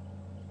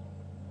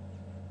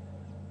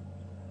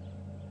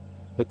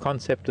the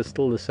concept is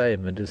still the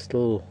same. It is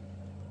still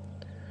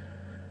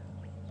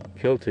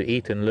kill to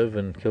eat and live,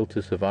 and kill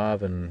to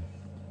survive, and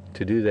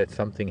to do that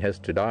something has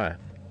to die.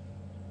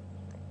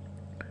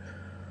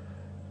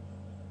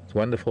 It's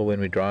wonderful when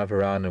we drive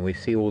around and we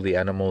see all the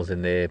animals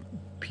in their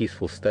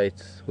peaceful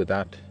states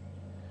without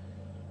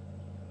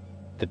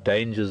the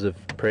dangers of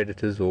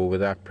predators, or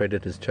without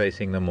predators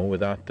chasing them, or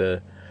without the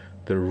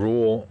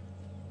raw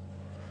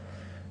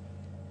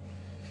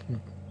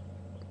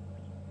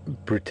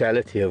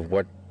brutality of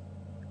what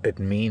it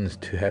means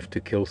to have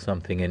to kill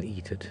something and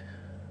eat it.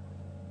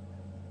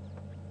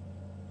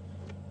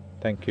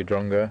 Thank you,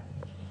 drongo.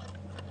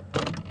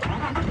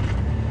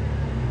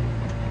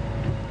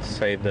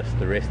 Saved us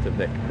the rest of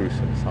that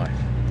gruesome sight.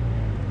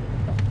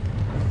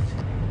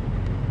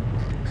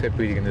 Except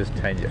we can just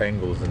change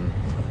angles and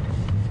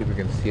see if we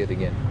can see it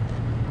again.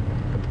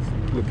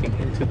 It's looking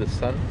into the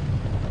sun,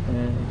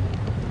 and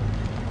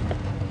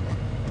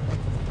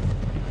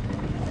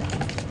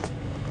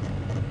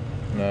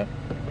no,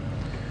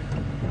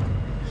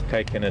 it's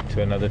taken it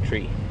to another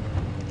tree.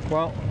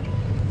 Well,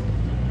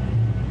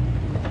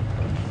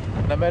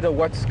 no matter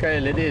what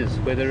scale it is,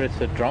 whether it's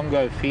a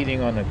drongo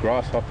feeding on a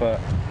grasshopper,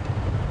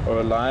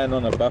 or a lion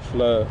on a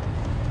buffalo,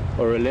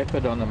 or a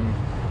leopard on a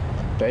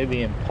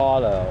baby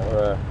impala,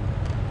 or a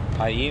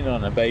hyena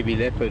on a baby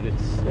leopard,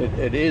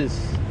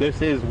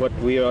 this is what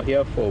we are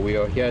here for. We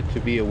are here to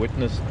be a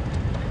witness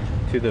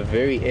to the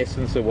very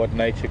essence of what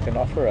nature can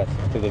offer us,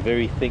 to the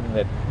very thing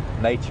that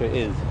nature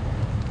is.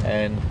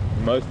 And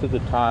most of the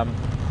time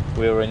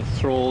we are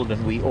enthralled,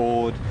 and we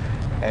awed,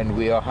 and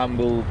we are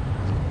humbled,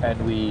 and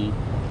we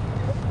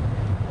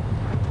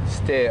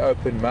stare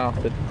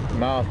open-mouthed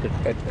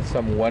at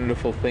some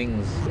wonderful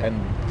things, and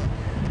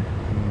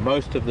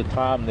most of the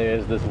time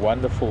there's this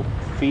wonderful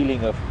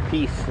feeling of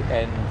peace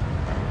and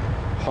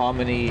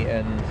harmony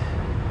and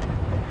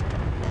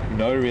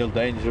no real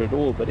danger at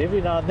all. But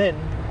every now and then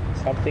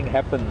something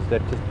happens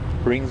that just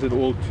brings it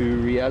all to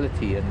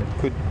reality, and it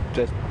could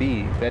just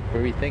be that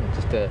very thing,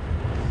 just a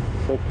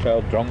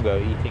fork-tailed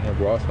drongo eating a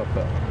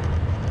grasshopper.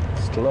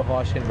 It's still a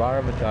harsh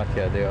environment out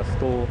here. They are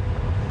still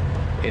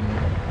in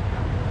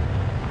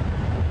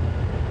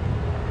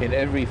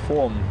every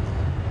form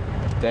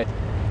that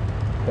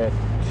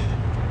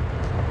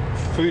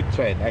food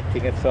chain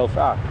acting itself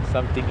out.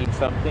 Something eats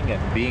something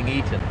and being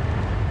eaten.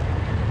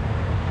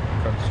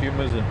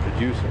 Consumers and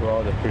producers,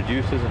 rather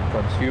producers and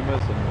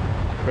consumers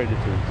and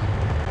predators.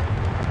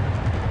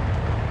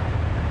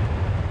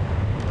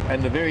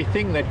 And the very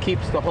thing that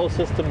keeps the whole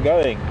system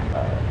going.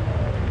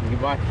 You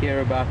might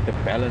hear about the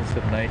balance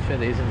of nature.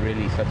 There isn't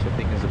really such a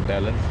thing as a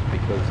balance,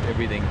 because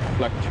everything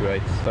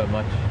fluctuates so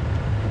much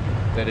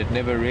that it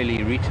never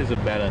really reaches a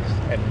balance.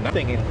 And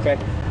nothing, in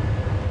fact,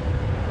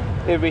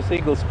 every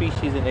single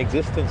species in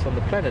existence on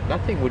the planet,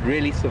 nothing would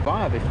really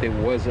survive if there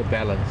was a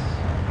balance.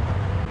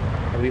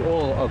 And we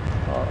all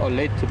are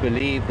led to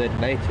believe that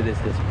nature, there's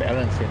this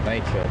balance in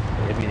nature,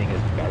 everything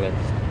is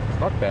balanced. It's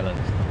not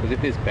balanced, because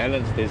if there's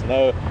balance, there's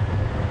no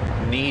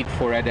need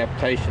for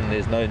adaptation,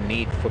 there's no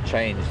need for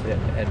change,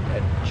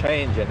 and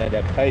change and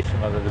adaptation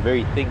are the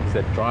very things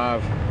that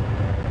drive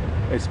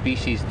a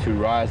species to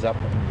rise up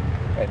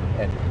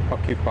and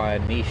occupy a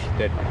niche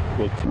that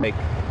will take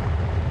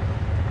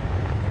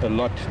a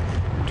lot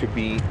to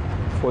be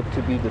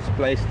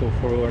displaced, or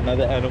for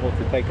another animal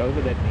to take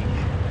over that niche.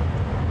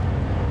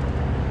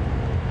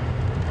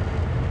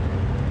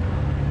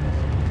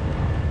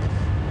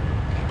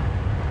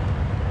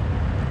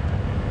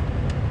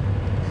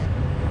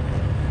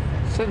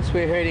 Since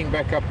we're heading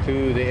back up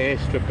to the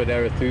airstrip at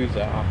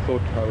Arathusa, I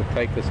thought I would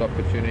take this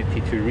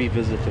opportunity to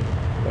revisit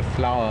a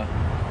flower.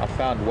 I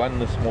found one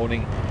this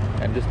morning,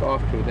 and just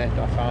after that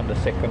I found a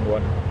second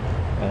one,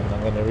 and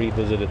I'm going to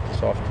revisit it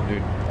this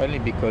afternoon, only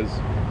because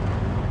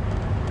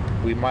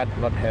we might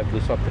not have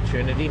this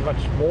opportunity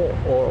much more,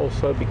 or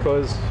also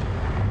because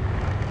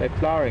they're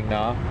flowering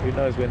now. Who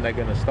knows when they're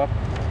going to stop,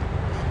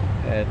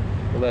 and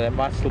although that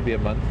might still be a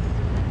month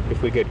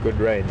if we get good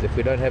rains. If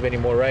we don't have any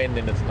more rain,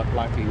 then it's not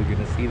likely we're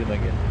going to see them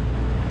again.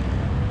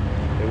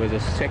 There was a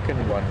second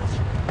one.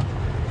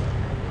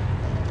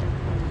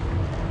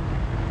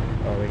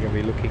 Oh, we're going to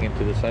be looking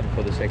into the sun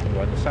for the second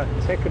one.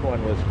 The second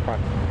one was quite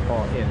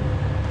far in,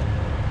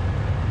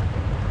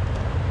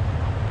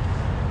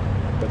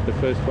 but the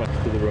first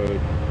one's to the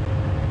road.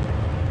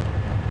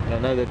 And I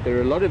know that there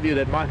are a lot of you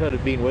that might not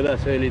have been with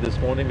us early this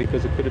morning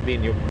because it could have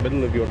been your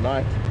middle of your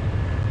night.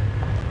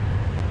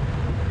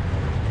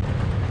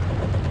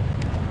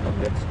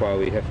 That's why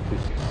we have to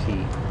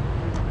see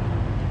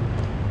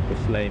the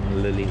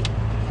flame lily.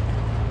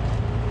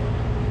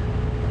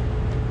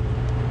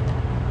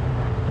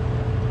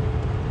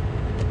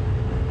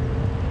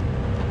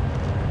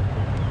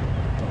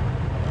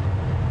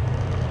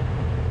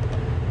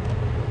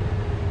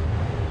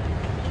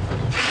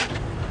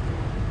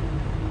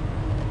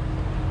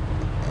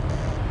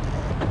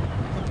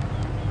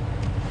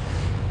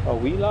 Are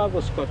we live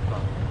or Scott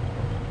live?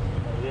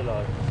 We're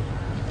live.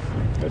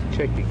 Just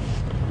checking.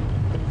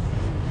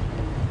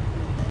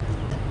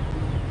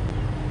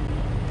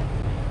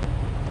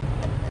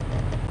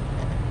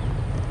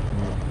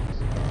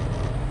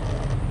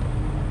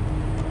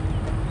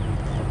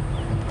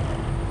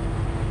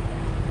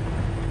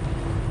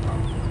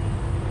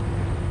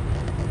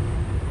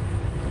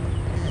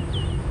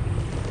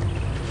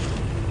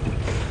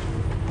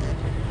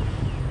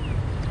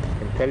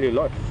 Tell you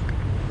lots.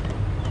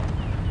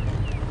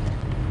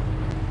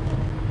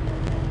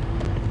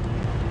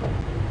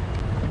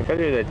 I tell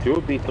you that jewel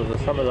beetles are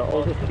some of the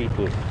oldest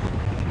beetles.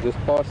 Just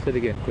past it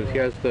again, because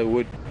here's the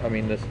wood. I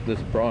mean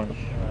this branch.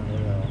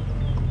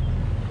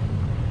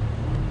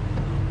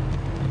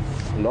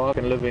 Lark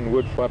can live in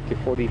wood for up to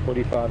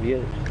 40-45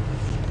 years.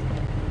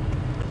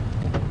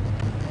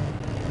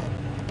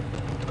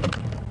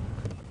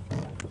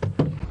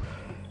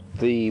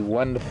 The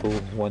wonderful,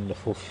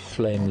 wonderful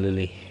flame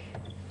lily.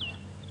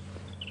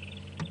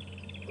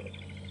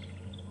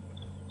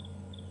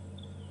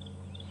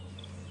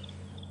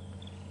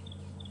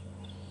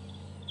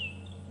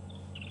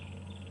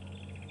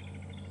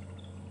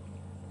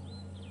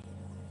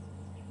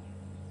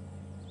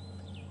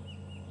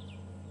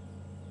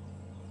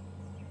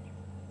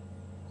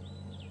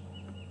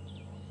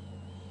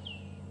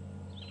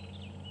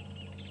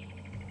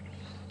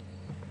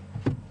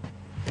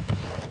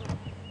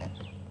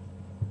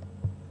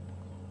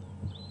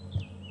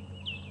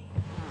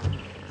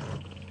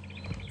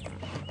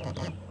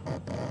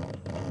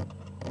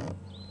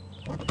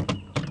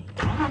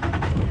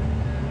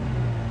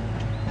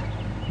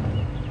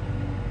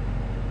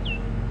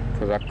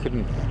 Because I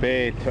couldn't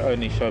bear to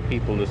only show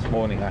people this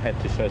morning, I had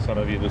to show some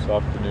of you this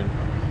afternoon.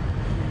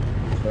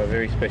 So a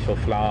very special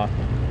flower.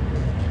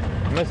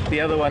 I missed the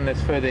other one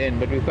that's further in,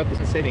 but we've got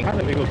this setting. Kind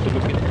of able to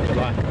look into the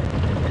light.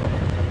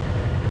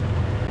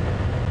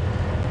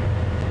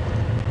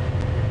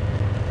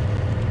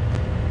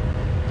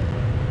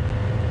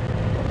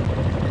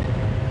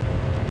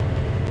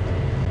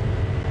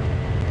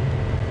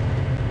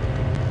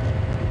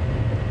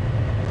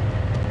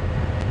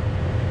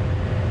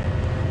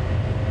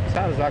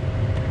 Sounds like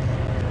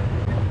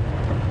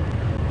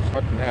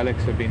Scott and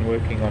Alex have been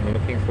working on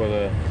looking for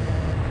the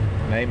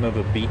name of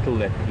a beetle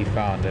that he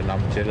found, and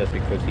I'm jealous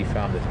because he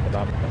found it, but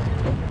I'm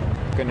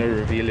not going to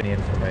reveal any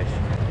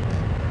information.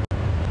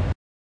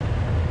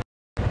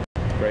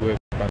 Great work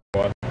by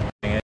Marc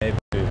being able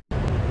to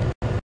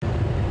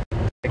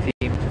take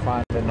him to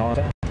find an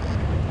answer.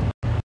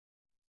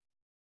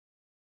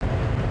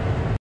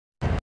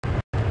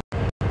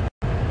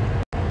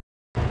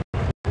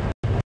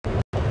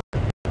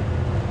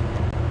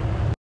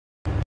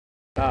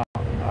 Now,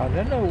 I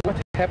don't know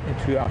what happened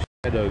to our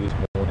shadow this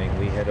morning.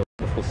 We had a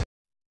wonderful so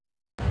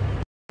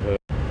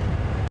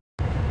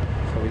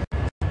we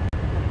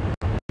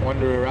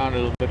wander around a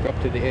little bit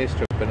up to the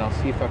airstrip, and I'll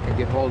see if I can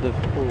get hold of,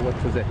 oh,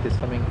 what was that? There's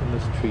something in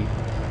this tree.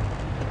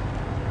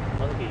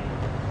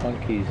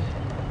 Monkeys.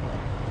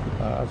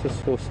 I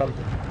just saw some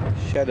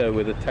shadow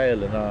with a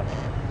tail, and I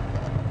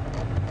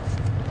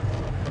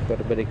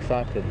got a bit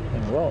excited.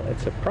 And well,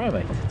 it's a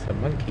primate, it's a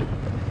monkey.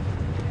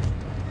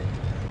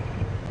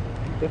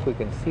 If we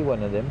can see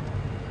one of them,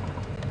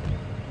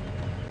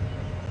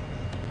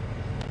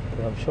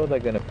 but I'm sure they're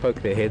going to poke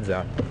their heads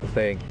out because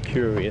they're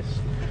curious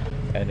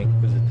and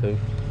inquisitive.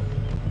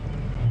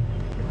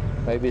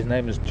 Maybe his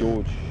name is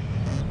George.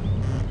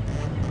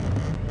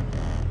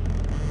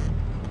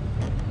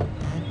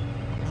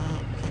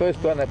 The first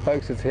one that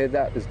pokes its head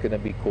out is going to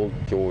be called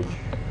George.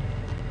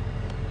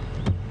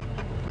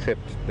 Except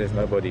there's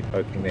nobody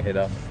poking their head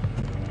out.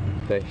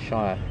 They're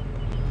shy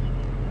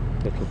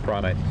little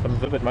primates. Some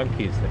vivid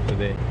monkeys that were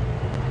there.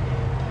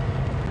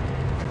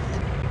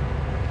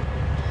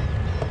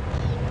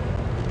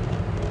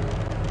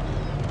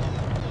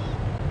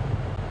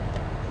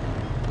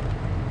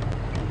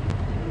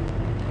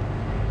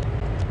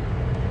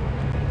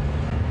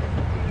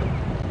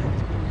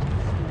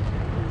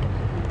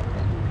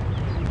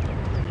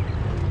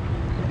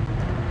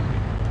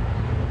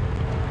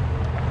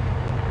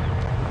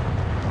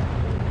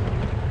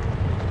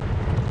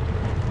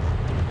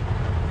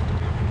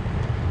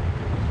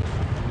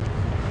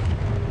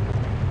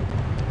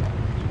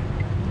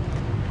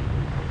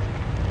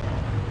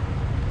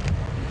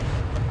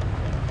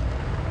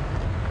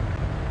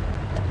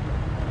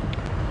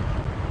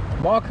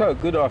 Marco,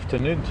 good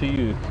afternoon to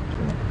you.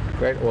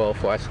 Great, well,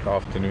 for us,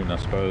 afternoon, I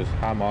suppose.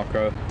 Hi,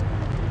 Marco.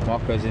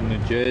 Marco's in New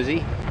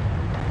Jersey.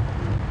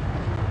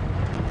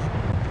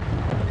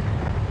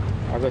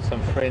 I've got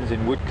some friends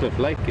in Woodcliff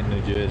Lake in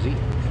New Jersey.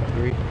 Some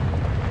very,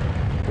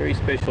 very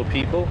special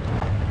people.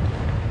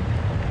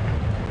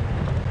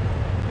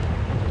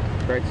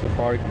 Great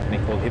safari company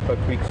called Hippo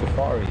Creek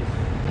Safaris.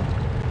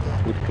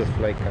 Woodcliff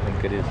Lake, I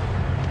think it is.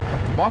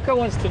 Marco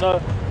wants to know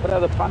what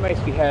other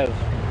primates we have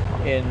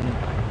in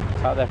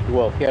South Africa.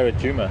 Well, here at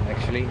Djuma,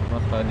 actually,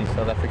 not only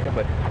South Africa,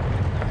 but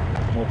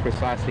more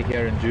precisely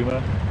here in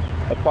Djuma.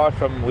 Apart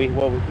from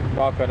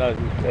Marco knows,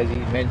 as he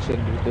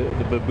mentioned, the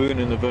baboon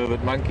and the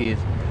vervet monkeys,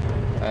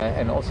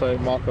 and also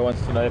Marco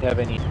wants to know if we have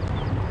any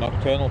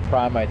nocturnal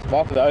primates.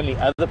 Marco, the only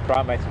other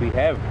primates we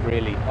have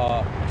really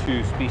are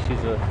two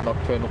species of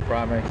nocturnal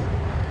primates.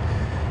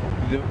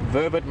 The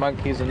vervet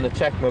monkeys and the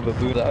chacma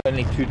baboon are the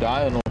only two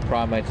diurnal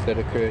primates that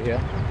occur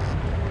here.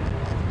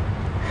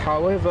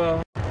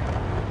 However,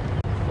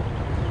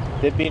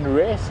 there have been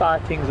rare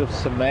sightings of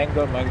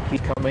Samango monkeys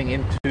coming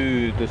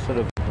into the sort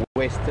of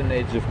western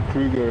edge of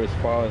Kruger, as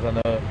far as I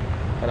know,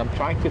 and I'm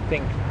trying to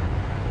think.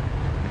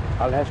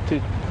 I'll have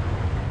to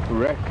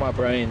rack my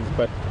brains,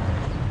 but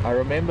I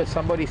remember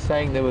somebody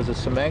saying there was a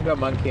Samango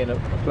monkey in a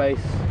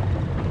place,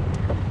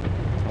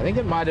 I think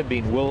it might have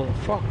been Will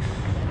Fox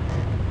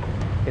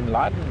in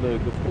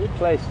Leidenburg, of all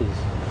places,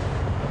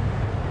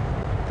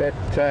 that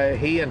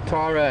he and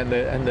Tara and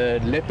the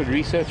leopard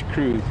research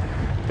crew,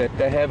 that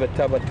they have a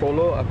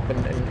Tabatolo up in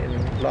the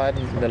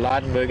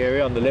Leidenburg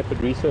area on the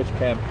leopard research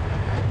camp,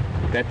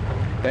 that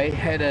they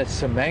had a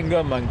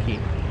Samango monkey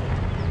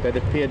that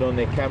appeared on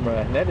their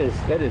camera, and that is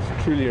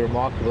truly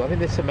remarkable. I mean,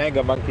 there's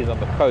Samango monkeys on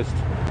the coast.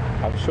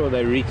 I'm sure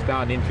they reach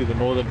down into the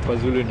northern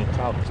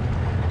KwaZulu-Natal,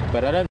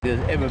 but I don't think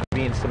there's ever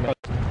been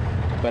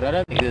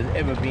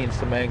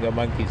Samango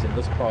monkeys in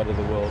this part of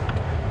the world.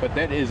 But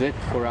that is it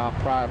for our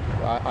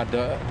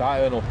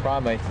diurnal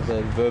primates,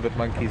 the vervet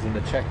monkeys and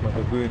the chacma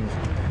baboons.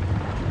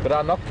 But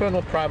our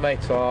nocturnal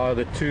primates are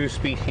the two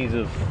species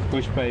of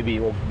bush baby,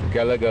 or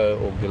galago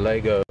or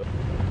galago,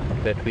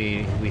 that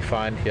we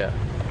find here.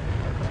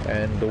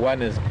 And the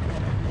one is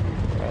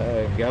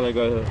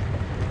Galago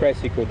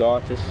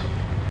crassicordatus,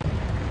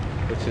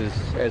 which is,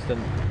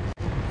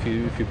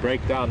 if you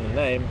break down the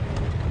name,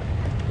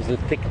 is the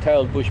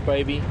thick-tailed bush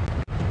baby,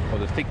 or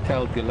the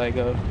thick-tailed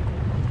galago,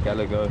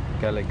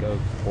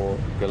 or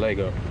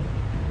galago,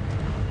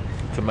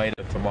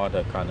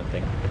 tomato kind of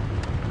thing,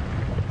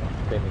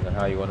 depending on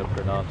how you want to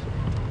pronounce it.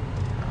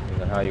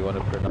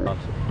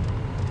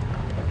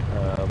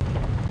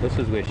 This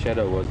is where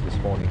Shadow was this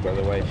morning, by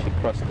the way. She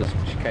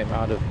came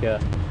out of here.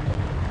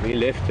 We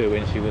left her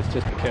when she was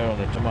just here on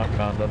the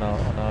Tumarkand on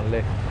our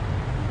left.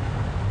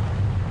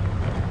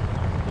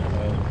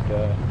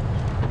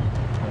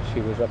 And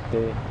she was up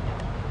there.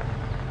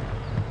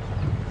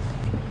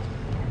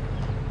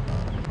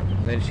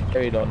 And then she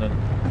carried on and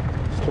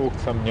stalked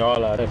some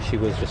nyala. I don't know if she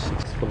was just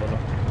successful or not.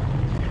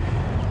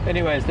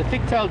 Anyways, the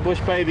thick-tailed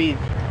bush baby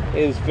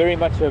is very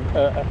much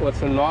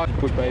a large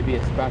bush baby.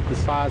 It's about the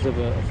size of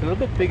it's a little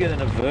bit bigger than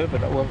a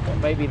vervet, well,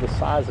 maybe the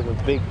size of a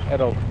big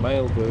adult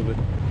male vervet,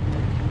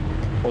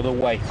 or the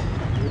weight.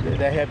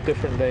 They have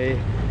different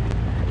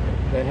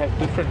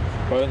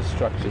bone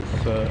structures.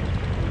 So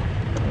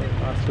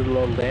nice little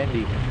old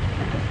dandy.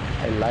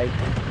 I like.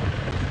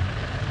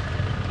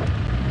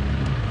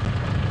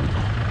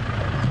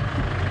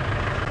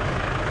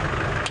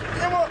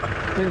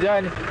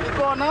 Ninjani.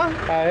 Ikona?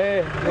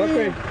 Hey,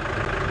 okay.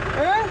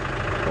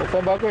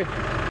 From Bakwit?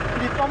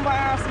 Di Pamba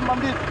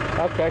Sambambit.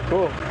 Okay,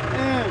 cool.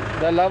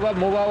 Dalawa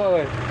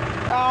mubawa.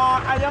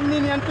 Ayam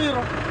nini yan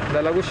piro.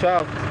 Dalawa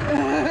shaft.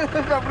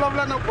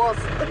 Bla no boss.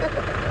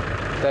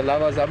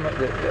 Dalawa zaman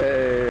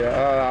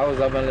ako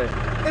zaman lang.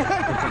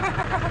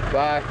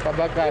 Bye,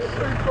 kabakas.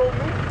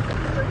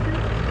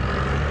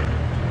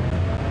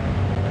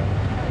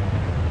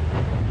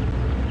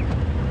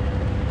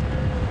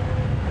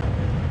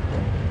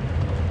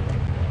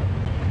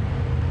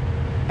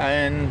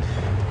 And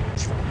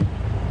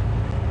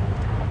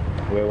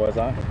where was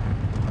I?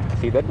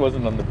 See, that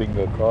wasn't on the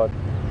bingo card,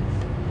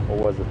 or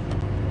was it?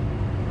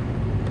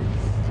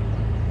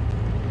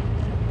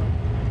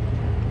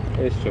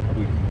 Airstrip.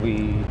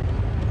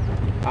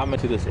 I'm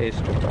into this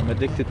airstrip. I'm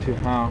addicted to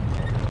how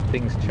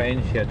things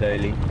change here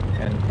daily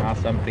and how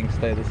some things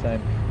stay the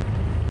same.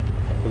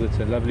 Because it's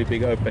a lovely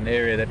big open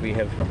area that we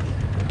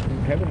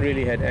haven't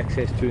really had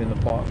access to in the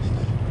past.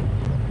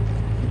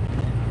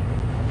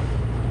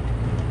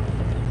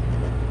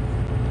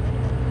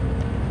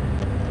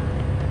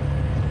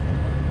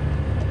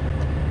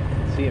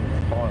 See him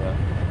farther.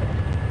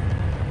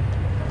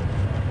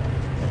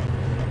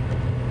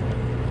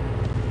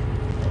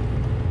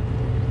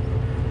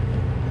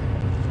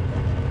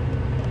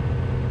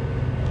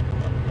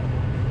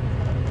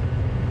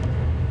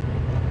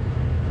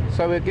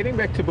 So we're getting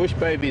back to bush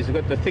babies. We've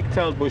got the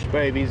thick-tailed bush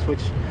babies,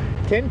 which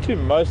tend to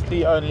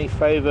mostly only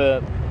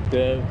favor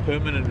the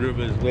permanent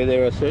rivers where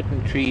there are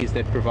certain trees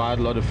that provide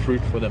a lot of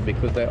fruit for them,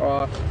 because they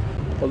are,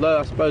 although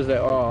I suppose they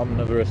are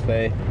omnivorous,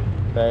 they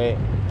They,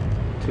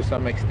 to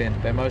some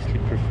extent, they mostly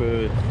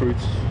prefer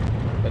fruits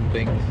and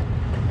things.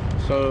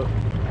 So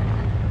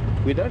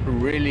we don't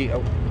really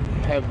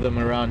have them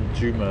around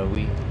Djuma.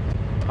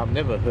 I've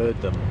never heard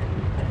them.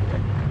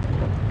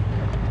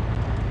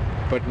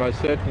 But most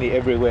certainly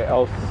everywhere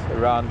else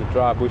around the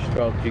dry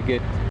bushveld you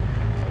get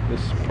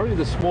this, probably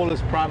the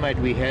smallest primate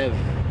we have,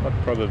 not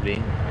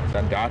probably, it's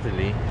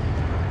undoubtedly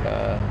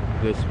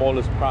the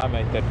smallest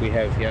primate that we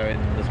have here in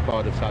this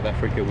part of South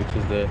Africa, which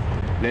is the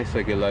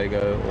lesser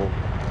Galago or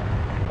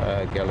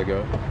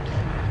Galago.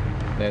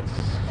 That's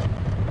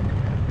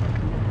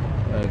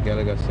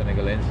Galago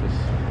senegalensis.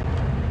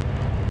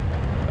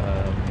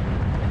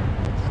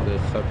 The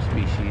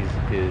subspecies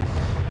is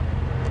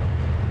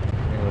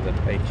with an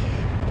H.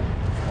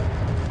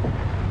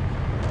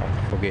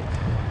 I forget.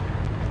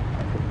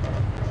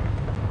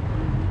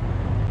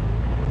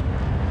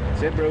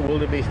 Zebra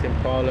wildebeest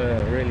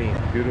impala, really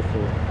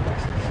beautiful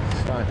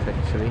sight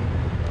actually.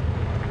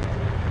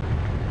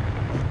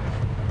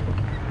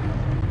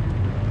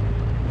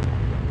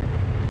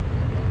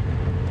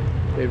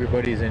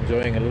 Everybody's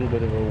enjoying a little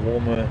bit of a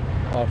warmer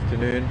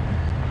afternoon.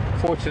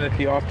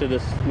 Fortunately, after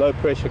this low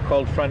pressure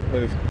cold front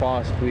moved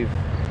past, we've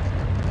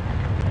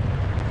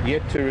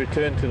yet to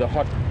return to the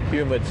hot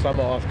humid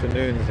summer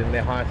afternoons in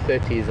the high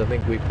 30s. I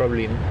think we're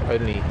probably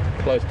only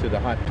close to the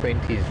high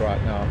 20s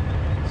right now.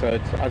 So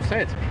I'd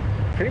say it's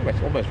pretty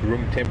much almost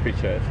room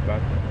temperature. It's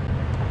about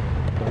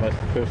the most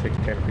perfect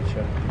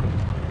temperature.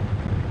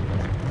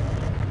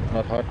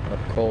 Not hot, not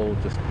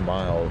cold, just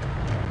mild.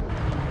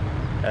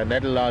 And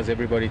that allows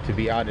everybody to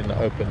be out in the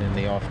open in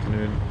the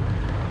afternoon,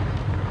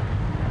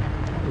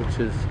 which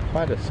is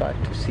quite a sight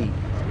to see.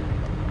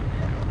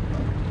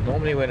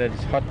 Normally when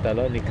it's hot they'll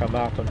only come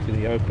out onto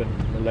the open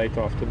in the late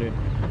afternoon.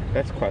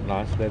 That's quite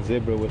nice, that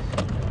zebra with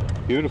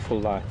beautiful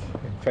light.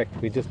 In fact,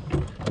 we just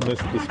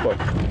missed the spot.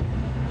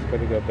 Got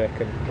to go back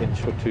an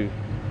inch or two,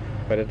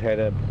 but it had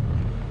a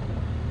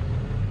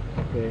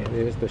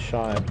there's the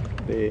shine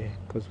there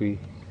because we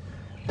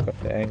got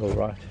the angle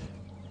right.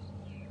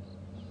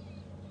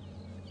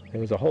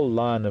 There was a whole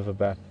line of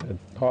about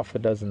half a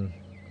dozen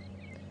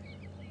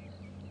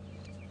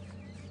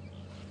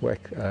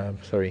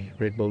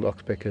red-billed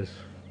oxpeckers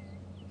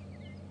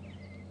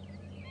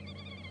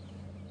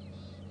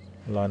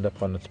lined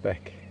up on its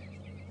back.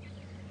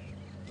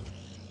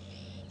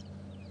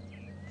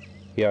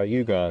 Yeah,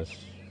 you guys.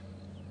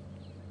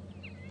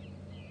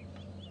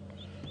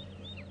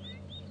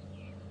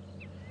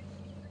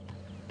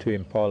 Two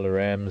impala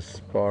rams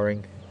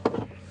sparring.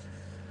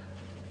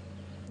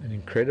 An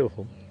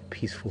incredible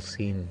peaceful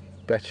scene.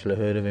 Bachelor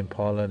herd of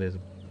impala. There's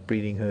a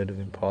breeding herd of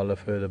impala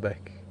further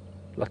back.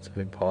 Lots of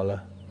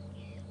impala.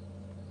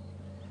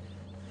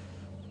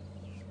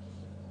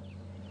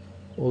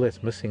 All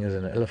that's missing is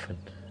an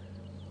elephant.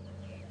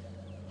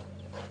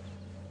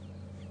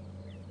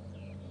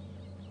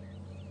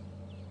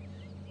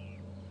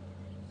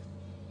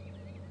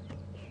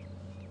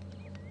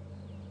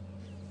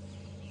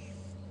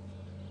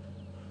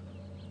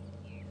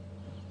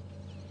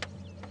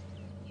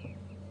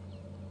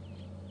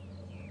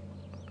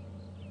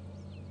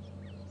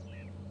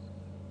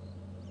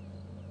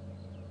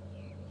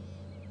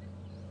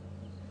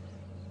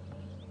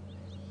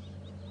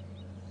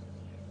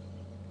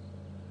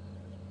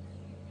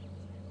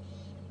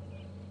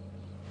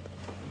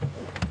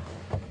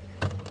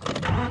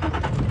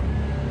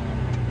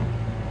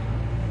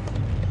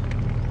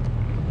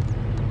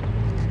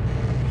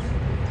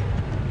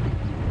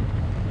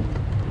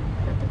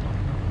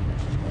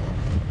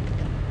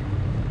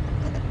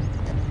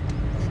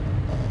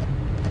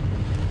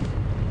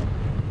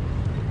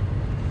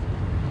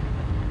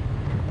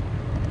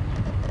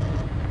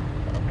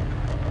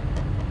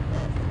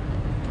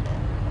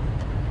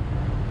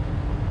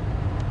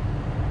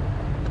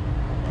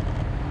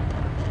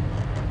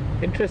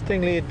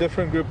 Interestingly, a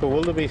different group of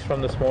wildebeest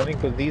from this morning,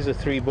 because these are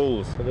 3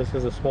 bulls. So this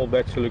is a small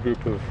bachelor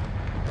group of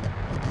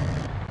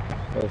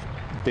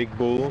big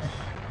bulls.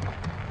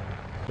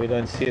 We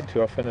don't see it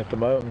too often at the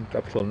moment.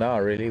 Up till now,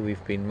 really,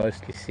 we've been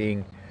mostly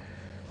seeing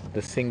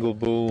the single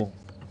bull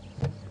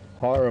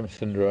harem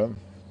syndrome,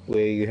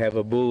 where you have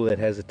a bull that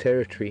has a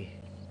territory.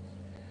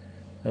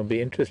 It'll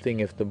be interesting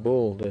if the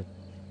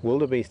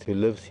wildebeest who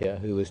lives here,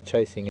 who was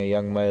chasing a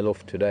young male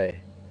off today,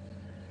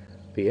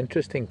 be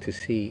interesting to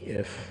see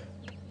if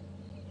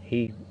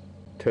he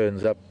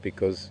turns up,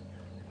 because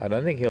I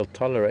don't think he'll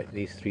tolerate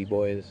these 3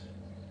 boys.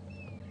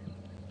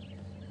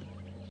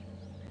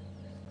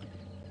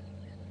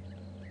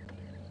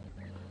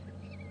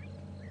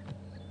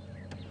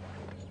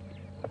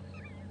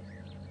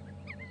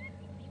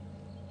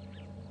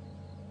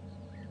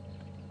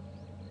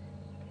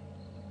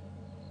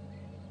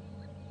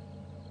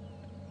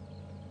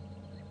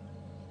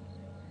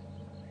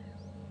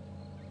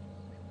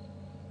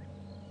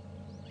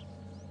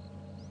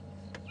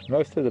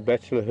 Most of the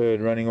bachelor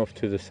herd running off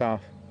to the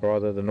south,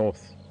 rather the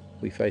north.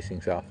 We're facing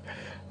south,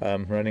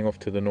 running off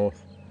to the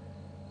north.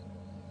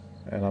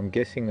 And I'm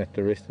guessing that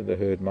the rest of the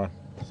herd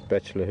this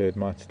bachelor herd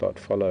might start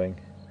following.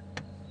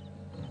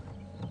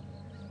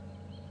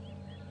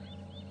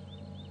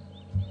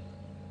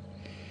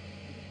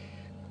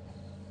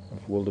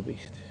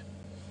 wildebeest.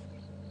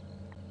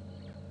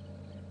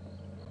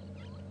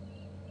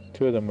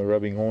 Two of them were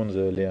rubbing horns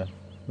earlier,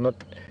 not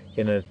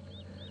in an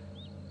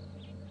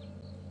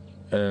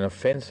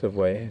offensive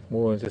way,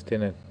 more just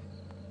in a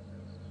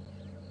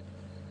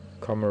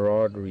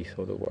camaraderie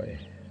sort of way.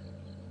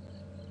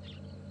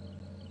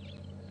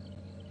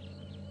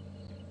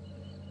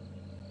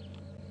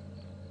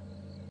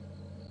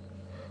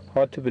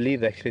 Hard to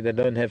believe actually they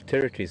don't have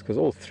territories, because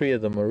all three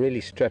of them are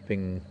really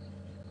strapping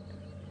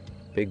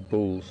big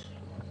bulls.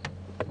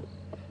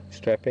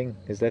 Strapping,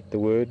 is that the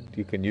word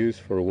you can use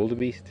for a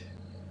wildebeest?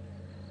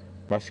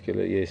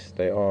 Muscular, yes,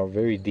 they are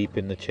very deep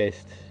in the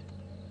chest.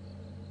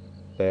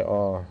 They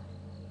are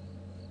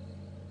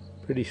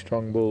pretty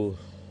strong bulls.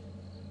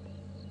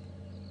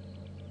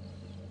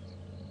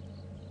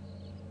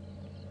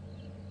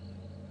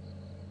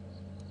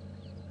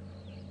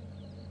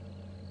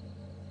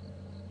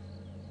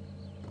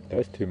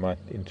 Those two might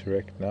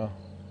interact now.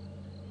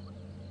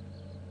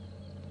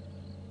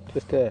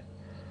 Just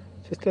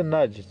a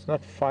nudge. It's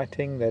not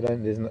fighting. They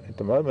don't. At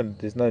the moment,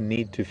 there's no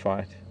need to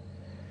fight.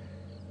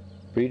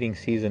 Breeding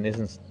season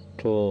isn't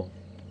till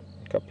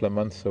a couple of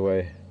months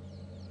away,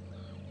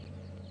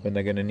 when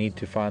they're going to need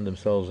to find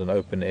themselves an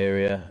open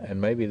area,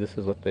 and maybe this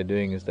is what they're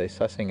doing, is they're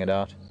sussing it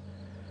out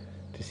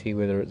to see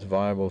whether it's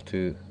viable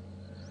to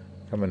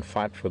come and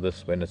fight for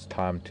this when it's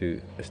time to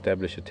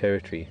establish a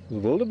territory. The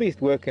wildebeest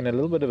work in a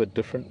little bit of a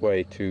different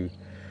way to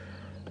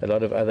a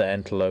lot of other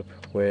antelope,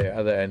 where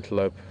other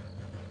antelope,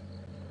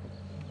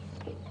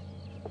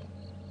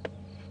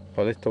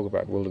 well, let's talk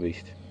about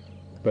wildebeest.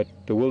 But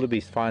the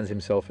wildebeest finds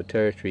himself a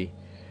territory,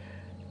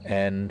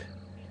 and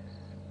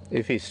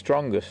if he's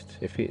strongest,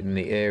 if he, in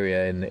the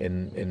area,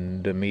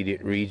 in the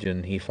immediate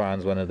region, he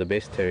finds one of the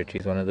best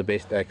territories, one of the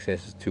best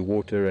accesses to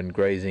water and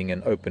grazing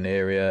and open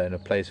area, and a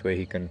place where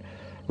he can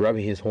rub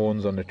his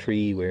horns on a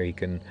tree, where he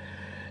can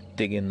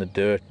dig in the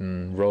dirt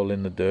and roll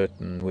in the dirt,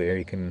 and where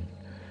he can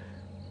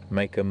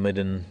make a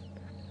midden,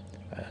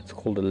 it's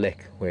called a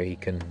lek, where he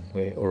can,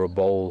 or a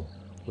bowl,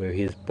 where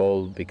his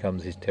bowl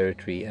becomes his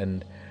territory.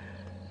 And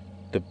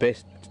the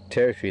best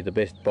territory, the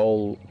best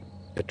bowl,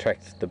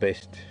 attracts the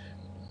best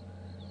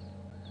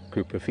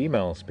group of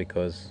females,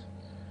 because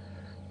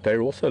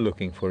they're also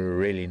looking for a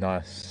really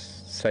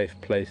nice, safe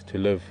place to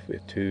live,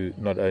 to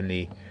not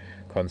only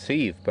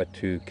conceive, but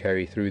to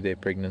carry through their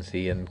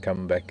pregnancy and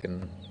come back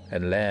and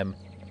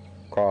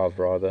calve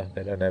rather.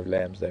 They don't have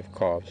lambs, they have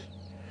calves.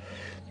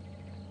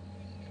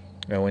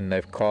 And when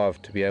they've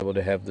calved, to be able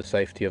to have the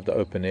safety of the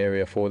open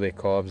area for their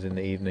calves in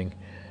the evening.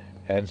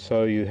 And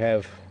so you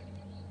have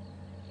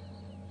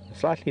a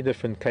slightly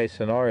different case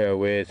scenario,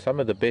 where some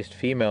of the best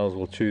females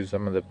will choose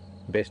some of the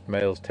best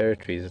males'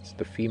 territories. It's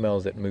the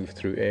females that move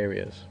through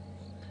areas,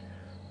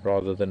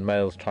 rather than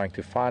males trying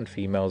to find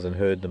females and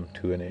herd them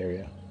to an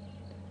area,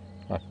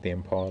 like the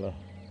impala.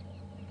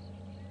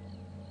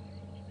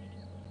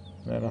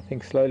 And I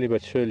think slowly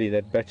but surely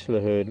that bachelor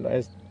herd,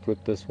 as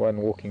with this one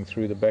walking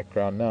through the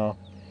background now,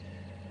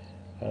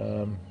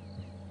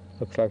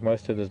 looks like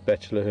most of this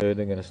bachelor herd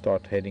are going to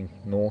start heading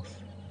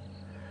north.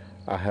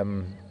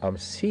 I'm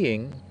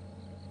seeing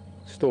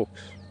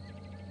storks,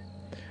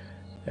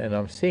 and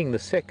I'm seeing the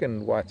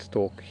second white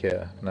stork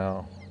here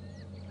now.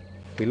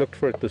 We looked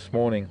for it this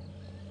morning.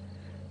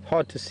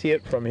 Hard to see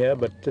it from here,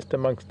 but just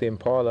amongst the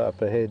impala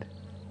up ahead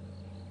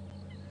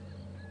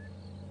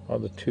are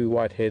the two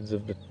white heads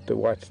of the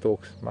white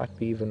storks. Might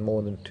be even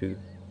more than two.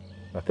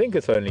 I think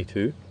it's only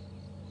two.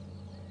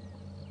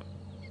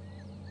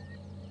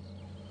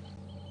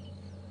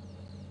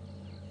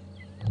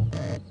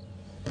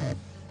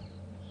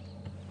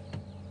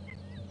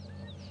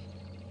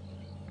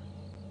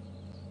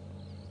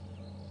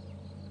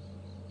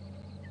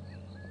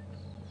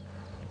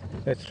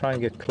 Let's try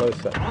and get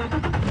closer.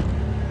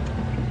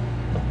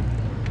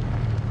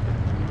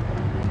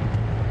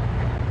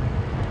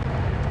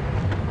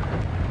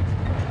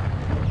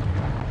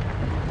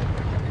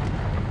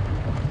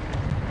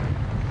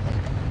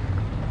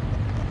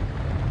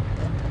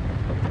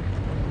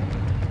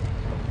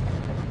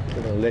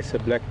 Little lesser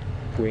black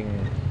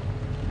wing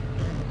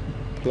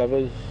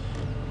plovers.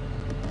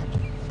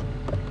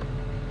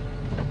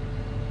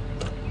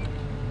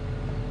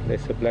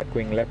 Lesser black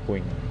wing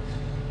lapwings.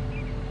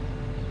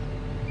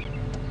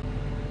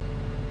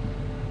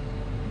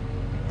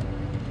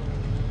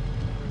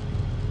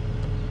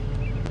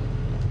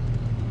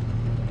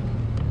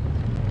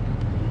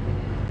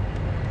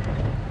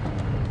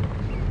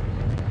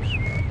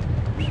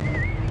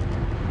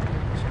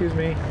 Excuse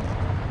me.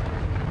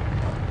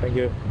 Thank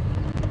you.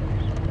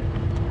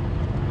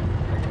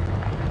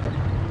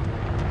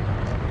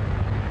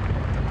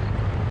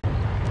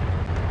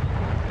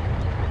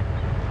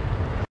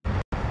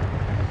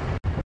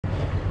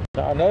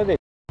 Now, I know that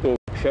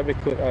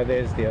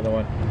there's the other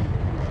one.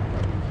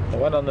 The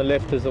one on the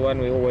left is the one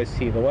we always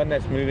see. The one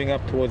that's moving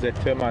up towards that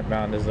termite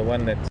mound is the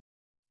one that's,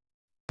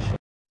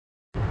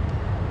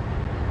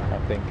 I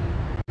think,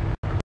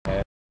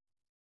 must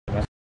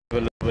have a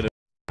little bit of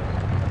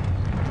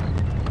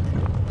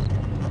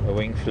a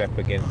wing flap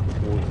against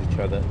towards each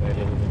other. A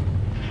little bit.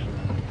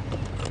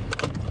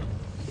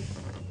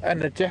 And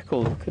the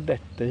jackal, look at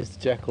that, there's the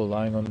jackal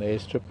lying on the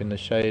airstrip in the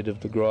shade of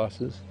the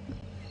grasses.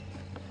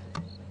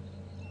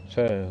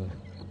 So,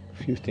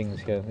 a few things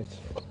here.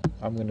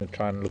 I'm going to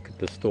try and look at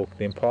the stalk.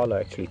 The impala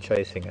actually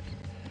chasing it.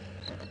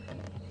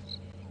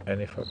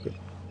 And if I could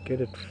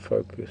get it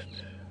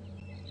focused.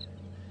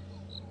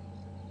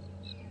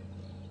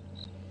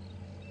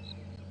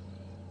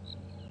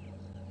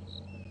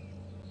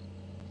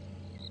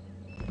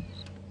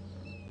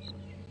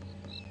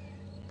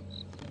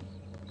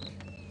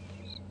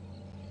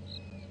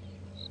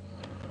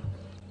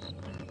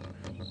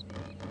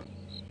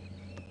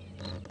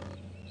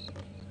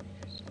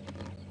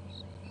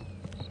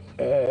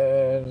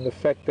 And the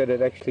fact that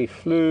it actually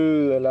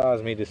flew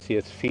allows me to see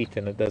its feet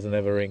and it doesn't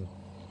have a ring.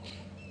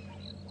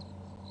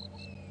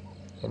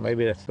 Or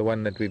maybe that's the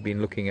one that we've been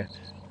looking at.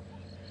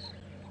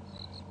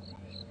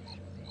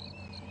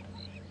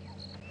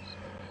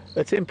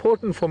 It's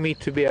important for me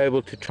to be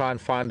able to try and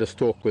find a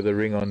stalk with a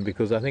ring on,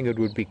 because I think it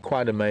would be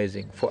quite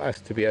amazing for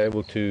us to be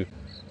able to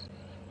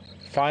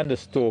find a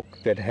stalk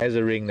that has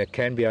a ring that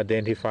can be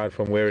identified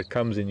from where it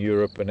comes in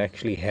Europe, and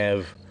actually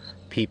have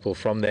people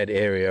from that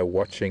area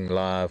watching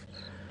live,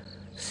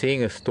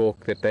 seeing a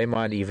stalk that they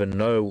might even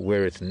know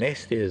where its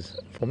nest is.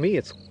 For me,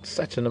 it's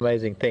such an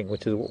amazing thing,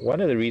 which is one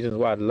of the reasons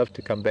why I'd love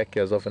to come back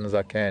here as often as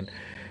I can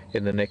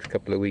in the next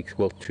couple of weeks,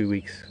 well, 2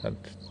 weeks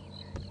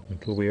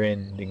until we're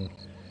ending,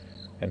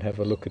 and have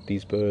a look at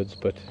these birds.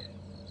 But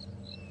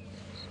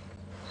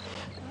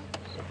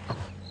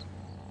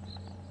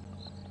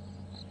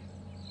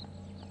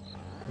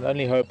I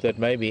only hope that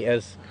maybe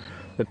as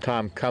the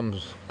time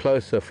comes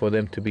closer for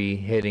them to be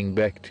heading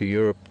back to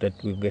Europe, that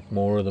we'll get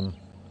more of them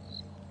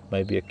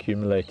maybe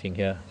accumulating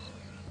here.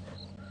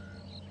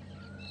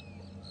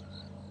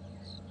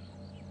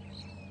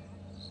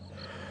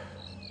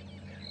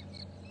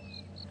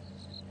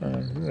 I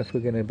don't know if we're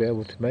going to be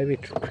able to maybe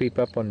creep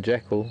up on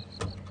jackal.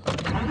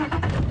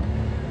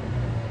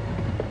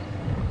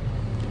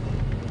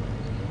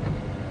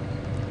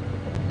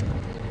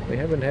 We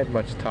haven't had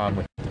much time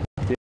with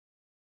it,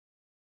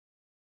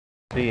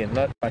 and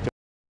not much.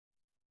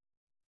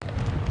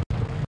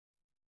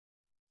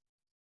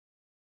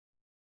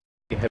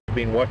 We have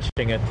been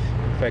watching it.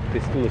 In fact,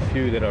 there's still a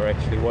few that are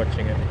actually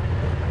watching it.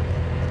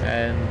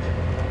 And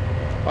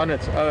on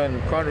its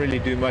own, can't really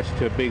do much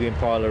to a big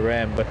impala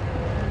ram, but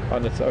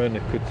on its own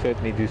it could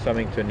certainly do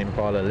something to an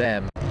impala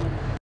lamb.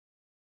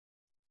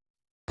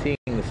 Seeing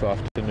this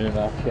afternoon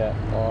up here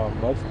are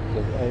most of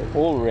the,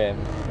 all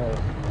rams.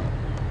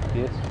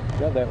 Yes,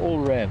 yeah, they're all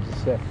rams.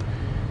 It's a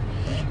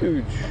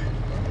huge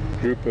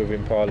group of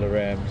impala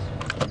rams.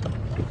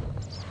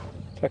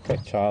 It's okay,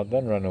 child,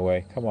 don't run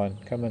away. Come on,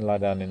 come and lie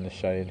down in the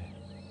shade.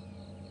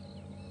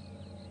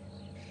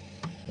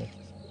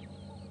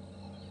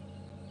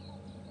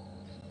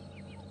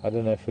 I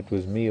don't know if it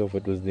was me or if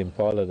it was the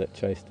impala that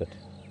chased it.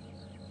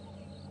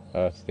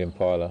 Oh, it's the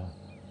impala.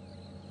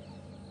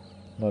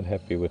 Not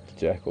happy with the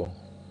jackal.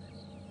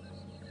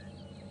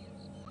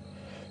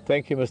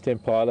 Thank you, Mr.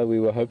 Impala. We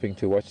were hoping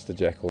to watch the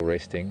jackal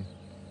resting.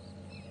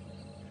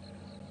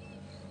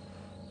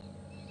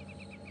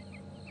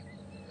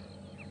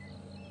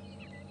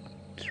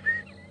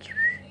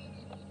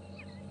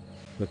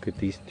 Look at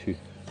these two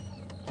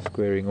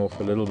squaring off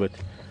a little bit.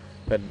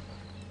 But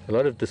a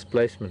lot of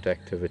displacement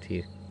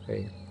activity.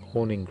 Okay?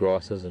 Horning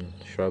grasses and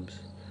shrubs.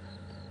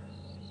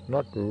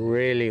 Not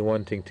really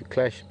wanting to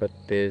clash, but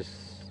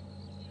there's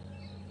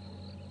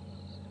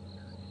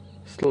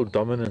still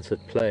dominance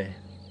at play.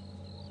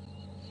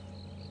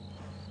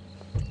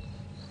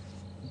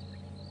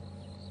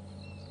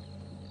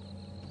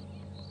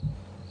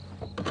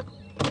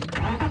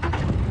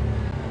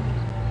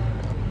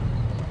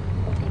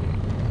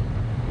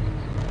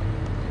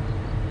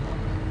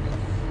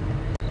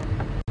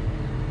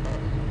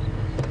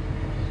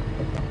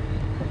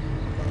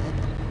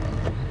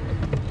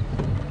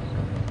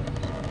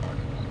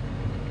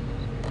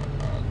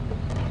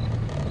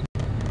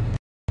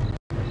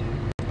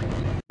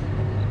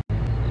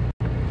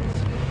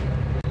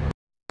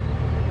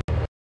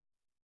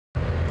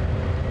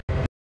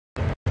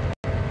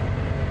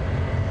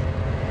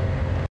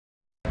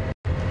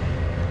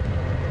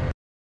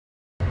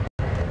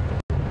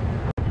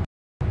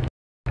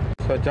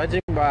 So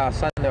judging by our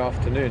Sunday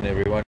afternoon,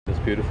 everyone, this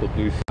beautiful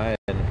blue sky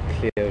and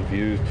clear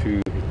view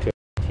to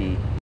eternity,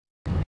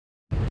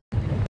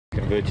 you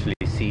can virtually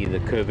see the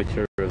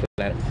curvature of the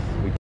planet.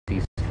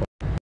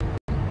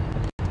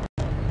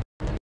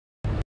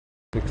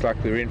 Looks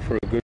like we're in for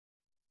a good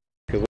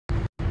week,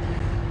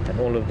 and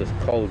all of this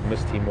cold,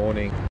 misty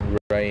morning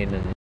rain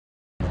and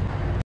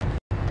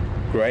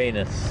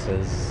greyness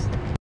is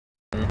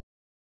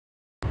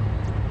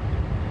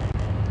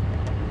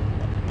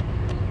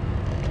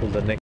until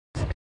the next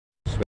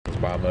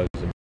by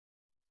Mozambique.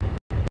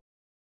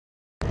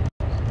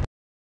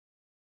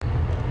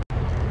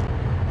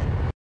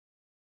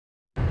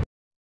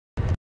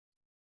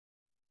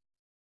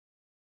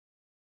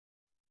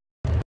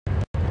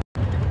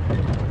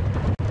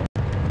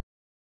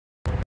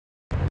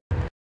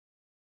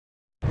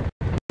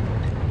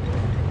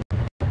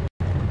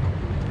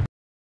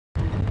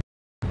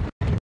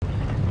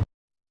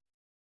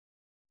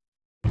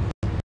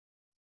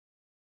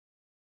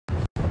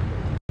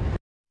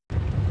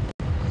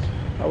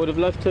 I would have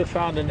loved to have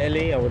found an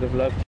Ellie. I would have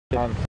loved to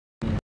have found.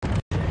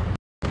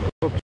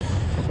 Oops,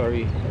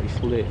 sorry, he's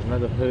still there.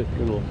 Another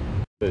little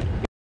bird.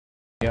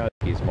 Yeah,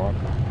 he's Marc.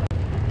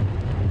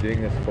 You're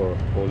doing this for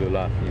all your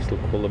life. You still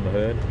call them a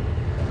herd.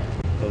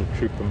 Little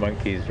troop of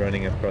monkeys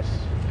running across.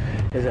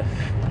 There's a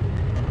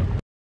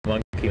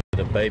monkey with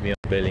a baby on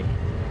the belly.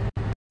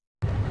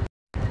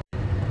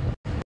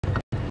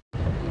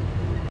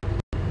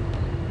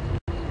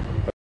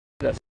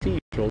 That's sea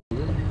children.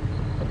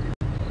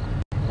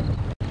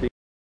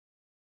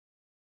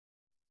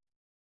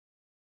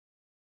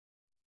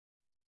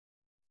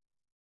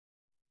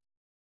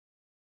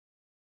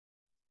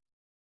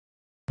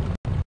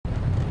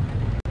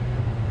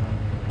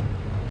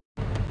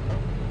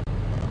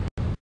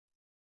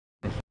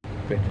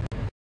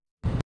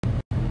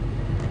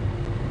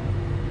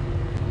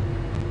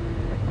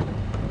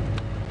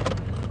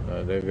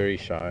 No, they're very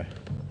shy.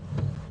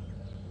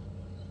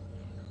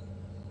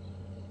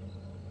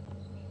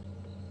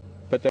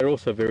 But they're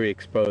also very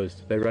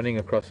exposed. They're running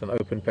across an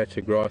open patch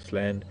of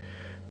grassland.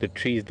 The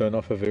trees don't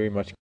offer very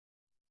much.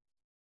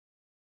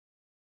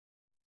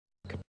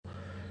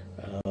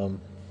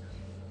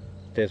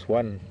 There's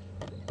one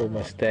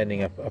almost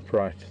standing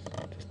upright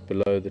just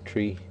below the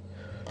tree,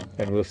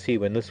 and we'll see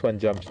when this one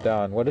jumps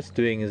down. What it's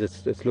doing is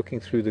it's looking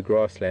through the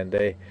grassland.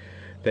 They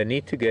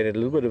need to get a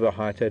little bit of a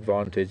height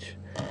advantage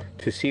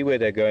to see where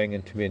they're going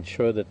and to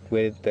ensure that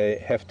where they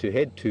have to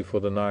head to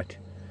for the night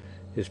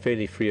is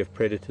fairly free of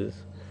predators.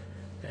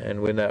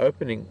 And when they're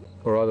opening,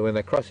 or rather when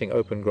they're crossing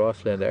open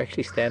grassland, they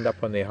actually stand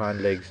up on their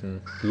hind legs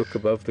and look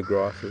above the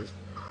grasses.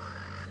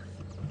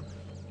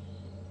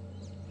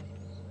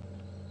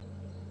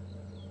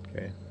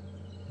 Okay,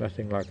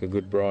 nothing like a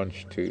good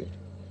branch to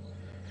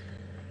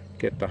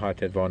get the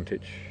height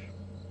advantage.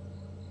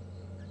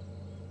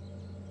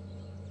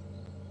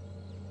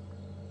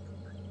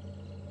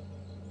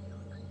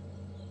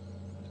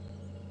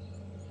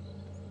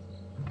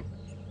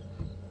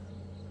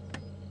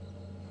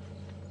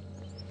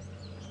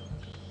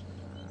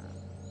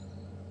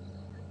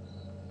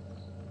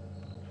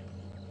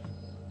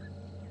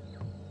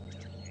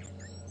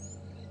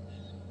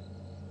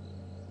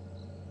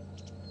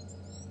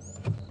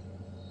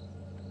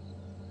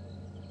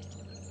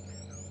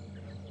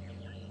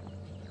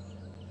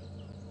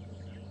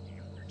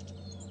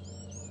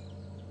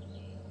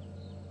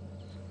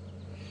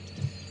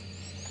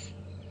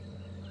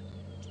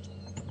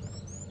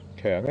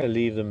 Okay, I'm going to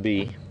leave them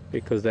be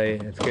because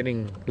it's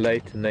getting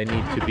late and they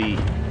need to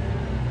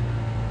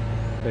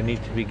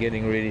be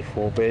getting ready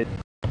for bed,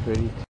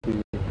 ready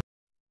to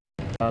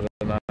start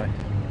the night.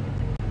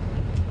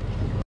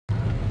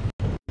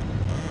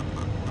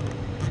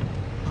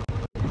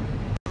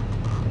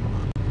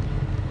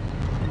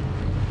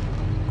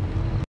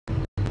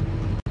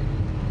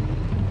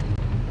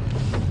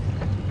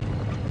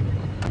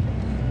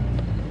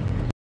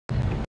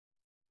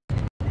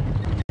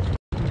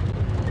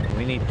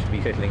 We need to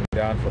be settling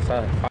down for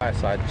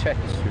fireside chat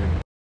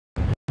soon.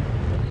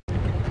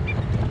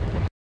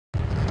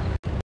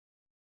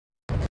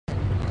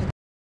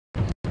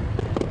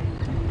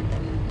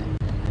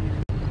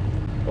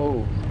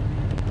 Oh.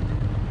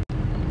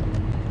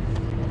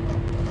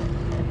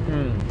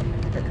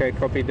 Okay,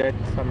 copy that.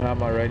 Somehow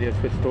my radio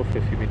switched off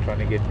if you've been trying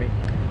to get me.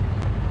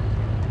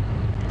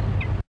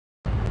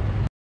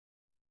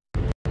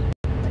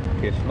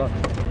 Guess not.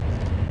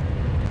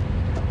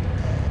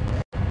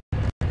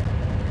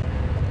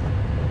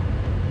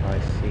 I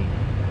see.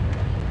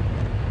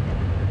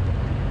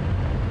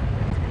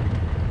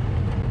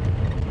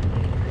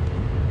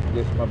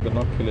 Guess my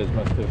binoculars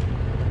must have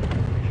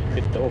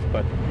hit the off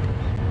button.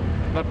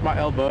 Not my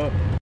elbow.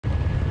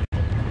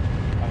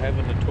 I have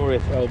a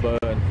notorious elbow.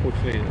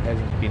 Unfortunately, it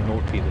hasn't been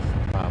naughty this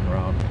time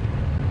around.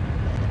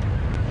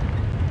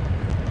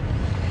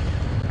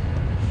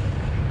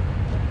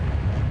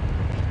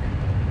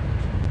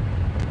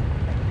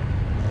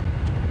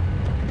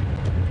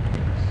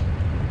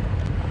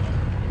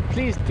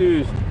 Please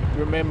do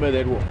remember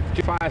that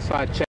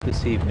fireside chat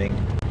this evening.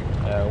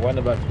 One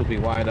of us will be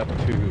wired up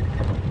to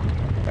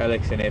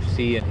Alex in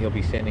FC, and he'll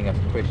be sending us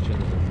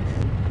questions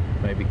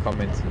and maybe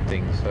comments and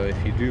things. So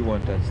if you do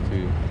want us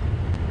to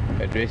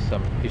address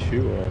some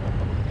issue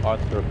or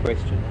answer a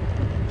question,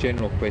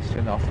 general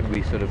question, often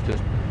we sort of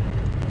just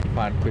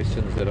find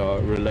questions that are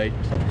relate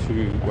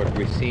to what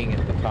we're seeing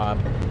at the time,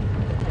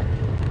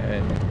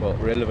 and well,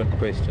 relevant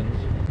questions.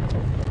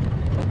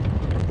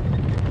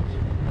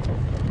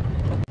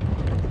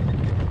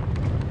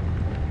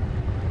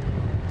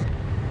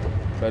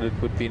 But it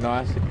would be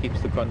nice. It keeps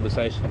the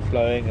conversation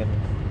flowing, and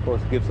of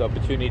course gives the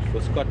opportunity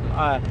for Scott and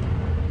I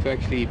to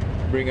actually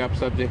bring up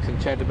subjects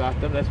and chat about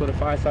them. That's what a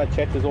fireside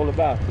chat is all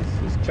about.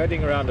 It's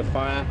chatting around a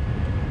fire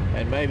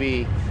and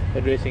maybe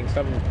addressing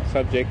some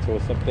subjects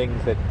or some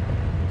things that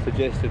are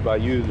suggested by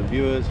you, the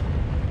viewers,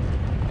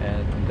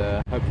 and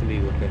hopefully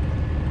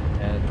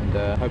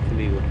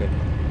we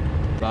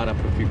can line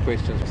up a few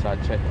questions for our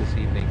chat this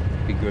evening.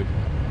 Be good.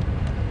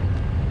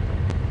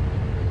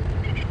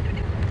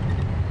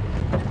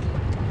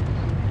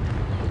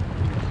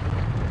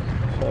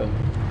 So,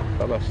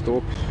 bye-bye.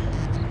 stalks.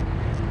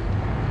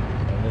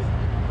 And this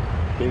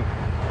big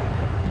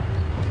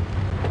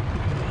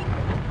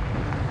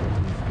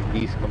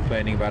geese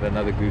complaining about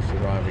another goose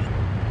arriving.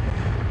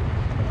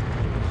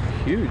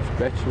 Huge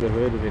bachelor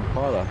herd of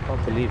impala. I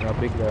can't believe how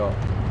big they are.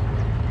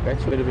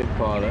 Bachelor herd of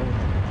impala,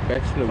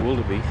 bachelor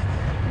wildebeest.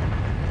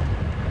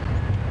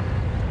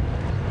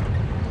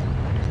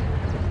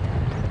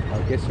 I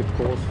guess it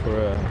calls for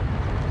a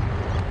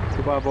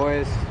goodbye,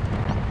 boys.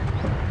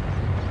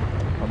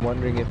 I'm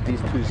wondering if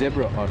these two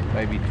zebra aren't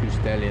maybe two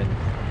stallions,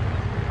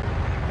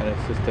 and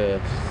it's just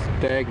a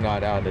stag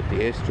night out at the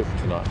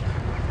airstrip tonight.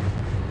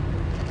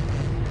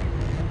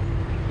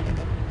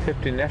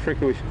 Except in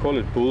Africa we should call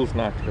it bulls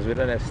night because we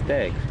don't have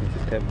stags, we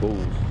just have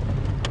bulls.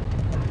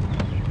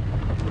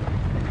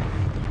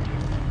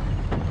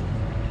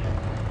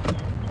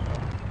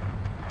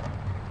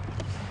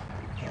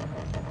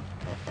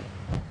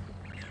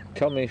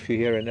 Tell me if you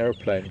hear an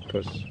airplane,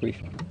 because we're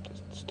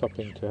just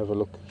stopping to have a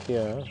look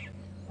here.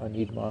 I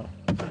need my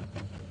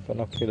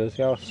binoculars.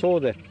 Yeah, I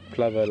saw that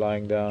plover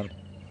lying down.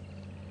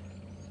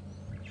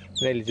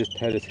 Nearly just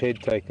had his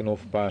head taken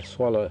off by a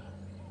swallow.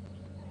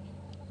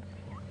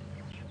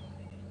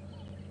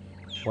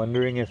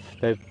 Wondering if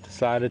they've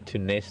decided to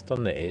nest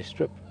on the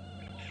airstrip.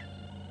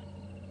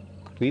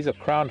 These are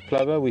crowned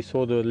plover. We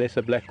saw the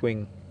lesser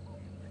blackwing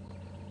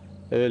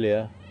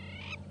earlier.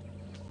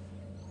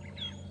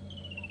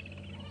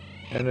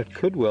 And it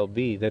could well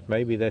be that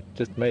maybe that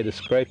just made a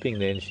scraping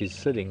there and she's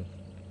sitting.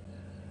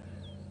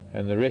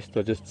 And the rest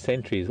are just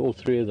sentries, all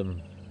three of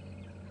them.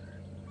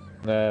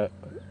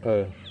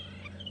 Did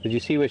you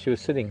see where she was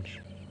sitting?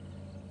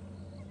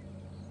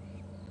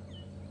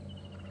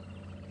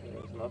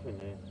 There's nothing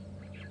there.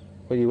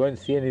 Well, you won't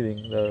see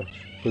anything though,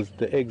 because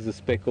the eggs are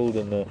speckled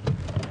and the...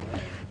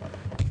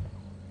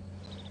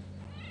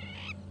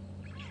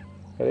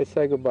 Okay, let's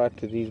say goodbye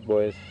to these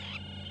boys.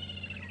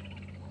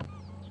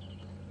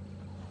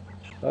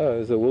 Oh,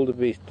 there's a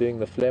wildebeest doing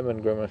the phlegm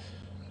grimace.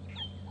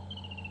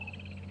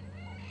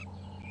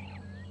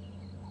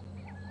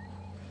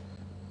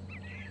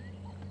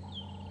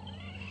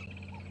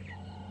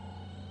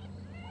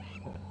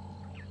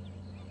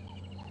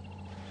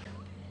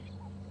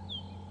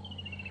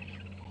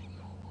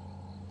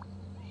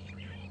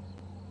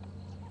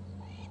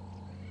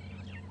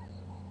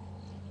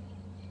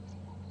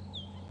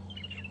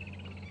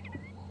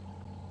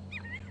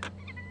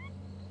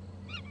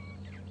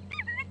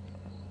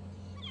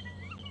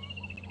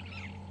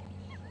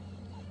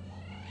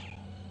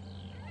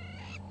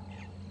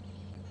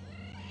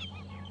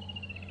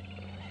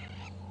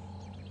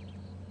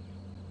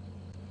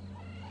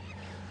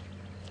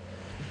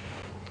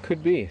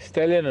 Could be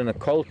stallion and a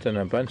colt and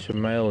a bunch of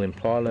male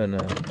impala and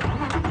a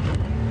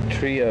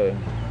trio.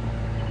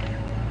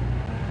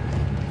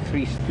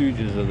 Three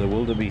stooges of the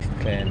wildebeest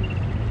clan.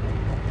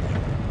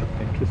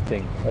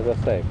 Interesting. As I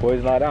say,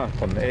 boys night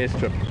out on the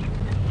airstrip.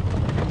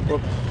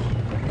 Whoops.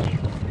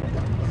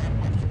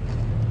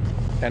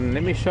 And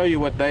let me show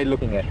you what they're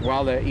looking at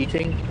while they're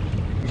eating.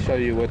 Let me show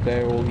you what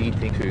they're all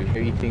eating to.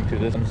 They're eating to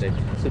this sunset.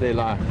 So they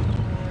life.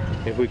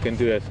 If we can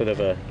do a sort of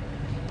a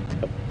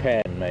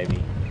pan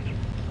maybe.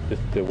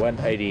 Just the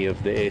 180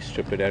 of the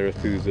airstrip at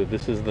Arathusa.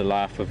 This is the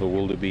life of a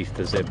wildebeest,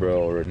 a zebra,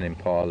 or an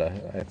impala.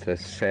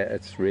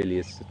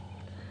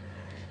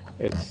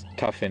 It's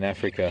tough in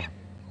Africa.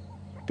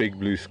 Big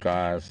blue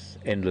skies,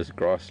 endless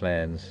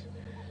grasslands,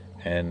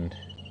 and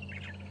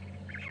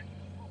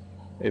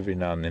every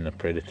now and then a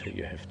predator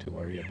you have to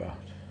worry about.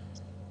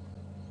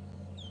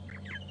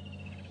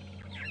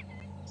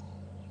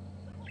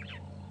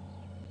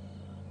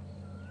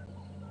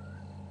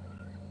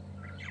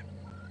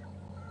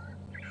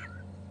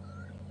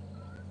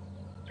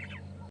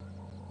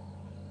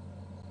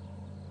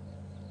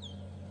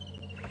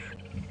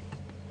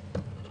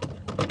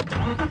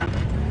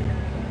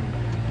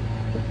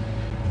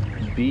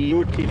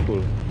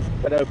 Beautiful,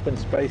 but open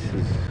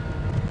spaces.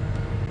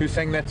 Who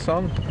sang that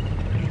song?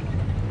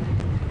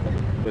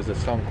 It was a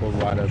song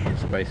called Wide Open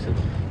Spaces.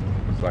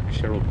 It's like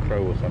Sheryl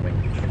Crow or something,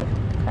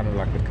 kind of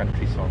like a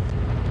country song.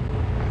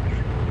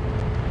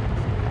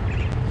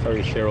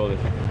 Sorry Cheryl,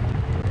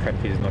 if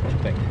country is not your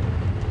thing.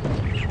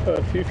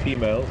 A few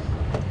females,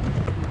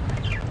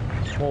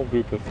 small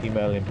group of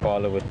female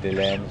impala with their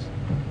lambs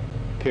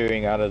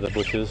peering out of the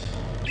bushes.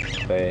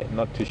 They're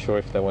not too sure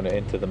if they want to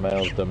enter the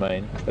male's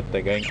domain, but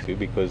they're going to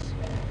because,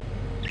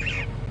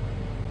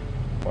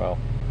 well,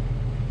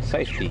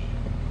 safety.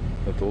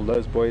 With all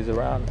those boys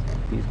around,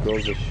 these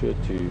girls are sure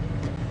to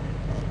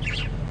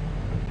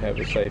have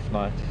a safe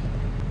night.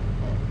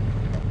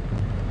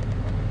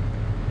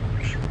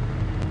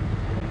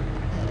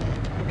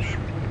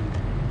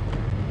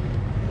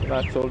 Good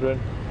night, children.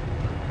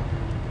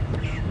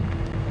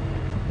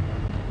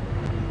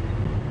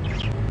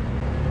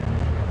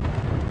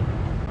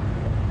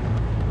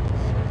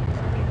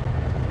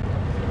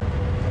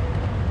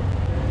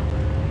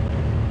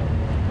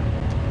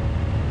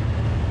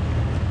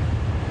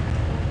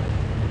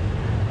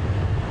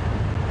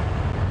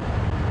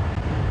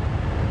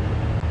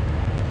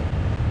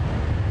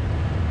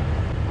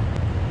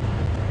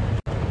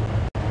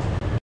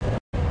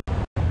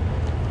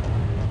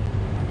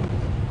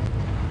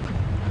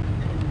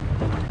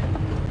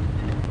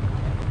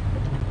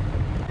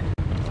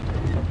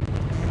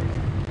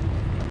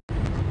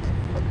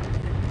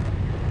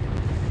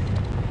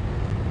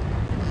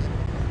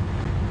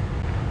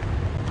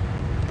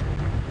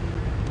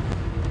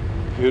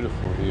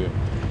 Beautiful view.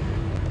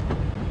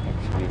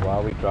 Actually,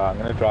 while we drive,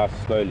 I'm going to drive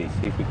slowly,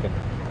 see if we can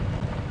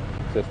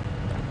just...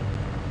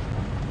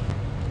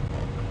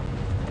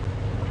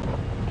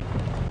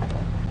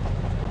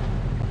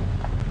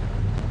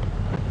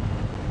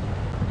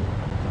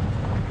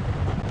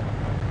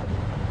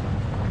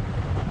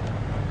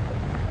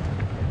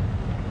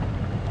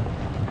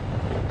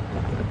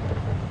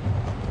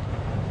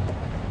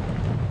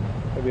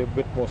 Maybe a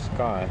bit more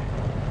sky.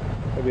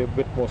 Maybe a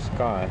bit more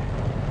sky.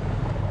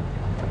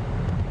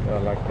 Yeah,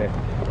 like that.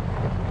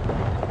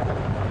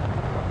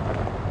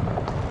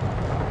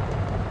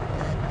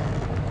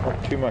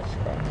 Not too much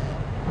sky.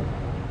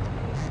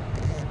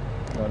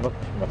 No, not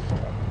too much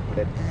sky.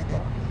 That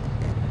sky.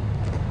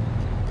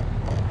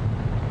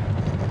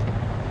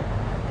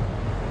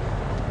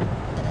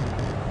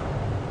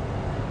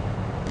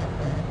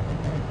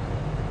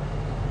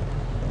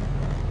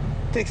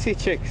 Dixie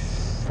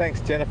Chicks. Thanks,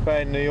 Jennifer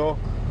in New York.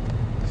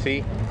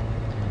 See?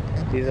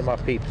 These are my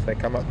peeps. They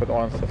come up with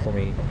answer for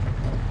me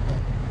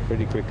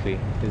pretty quickly.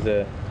 There's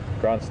a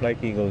brown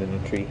snake eagle in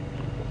a tree.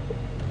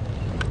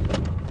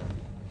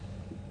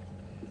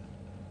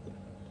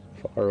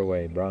 Far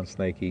away, brown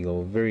snake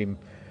eagle. Very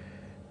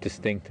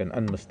distinct and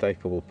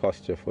unmistakable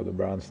posture for the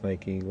brown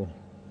snake eagle.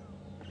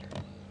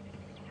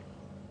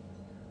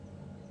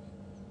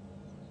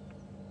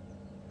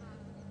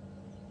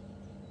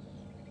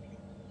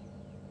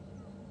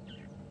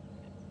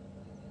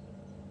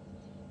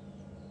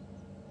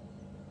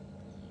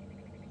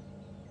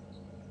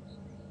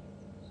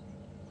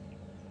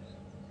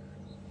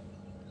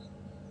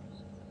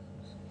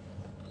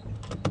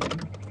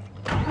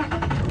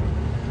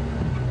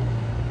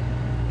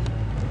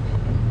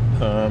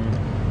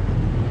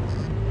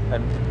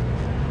 And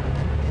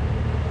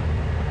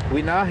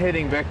we're now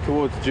heading back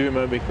towards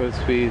Djuma because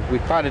we're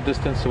quite a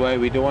distance away.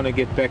 We don't want to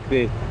get back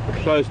there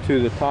close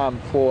to the time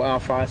for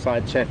our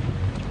fireside chat,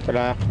 but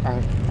I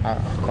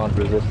can't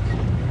resist.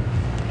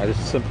 I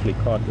just simply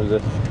can't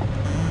resist.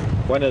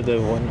 One of the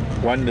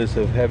wonders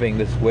of having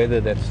this weather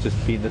that's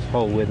just been, this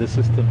whole weather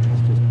system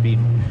has just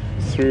been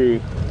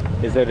through,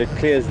 is that it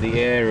clears the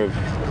air of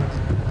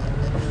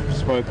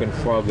smoke and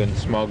fog and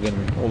smog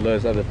and all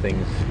those other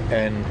things,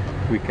 and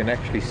we can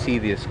actually see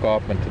the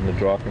escarpment in the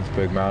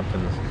Drakensberg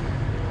Mountains.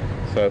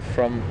 So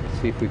from,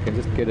 see if we can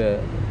just get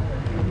a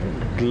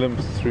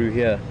glimpse through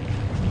here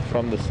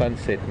from the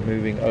sunset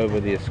moving over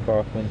the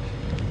escarpment.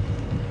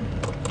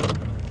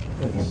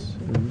 It's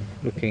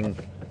looking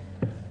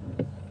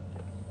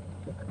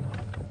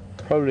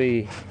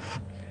probably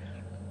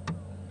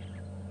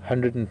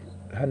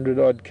 100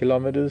 odd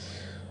kilometers,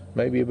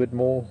 maybe a bit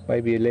more,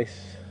 maybe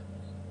less.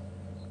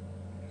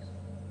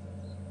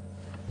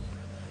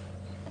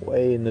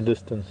 Way in the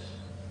distance.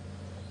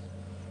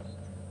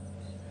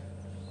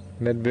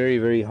 And that very,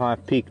 very high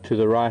peak to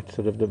the right,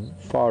 sort of the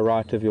far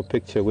right of your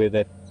picture where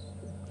that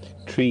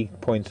tree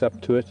points up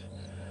to it,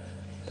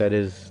 that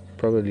is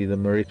probably the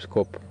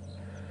Mariepskorp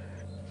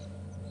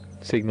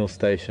signal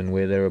station,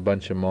 where there are a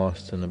bunch of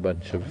masts and a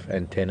bunch of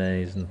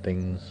antennae and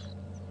things.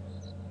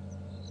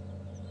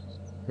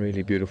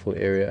 Really beautiful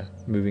area.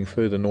 Moving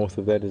further north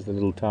of that is the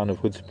little town of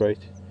Hoedspruit.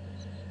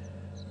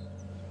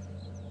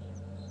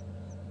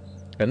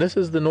 And this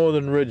is the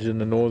northern ridge and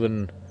the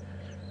northern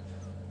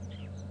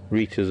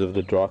reaches of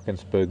the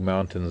Drakensberg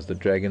Mountains, the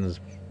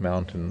Dragon's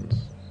Mountains.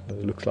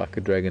 It looks like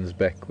a dragon's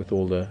back with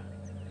all the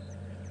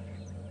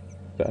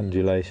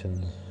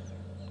undulations.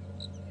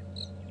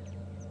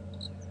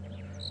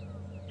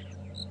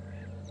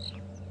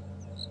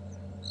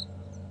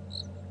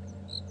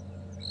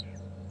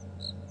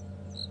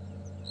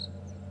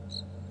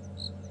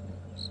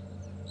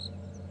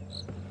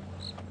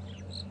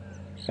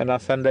 And our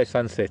Sunday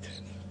sunset.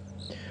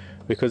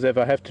 Because if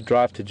I have to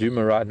drive to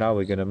Djuma right now,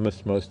 we're going to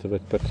miss most of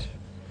it, but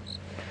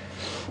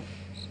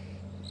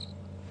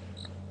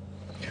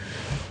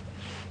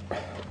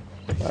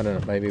I don't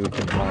know, maybe we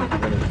can find,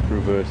 I'm going to just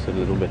reverse a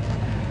little bit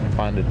and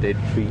find a dead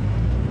tree.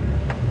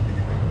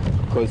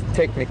 Because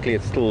technically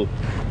it's still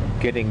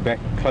getting back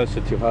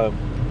closer to home,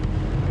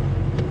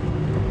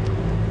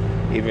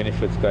 even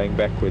if it's going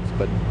backwards,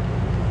 but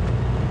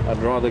I'd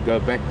rather go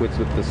backwards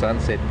with the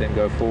sunset than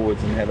go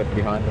forwards and have it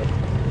behind us.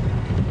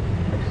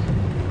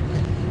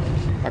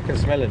 I can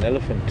smell an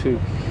elephant too.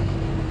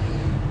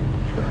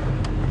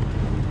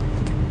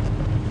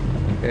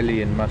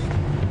 Ellie and Must.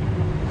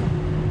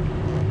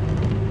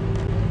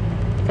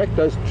 In fact,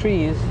 those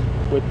trees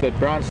with the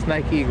brown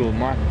snake eagle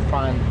might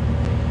find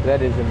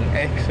that is an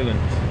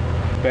excellent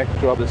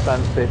backdrop of the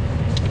sunset.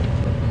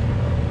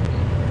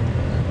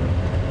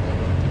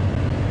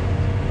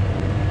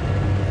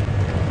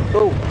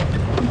 Oh!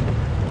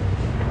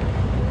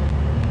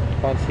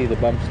 Can't see the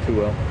bumps too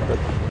well, but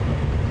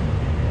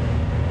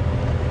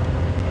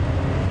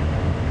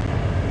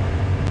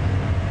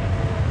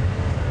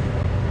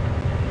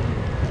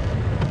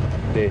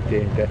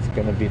there, that's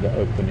going to be the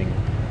opening.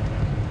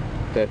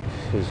 That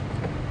is,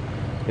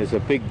 there's a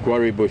big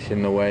guarri bush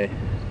in the way,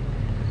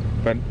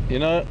 but you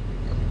know,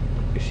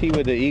 you see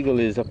where the eagle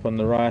is up on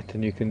the right,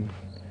 and you can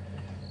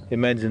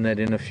imagine that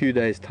in a few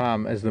days'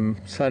 time, as the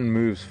sun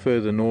moves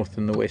further north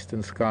in the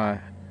western sky,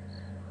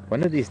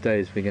 one of these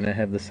days we're going to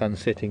have the sun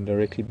setting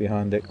directly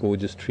behind that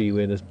gorgeous tree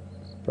where this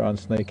brown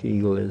snake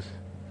eagle is.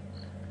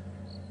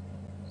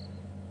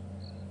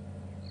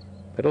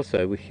 But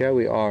also, here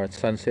we are at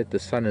sunset. The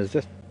sun is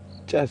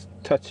just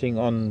touching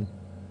on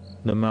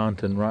the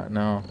mountain right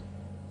now.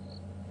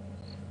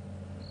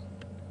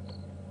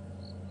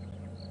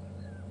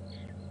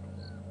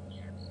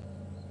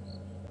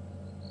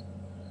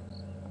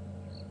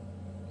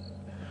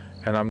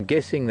 And I'm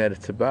guessing that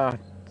it's about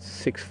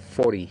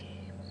 6:40,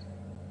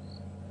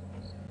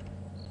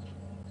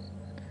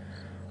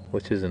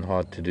 which isn't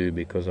hard to do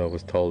because I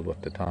was told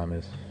what the time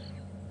is.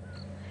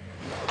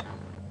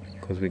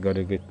 Because we got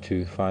to get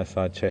to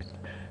Fireside Chat.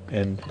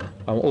 And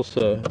I'm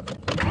also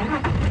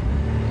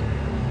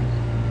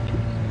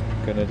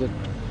gonna just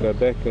go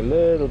back a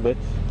little bit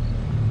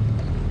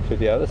to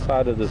the other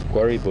side of this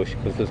guarri bush,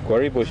 because this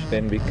guarri bush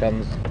then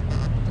becomes,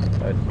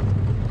 it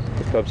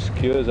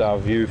obscures our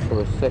view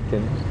for a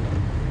second.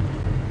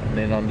 And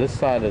then on this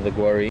side of the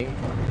guarri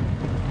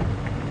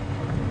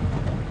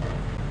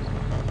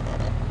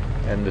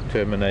and the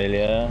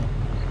terminalia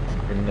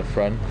in the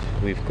front,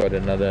 we've got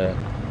another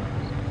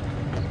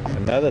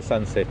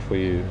sunset for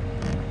you.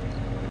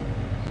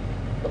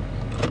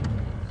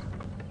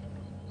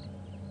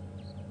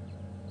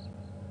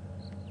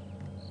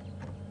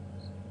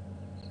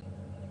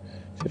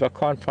 So if I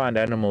can't find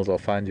animals, I'll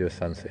find you a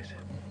sunset.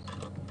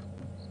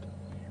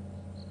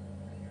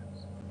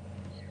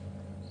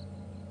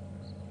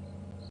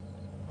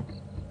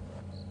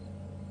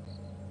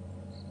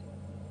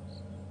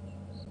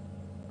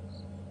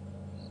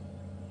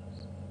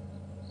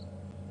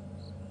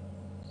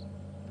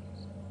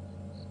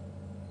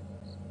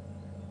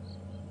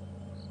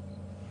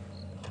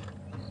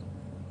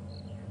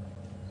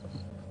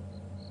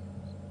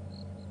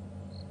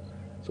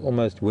 It's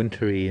almost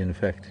wintry, in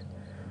fact,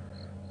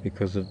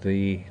 because of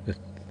the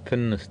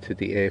thinness to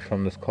the air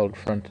from this cold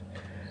front,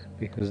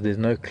 because there's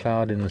no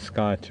cloud in the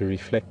sky to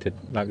reflect it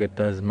like it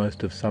does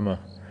most of summer.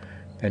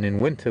 And in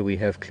winter we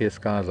have clear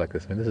skies like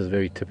this, and this is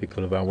very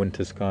typical of our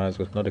winter skies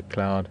with not a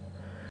cloud.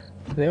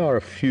 There are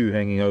a few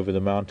hanging over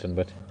the mountain,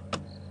 but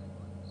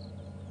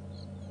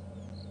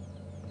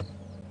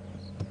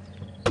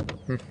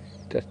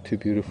that's too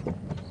beautiful.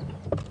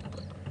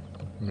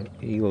 And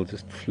the eagle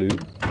just flew.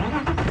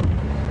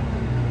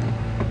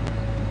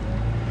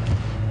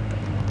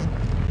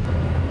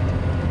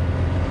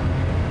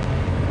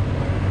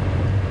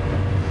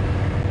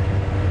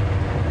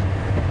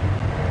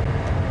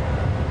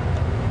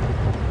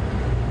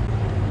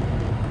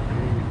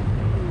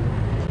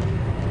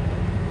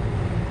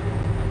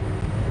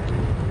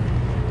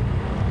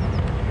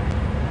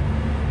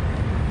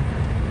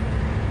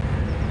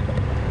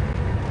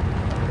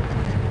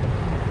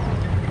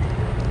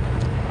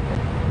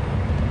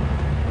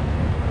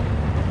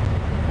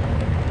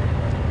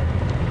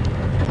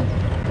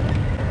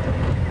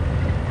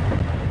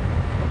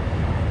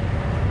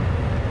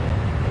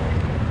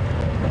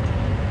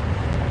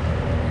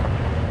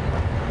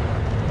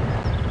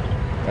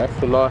 That's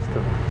the last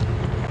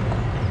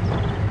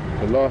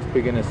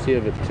we're going to see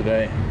of it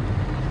today.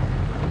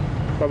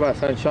 Bye bye,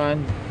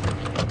 sunshine.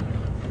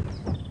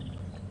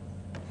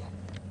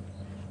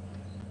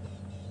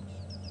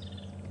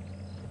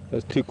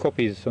 Those two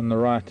koppies on the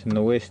right in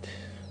the west,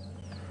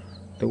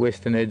 the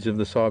western edge of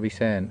the Sabi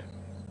Sand.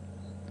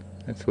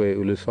 That's where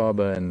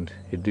Ulusaba and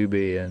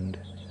Idube and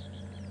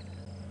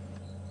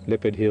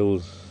Leopard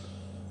Hills.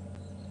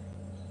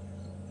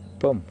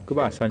 Boom.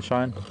 Goodbye,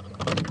 sunshine.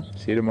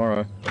 See you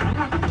tomorrow.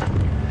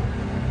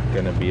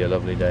 Gonna be a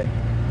lovely day.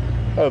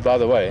 Oh, by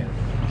the way,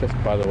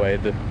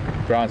 the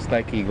brown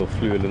snake eagle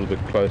flew a little bit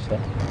closer.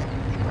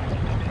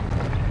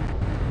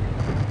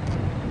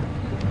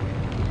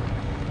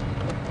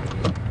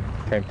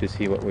 Came to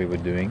see what we were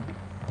doing.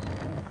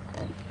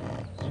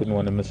 Didn't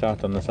want to miss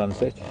out on the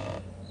sunset.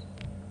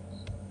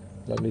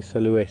 Lovely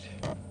silhouette.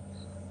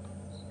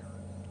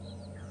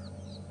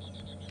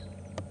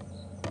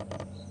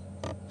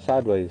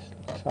 Sideways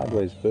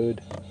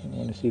bird. I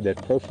want to see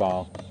that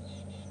profile.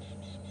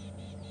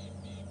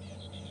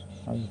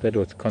 I bet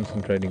it's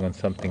concentrating on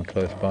something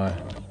close by.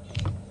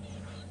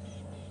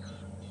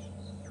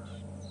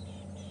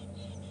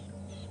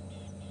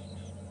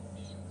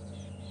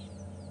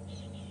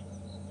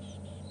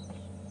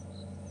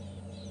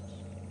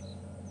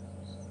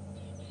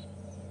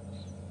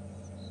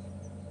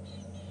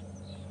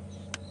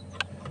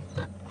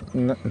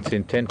 It's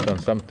intent on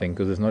something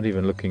because it's not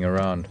even looking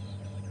around.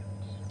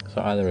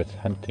 So either it's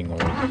hunting or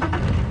it's...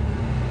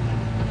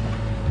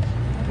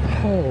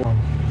 Oh.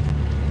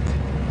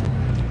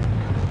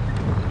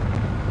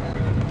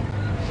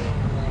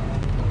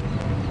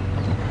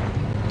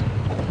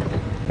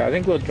 I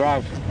think we'll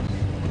drive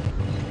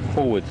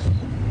forwards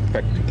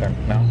back to camp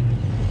now.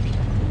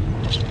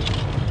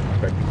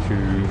 Back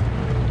to...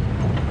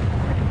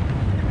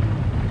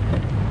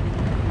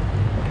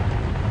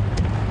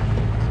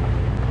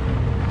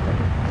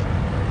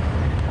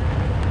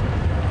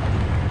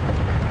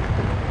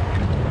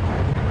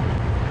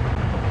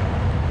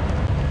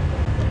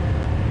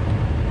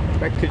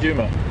 back to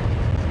Djuma.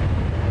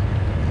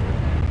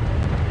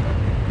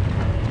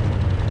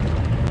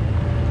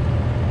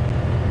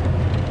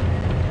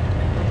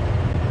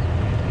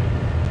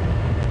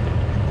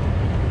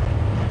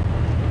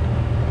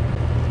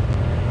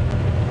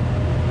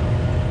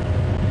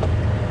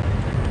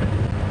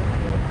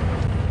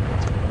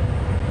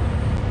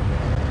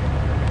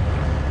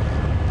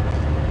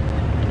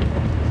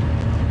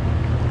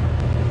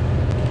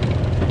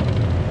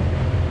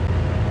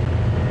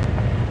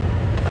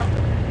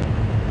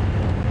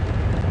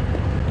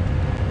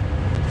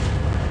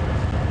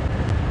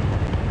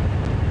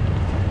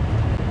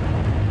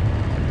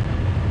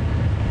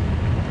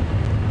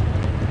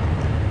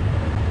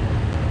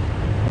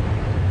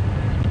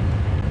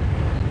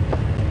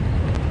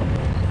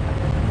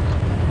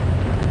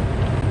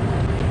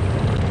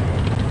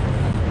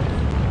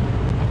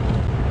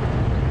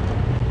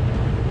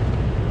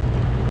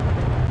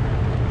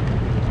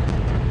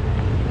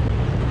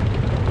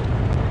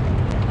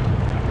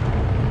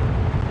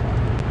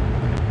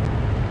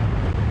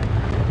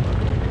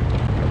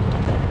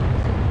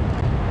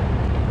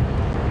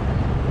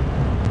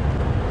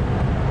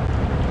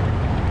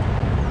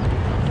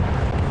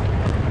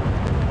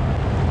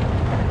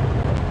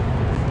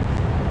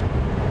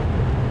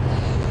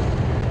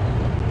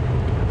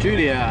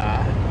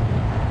 Julia,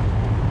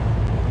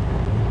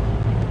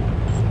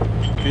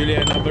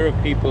 a number of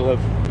people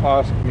have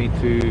asked me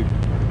to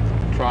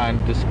try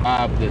and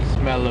describe the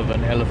smell of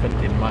an elephant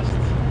in must.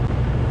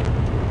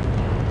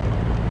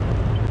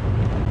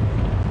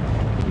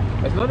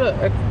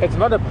 It's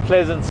not a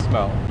pleasant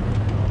smell.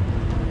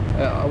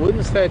 I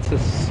wouldn't say it's a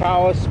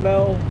sour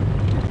smell.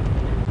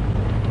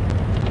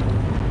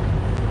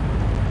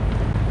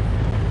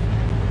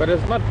 But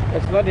it's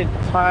not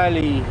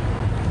entirely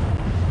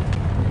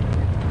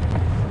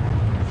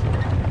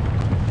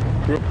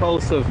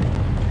repulsive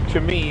to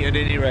me, at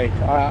any rate.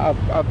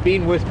 I've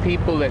been with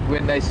people that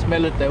when they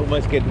smell it they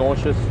almost get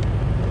nauseous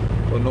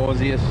or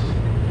nauseous,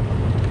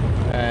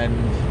 and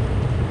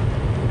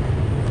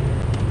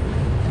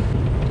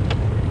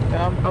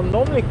I'm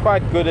normally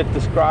quite good at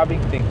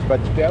describing things,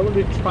 but to be able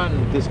to try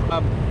and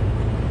describe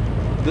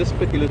this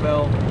particular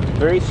smell,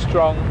 very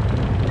strong,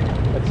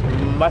 it's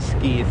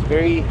musky, it's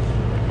very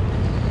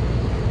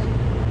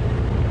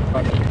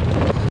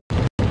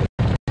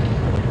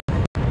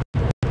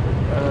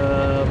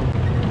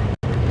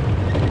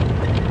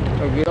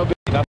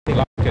nothing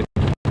like it.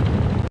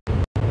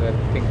 That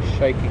thing's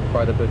shaking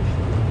quite a bit.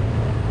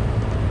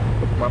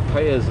 But my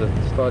payers are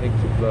starting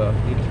to blow.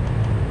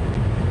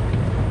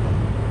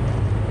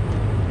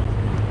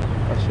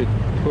 I should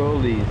twirl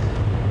these,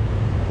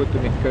 put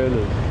them in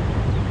curlers,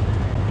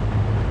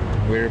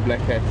 wear a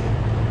black hat.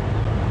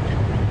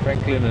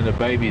 Franklin and the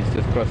baby's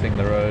just crossing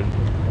the road.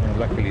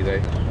 Luckily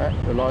they...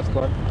 the last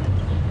one.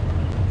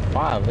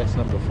 5, that's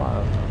number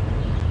 5.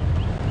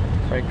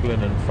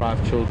 Franklin and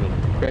 5 children.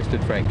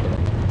 Crested Franklin.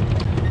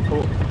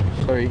 Oh,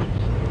 sorry.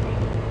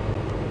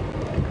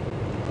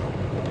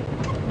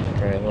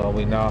 Okay, well,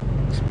 we now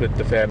split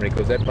the family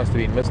because that must have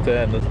been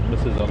Mr. and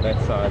Mrs. on that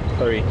side.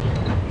 Sorry.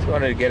 Just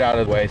wanted to get out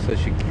of the way so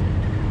she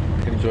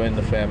can join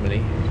the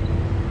family.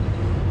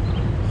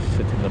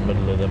 Sit in the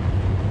middle of them.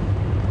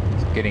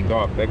 It's getting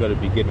dark. They got to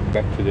be getting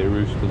back to their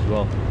roost as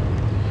well.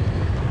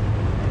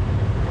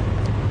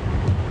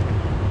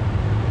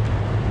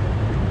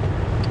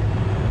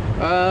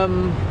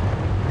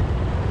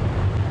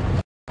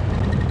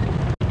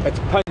 It's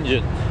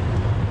pungent.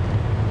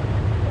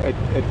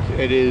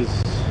 It is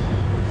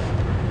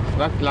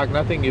not like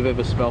nothing you've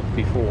ever smelt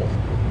before.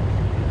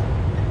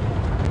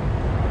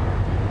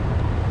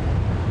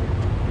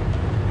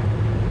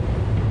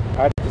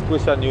 I just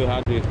wish I knew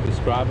how to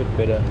describe it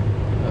better.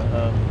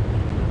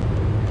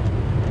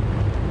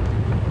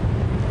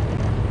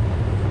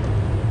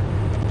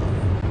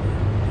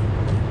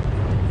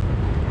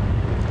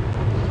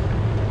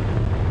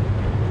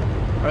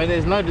 I mean,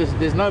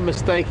 there's no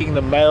mistaking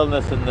the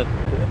maleness and the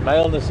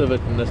maleness of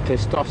it and the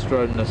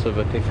testosterone-ness of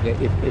it,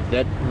 if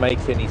that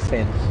makes any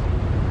sense.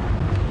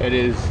 It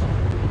is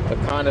a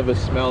kind of a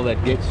smell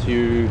that gets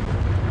you.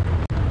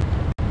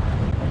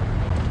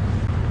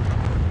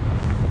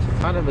 It's a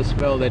kind of a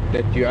smell that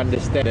you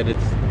understand that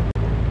it's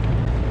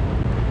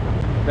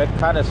that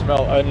kind of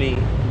smell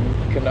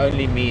can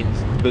only mean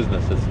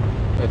business.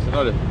 It's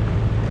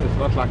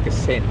not like a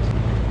scent.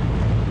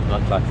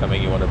 Not like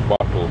something you want to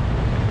bottle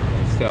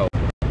and sell.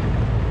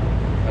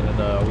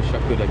 I wish I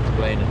could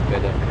explain it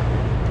better.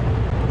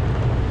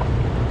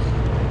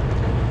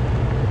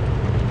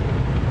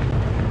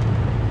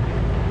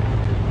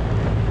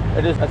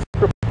 It's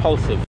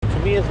repulsive. To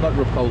me it's not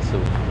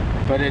repulsive,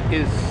 but it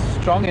is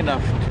strong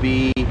enough to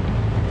be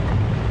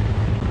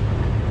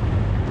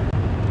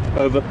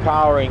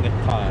overpowering at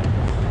times.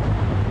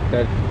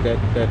 That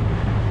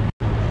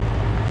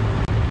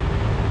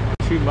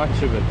too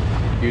much of it.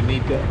 You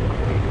need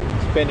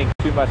spending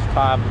too much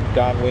time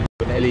downwind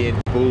of an alien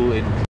bull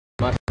in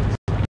must.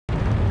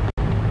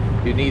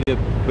 You need a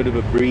bit of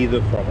a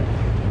breather from it.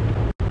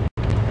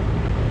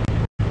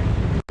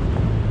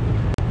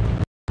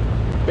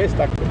 Best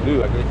I can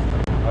do, I guess.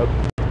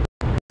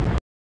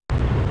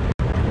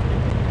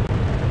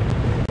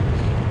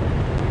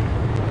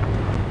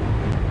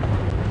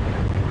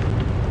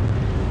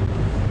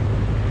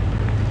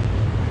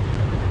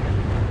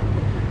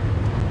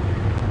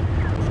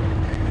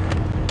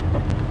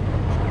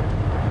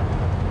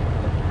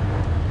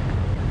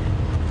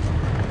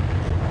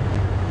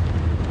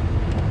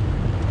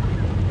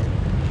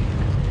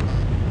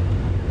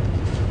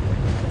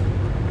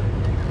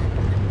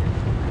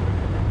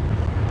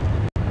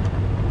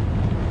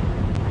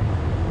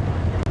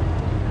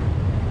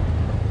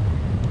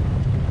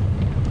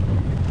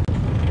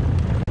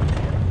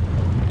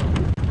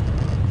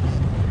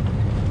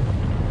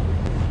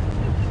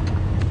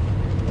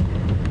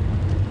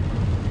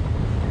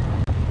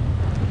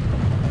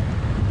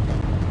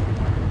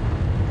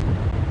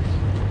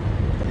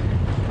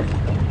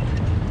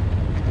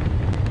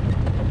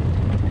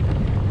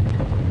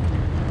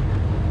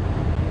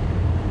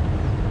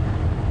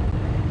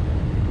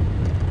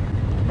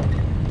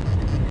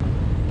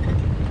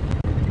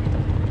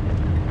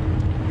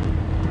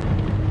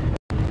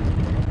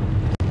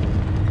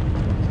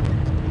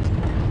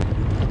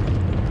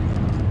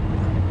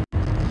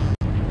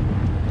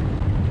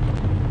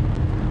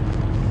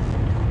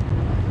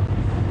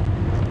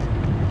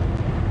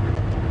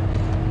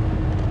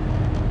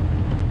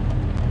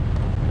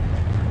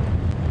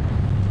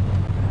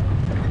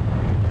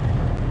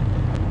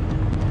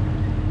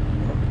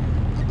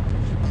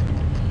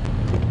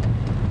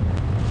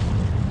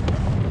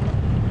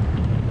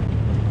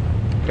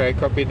 Okay,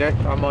 copy that.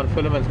 I'm on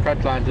Philemon's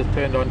cut line, just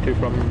turned onto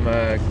from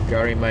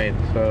Gary Main,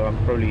 so I'm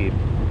probably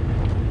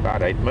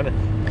about 8 minutes.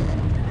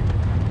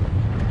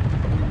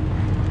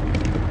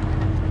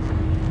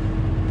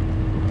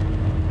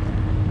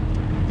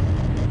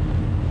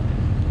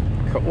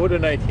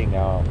 Coordinating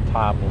our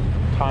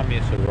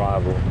timeliest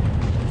arrival.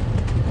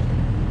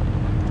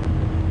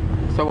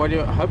 So what do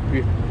you hope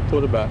you've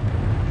thought about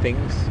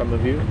things? Some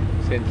of you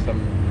sent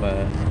some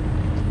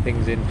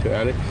things in to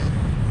Alex.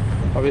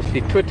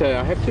 Obviously Twitter,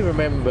 I have to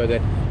remember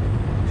that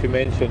to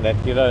mention that,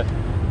 you know,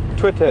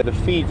 Twitter, the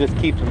feed just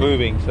keeps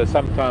moving, so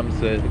sometimes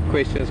the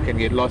questions can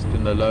get lost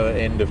in the lower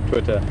end of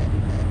Twitter,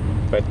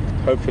 but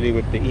hopefully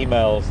with the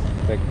emails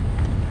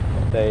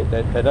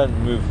they don't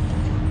move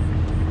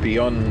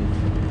beyond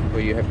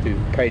where you have to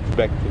cage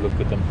back to look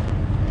at them.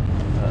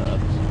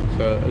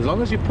 So as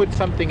long as you put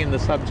something in the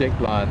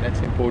subject line, that's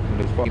important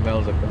as far as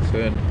emails are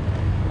concerned.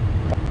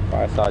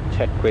 Fireside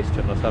chat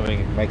question or something,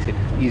 it makes it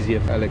easier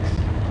for Alex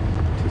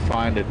to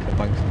find it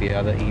amongst the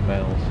other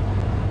emails.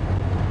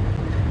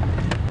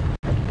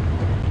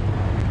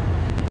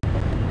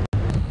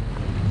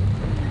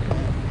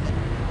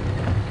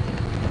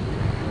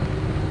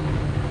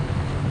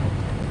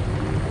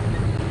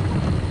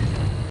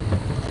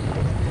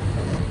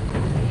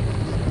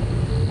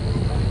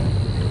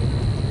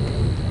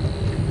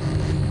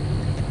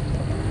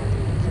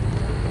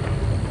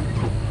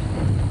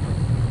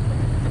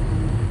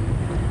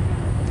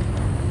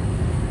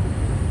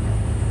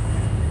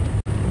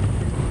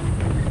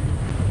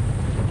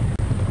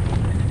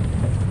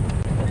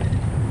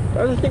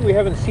 The other thing we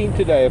haven't seen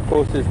today, of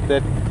course, is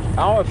that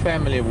our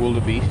family of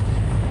wildebeest,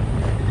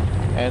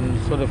 and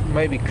sort of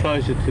maybe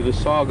closer to the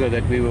saga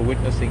that we were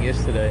witnessing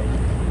yesterday,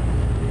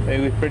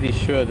 maybe we're pretty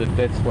sure that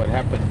that's what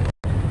happened,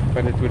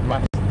 but it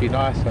must be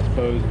nice, I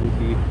suppose, would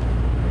be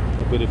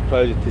a bit of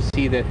closure to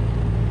see that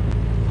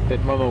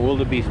mama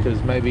wildebeest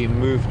has maybe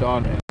moved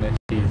on and that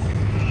she's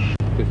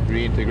just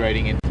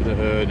reintegrating into the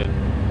herd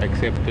and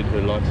accepted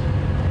her lot,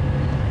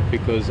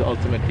 because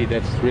ultimately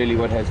that's really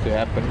what has to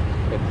happen.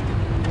 It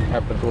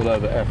happens all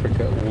over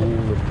Africa all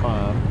the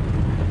time,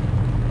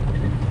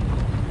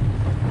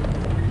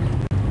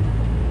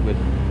 with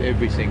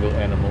every single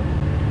animal.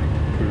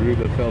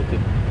 Karuba felt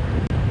it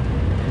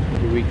a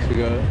few weeks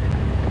ago.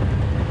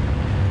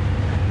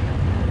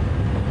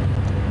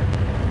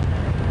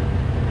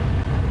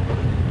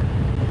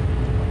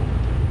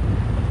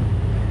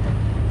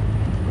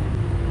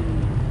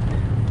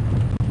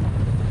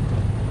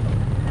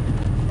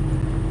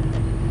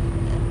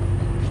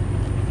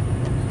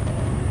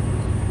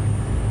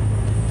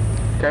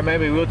 Okay,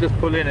 maybe we'll just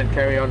pull in and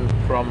carry on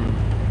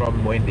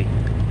from Wendy.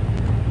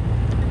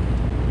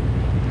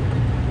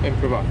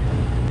 Improvise.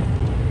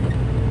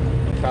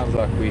 Sounds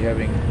like we're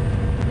having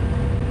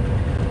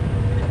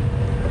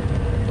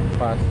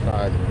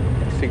fast-side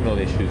signal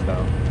issues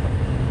now.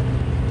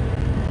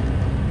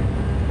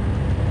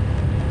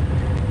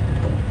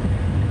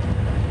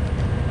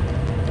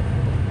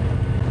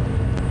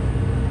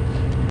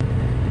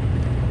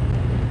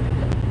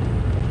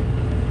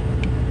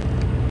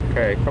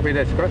 Okay, copy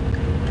that, Scott.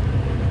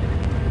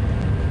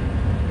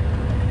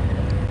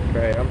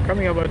 Okay, I'm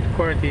coming up into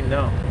quarantine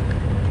now.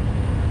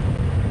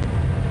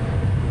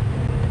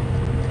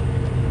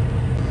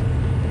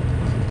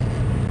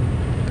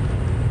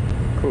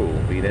 Cool,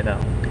 be there now.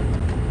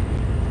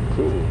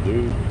 Cool,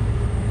 dude.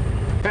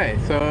 Okay,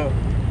 so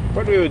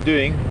what we were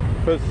doing,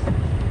 because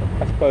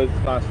I suppose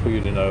it's nice for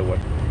you to know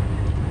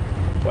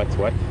what's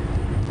what.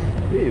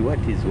 Really, what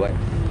is what?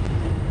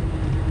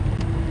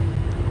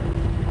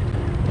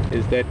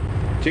 Is that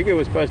Jigga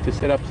was supposed to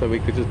set up so we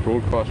could just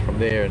broadcast from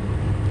there, and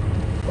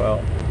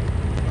well,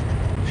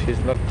 she's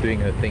not doing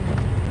her thing.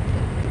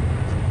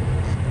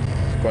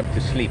 She's gone to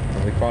sleep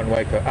and we can't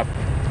wake her up.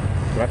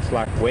 Much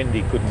like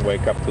Wendy couldn't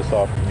wake up this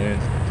afternoon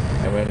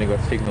and we only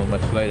got signal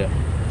much later.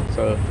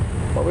 So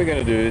what we're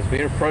going to do is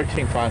we're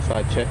approaching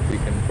Fireside Chat. We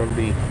can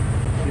probably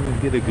even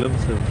get a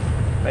glimpse of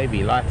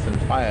maybe lights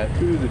and fire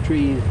through the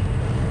trees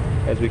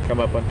as we come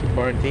up onto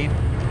quarantine.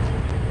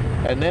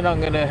 And then I'm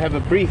going to have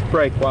a brief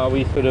break while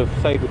we sort of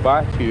say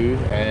goodbye to you,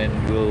 and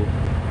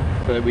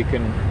so that we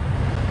can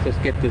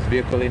just get this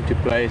vehicle into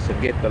place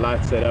and get the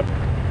lights set up.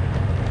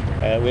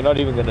 We're not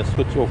even going to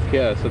switch off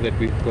here, so that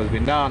because we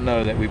now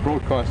know that we're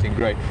broadcasting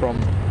great from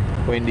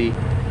Wendy.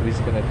 We're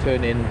just going to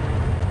turn in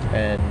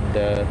and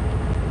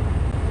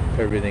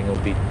everything will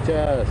be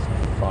just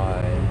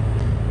fine.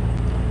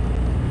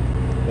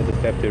 We'll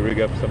just have to rig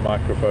up some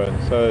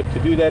microphones. So to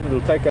do that,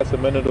 it'll take us a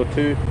minute or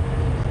two,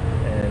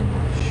 and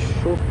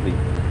shortly I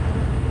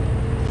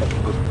have to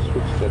just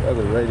switch that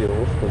other radio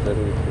off because that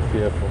will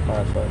interfere for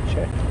Fireside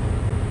Chat.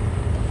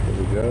 There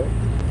we go.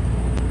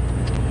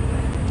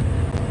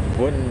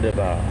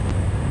 Wunderbar.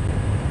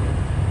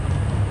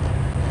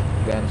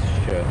 Ganz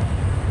schön.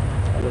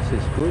 Alles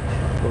ist gut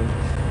und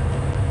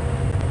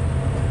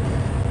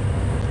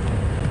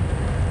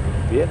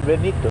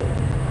bienvenido.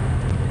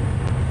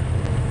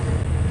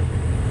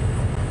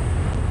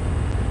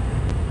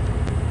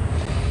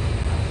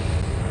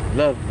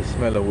 Love the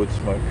smell of wood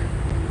smoke.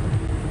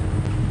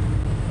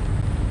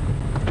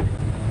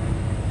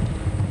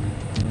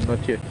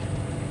 not yet.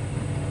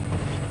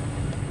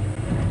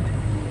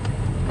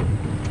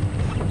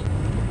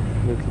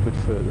 A little bit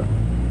further.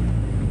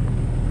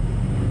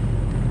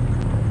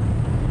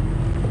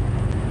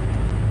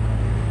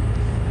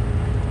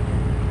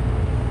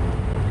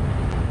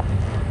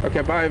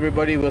 Okay, bye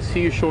everybody. We'll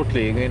see you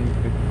shortly. Again,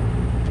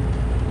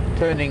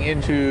 turning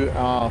into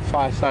our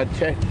fireside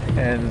chat,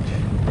 and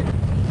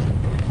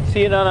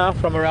see you now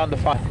from around the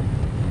fire.